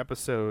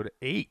episode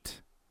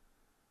 8.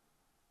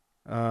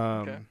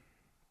 Okay.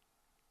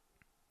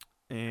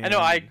 And I know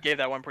I gave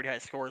that one pretty high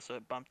score, so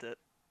it bumped it.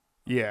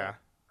 yeah.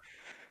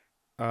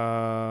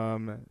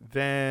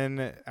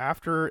 Then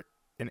after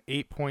an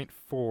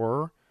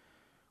 8.4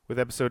 with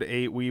episode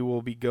 8, we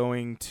will be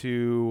going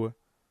to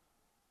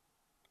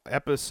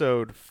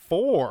episode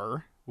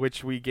 4,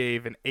 which we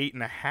gave an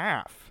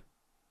 8.5.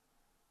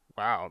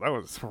 Wow, that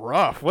was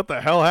rough. What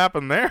the hell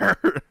happened there?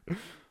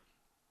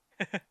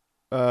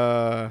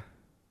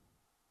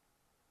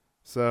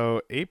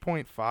 So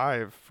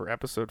 8.5 for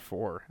episode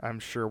 4. I'm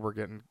sure we're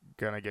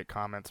gonna get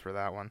comments for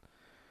that one.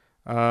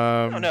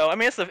 I don't know. I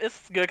mean, it's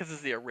good because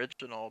it's the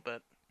original,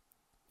 but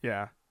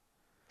Yeah.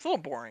 it's a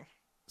little boring.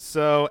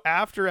 So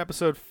after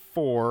episode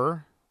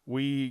 4,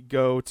 we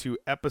go to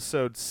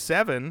episode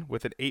 7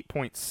 with an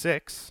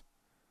 8.6.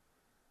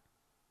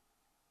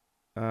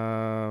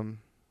 I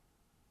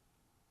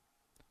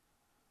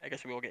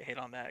guess we will get hate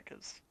on that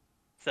because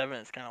 7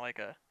 is kind of like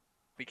a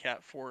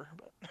copycat 4,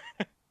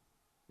 but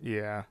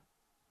Yeah.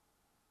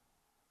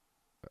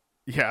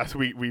 Yeah,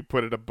 we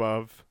put it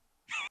above.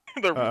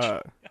 The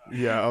original.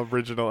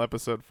 Original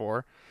episode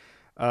 4.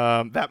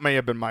 That may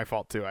have been my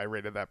fault too. I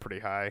rated that pretty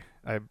high.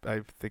 I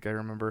think I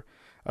remember.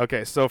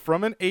 Okay, so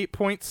from an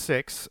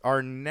 8.6,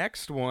 our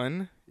next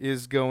one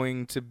is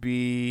going to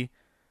be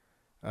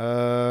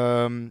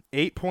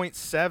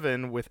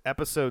 8.7 with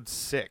episode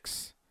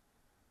 6.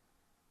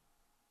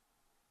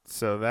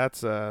 So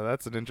that's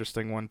an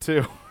interesting one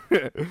too.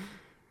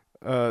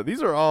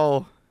 These are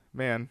all,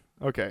 man.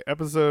 Okay,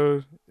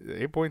 episode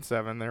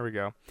 8.7. There we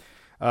go.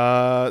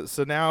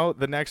 So now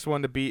the next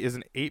one to be is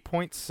an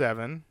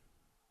 8.7,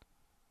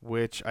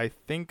 which I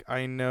think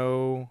I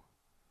know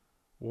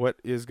what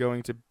is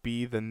going to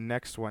be the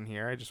next one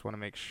here. I just want to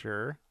make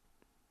sure.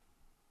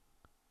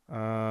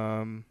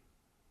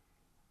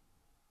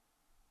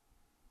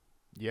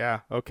 Yeah,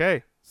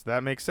 okay. So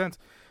that makes sense.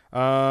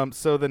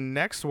 So the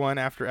next one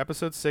after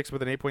episode 6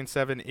 with an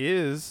 8.7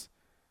 is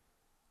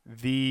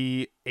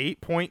the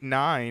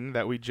 8.9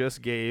 that we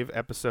just gave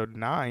episode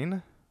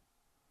 9.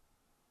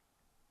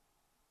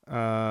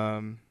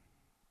 So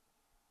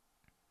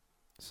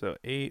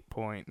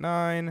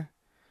 8.9.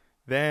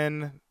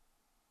 Then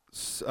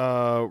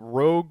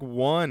Rogue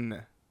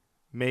One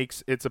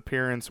makes its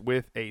appearance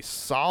with a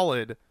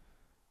solid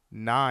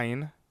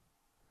 9.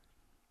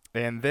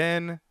 And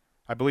then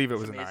I believe it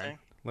was a 9.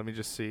 Let me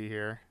just see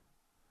here.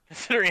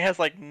 Considering it has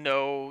like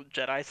no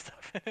Jedi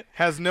stuff in it.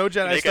 Has no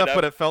Jedi stuff,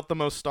 but it felt the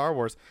most Star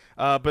Wars.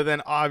 But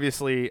then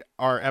obviously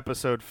our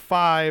episode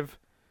 5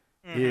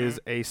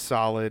 is a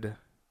solid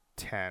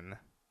 10.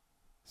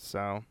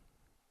 So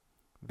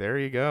there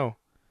you go.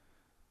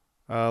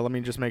 Let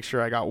me just make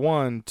sure I got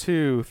 1,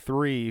 2,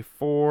 3,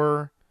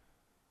 4,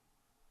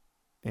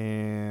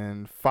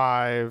 and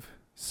 5,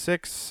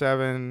 6,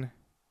 7,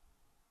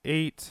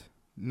 8,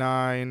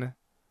 9.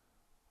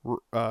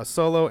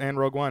 Solo and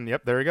Rogue One.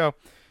 Yep, there you go.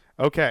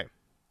 Okay,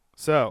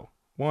 so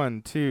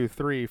 1, 2,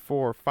 3,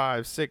 4,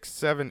 5, 6,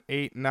 7,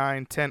 8,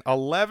 9, 10,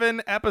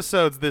 11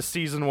 episodes this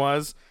season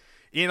was.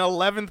 In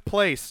 11th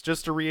place,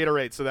 just to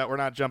reiterate so that we're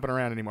not jumping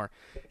around anymore.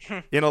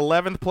 In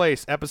 11th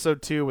place,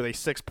 episode 2 with a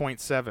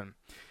 6.7.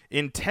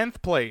 In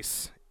 10th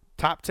place,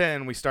 top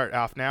 10, we start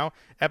off now,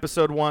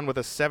 episode 1 with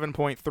a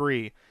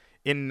 7.3.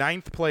 In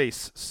 9th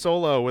place,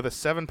 Solo with a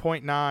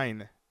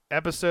 7.9.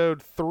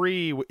 Episode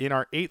 3 in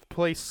our 8th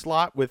place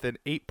slot with an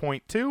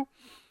 8.2.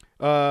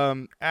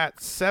 At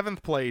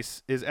 7th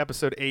place is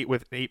episode 8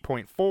 with an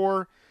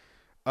 8.4.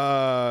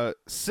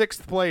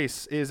 6th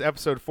place is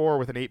episode 4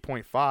 with an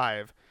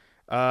 8.5.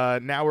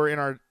 Now we're in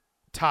our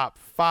top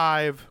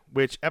 5,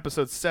 which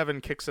episode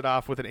 7 kicks it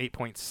off with an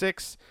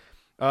 8.6.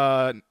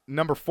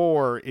 Number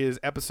 4 is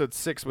episode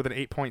 6 with an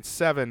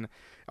 8.7.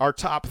 Our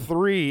top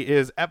 3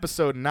 is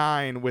episode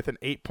 9 with an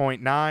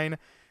 8.9.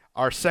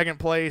 Our second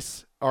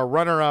place, our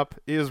runner-up,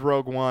 is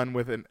Rogue One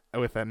with a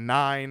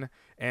 9,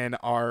 and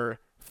our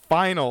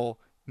final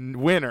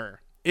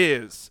winner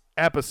is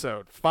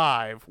episode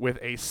 5 with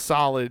a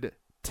solid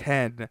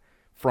 10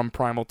 from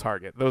Primal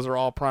Target. Those are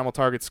all Primal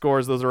Target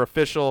scores. Those are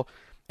official,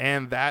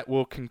 and that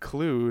will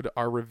conclude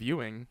our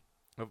reviewing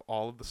of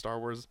all of the Star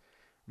Wars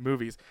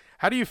movies.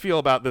 How do you feel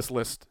about this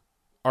list,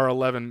 our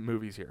 11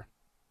 movies here?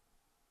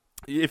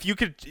 If you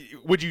could,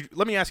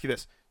 let me ask you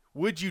this.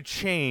 Would you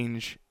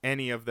change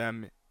any of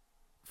them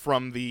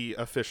from the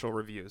official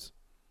reviews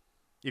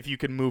if you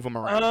could move them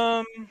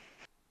around?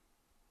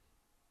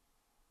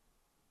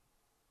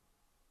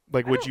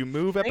 Like, would you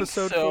move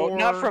episode 4?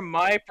 Not from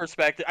my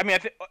perspective. I mean,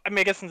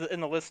 I guess in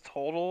the list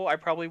total, I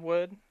probably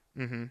would.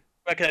 Mm-hmm.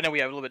 Because I know we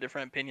have a little bit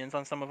different opinions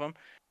on some of them.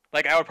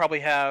 Like, I would probably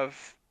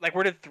have, like,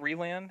 where did 3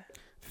 land?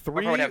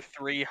 3 would have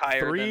 3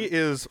 higher. 3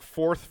 is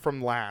 4th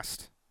from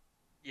last.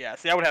 Yeah,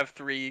 see, I would have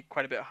 3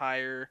 quite a bit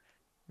higher.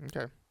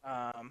 Okay.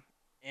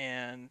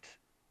 And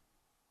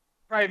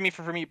probably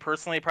for me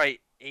personally,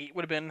 probably 8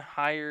 would have been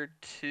higher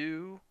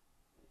too.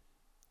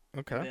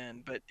 Okay.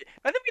 But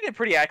I think we did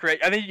pretty accurate.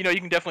 I think you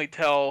can definitely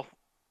tell.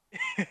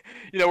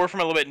 We're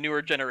from a little bit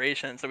newer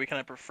generation, so we kind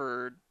of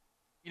preferred.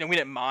 We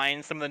didn't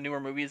mind some of the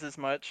newer movies as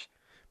much.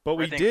 But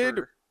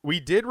we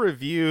did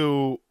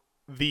review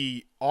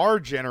our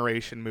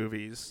generation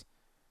movies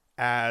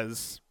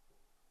as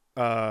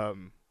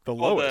the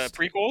lowest.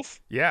 The prequels.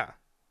 Yeah,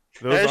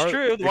 that is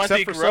true. The ones that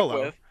you grew up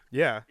with.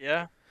 Yeah.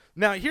 Yeah.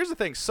 Now, here's the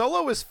thing.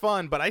 Solo is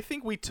fun, but I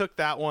think we took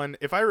that one,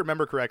 if I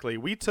remember correctly,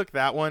 we took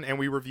that one and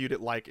we reviewed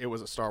it like it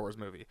was a Star Wars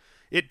movie.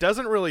 It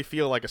doesn't really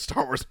feel like a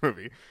Star Wars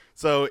movie.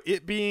 So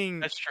it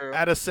being That's true.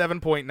 At a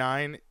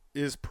 7.9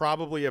 is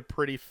probably a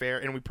pretty fair,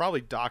 and we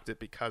probably docked it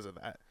because of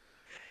that.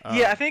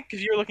 Yeah, I think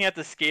because you're looking at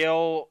the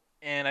scale,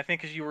 and I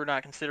think because you were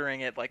not considering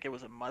it like it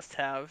was a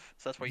must-have,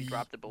 so that's why you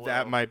dropped it below.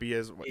 That might be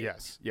yes.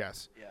 Yeah.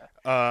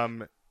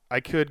 I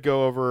could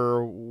go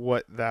over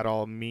what that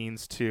all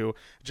means too,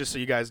 just so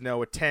you guys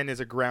know. A 10 is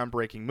a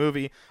groundbreaking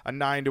movie. A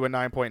 9 to a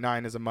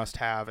 9.9 is a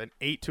must-have. An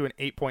 8 to an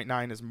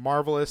 8.9 is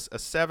marvelous. A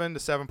 7 to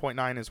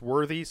 7.9 is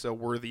worthy, so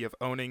worthy of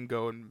owning.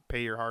 Go and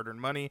pay your hard-earned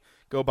money.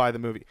 Go buy the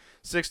movie.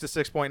 6 to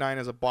 6.9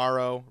 is a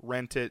borrow,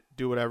 rent it,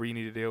 do whatever you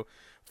need to do.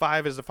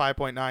 5 is a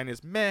 5.9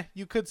 is meh.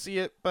 You could see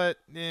it, but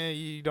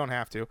you don't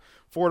have to.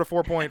 4 to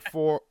 4.4,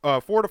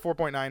 4 to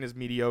 4.9 is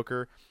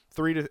mediocre.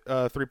 3 to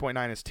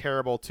 3.9 is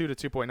terrible. 2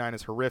 to 2.9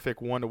 is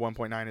horrific. 1 to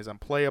 1.9 is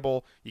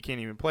unplayable. You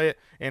can't even play it.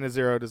 And a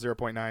 0 to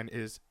 0.9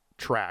 is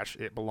trash.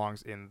 It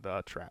belongs in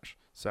the trash.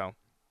 So,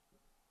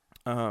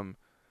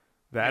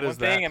 that is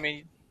that. I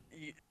mean,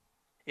 I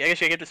guess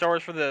you get to Star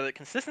Wars for the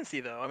consistency,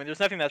 though. I mean, there's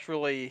nothing that's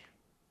really.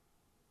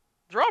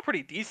 They're all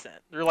pretty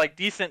decent. They're like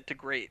decent to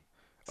great.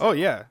 So. Oh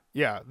yeah,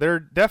 yeah. They're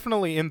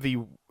definitely in the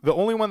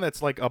only one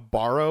that's like a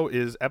borrow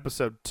is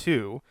episode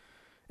 2,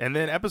 and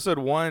then episode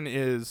 1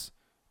 is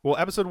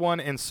episode 1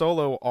 and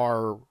Solo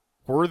are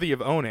worthy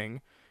of owning,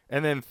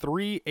 and then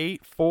 3,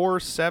 8, 4,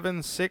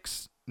 7,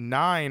 6,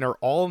 9 are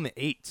all in the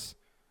 8s.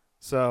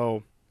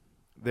 So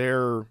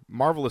they're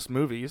marvelous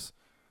movies.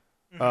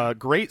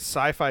 Great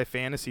sci-fi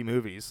fantasy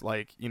movies.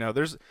 Like, you know,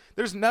 there's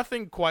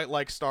nothing quite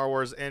like Star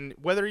Wars, and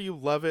whether you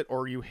love it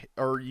or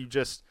you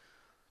just,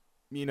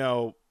 you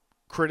know,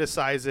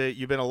 criticize it,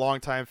 you've been a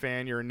longtime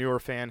fan, you're a newer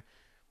fan,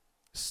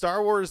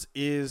 Star Wars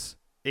is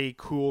a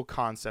cool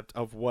concept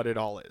of what it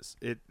all is.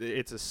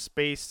 It's a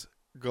space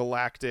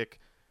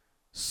galactic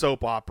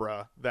soap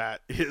opera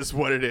that is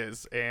what it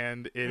is,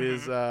 and it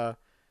is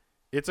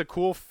it's a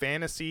cool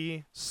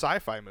fantasy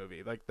sci-fi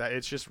movie like that.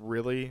 It's just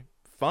really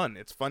fun.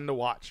 It's fun to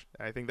watch.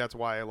 I think that's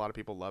why a lot of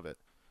people love it.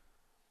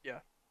 Yeah.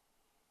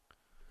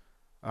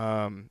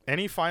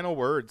 Any final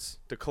words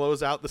to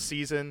close out the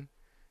season?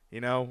 You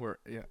know,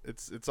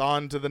 it's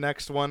on to the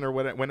next one or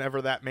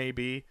whenever that may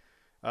be.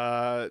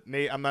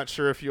 Nate, I'm not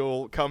sure if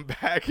you'll come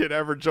back and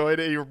ever join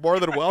it. You're more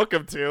than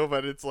welcome to,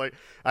 but it's like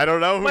I don't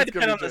know who's might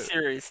going to depend on the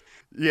series.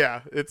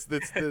 Yeah,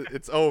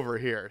 it's over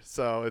here.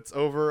 So it's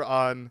over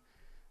on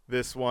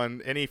this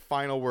one. Any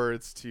final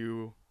words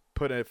to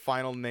put a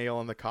final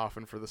nail in the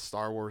coffin for the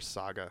Star Wars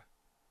saga?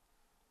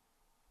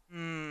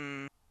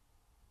 No,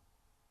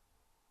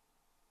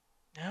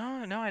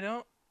 I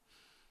don't.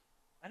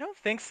 I don't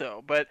think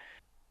so. But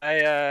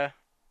I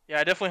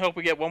definitely hope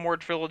we get one more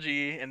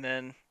trilogy, and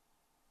then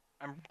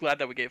I'm glad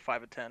that we gave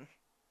 5 of 10.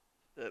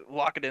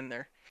 Lock it in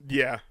there.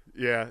 Yeah.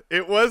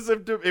 It was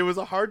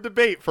a hard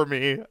debate for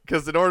me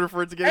because in order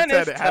for it to get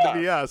a 10, it had to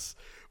be us.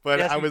 But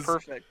I was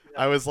perfect.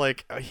 Yeah. I was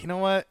like, you know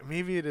what?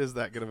 Maybe it is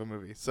that good of a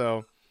movie.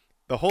 So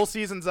the whole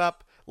season's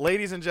up.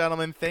 Ladies and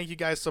gentlemen, thank you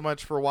guys so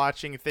much for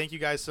watching. Thank you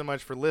guys so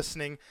much for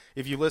listening.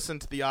 If you listen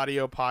to the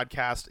audio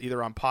podcast,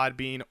 either on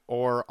Podbean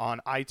or on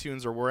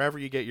iTunes or wherever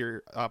you get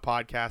your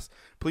podcast,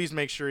 please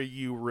make sure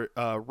you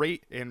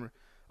rate and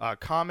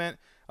comment.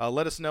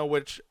 Let us know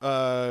which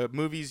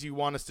movies you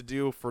want us to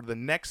do for the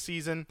next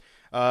season.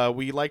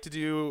 We like to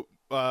do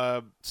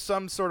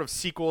some sort of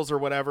sequels or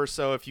whatever,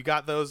 so if you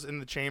got those in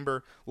the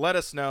chamber, let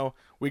us know.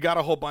 We got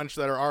a whole bunch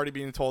that are already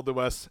being told to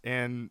us,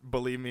 and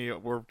believe me,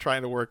 we're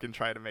trying to work and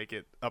try to make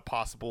it a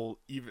possible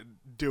even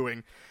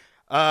doing.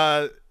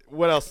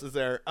 What else is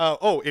there?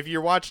 If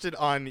you watched it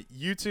on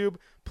YouTube,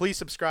 please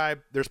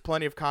subscribe. There's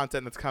plenty of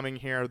content that's coming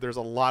here. There's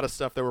a lot of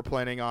stuff that we're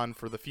planning on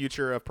for the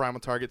future of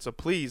Primal Target, so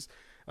please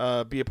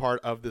be a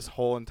part of this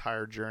whole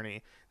entire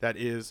journey that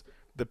is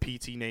the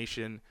PT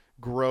Nation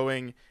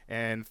growing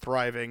and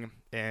thriving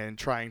and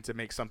trying to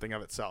make something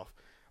of itself.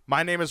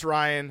 My name is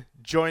Ryan.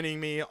 Joining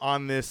me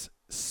on this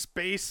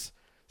space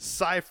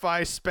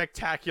sci-fi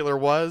spectacular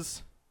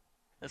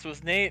This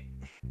was Nate.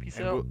 Peace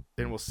out.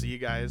 And we'll see you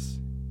guys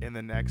in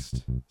the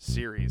next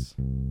series.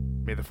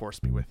 May the Force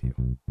be with you.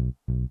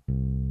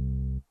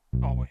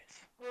 Always.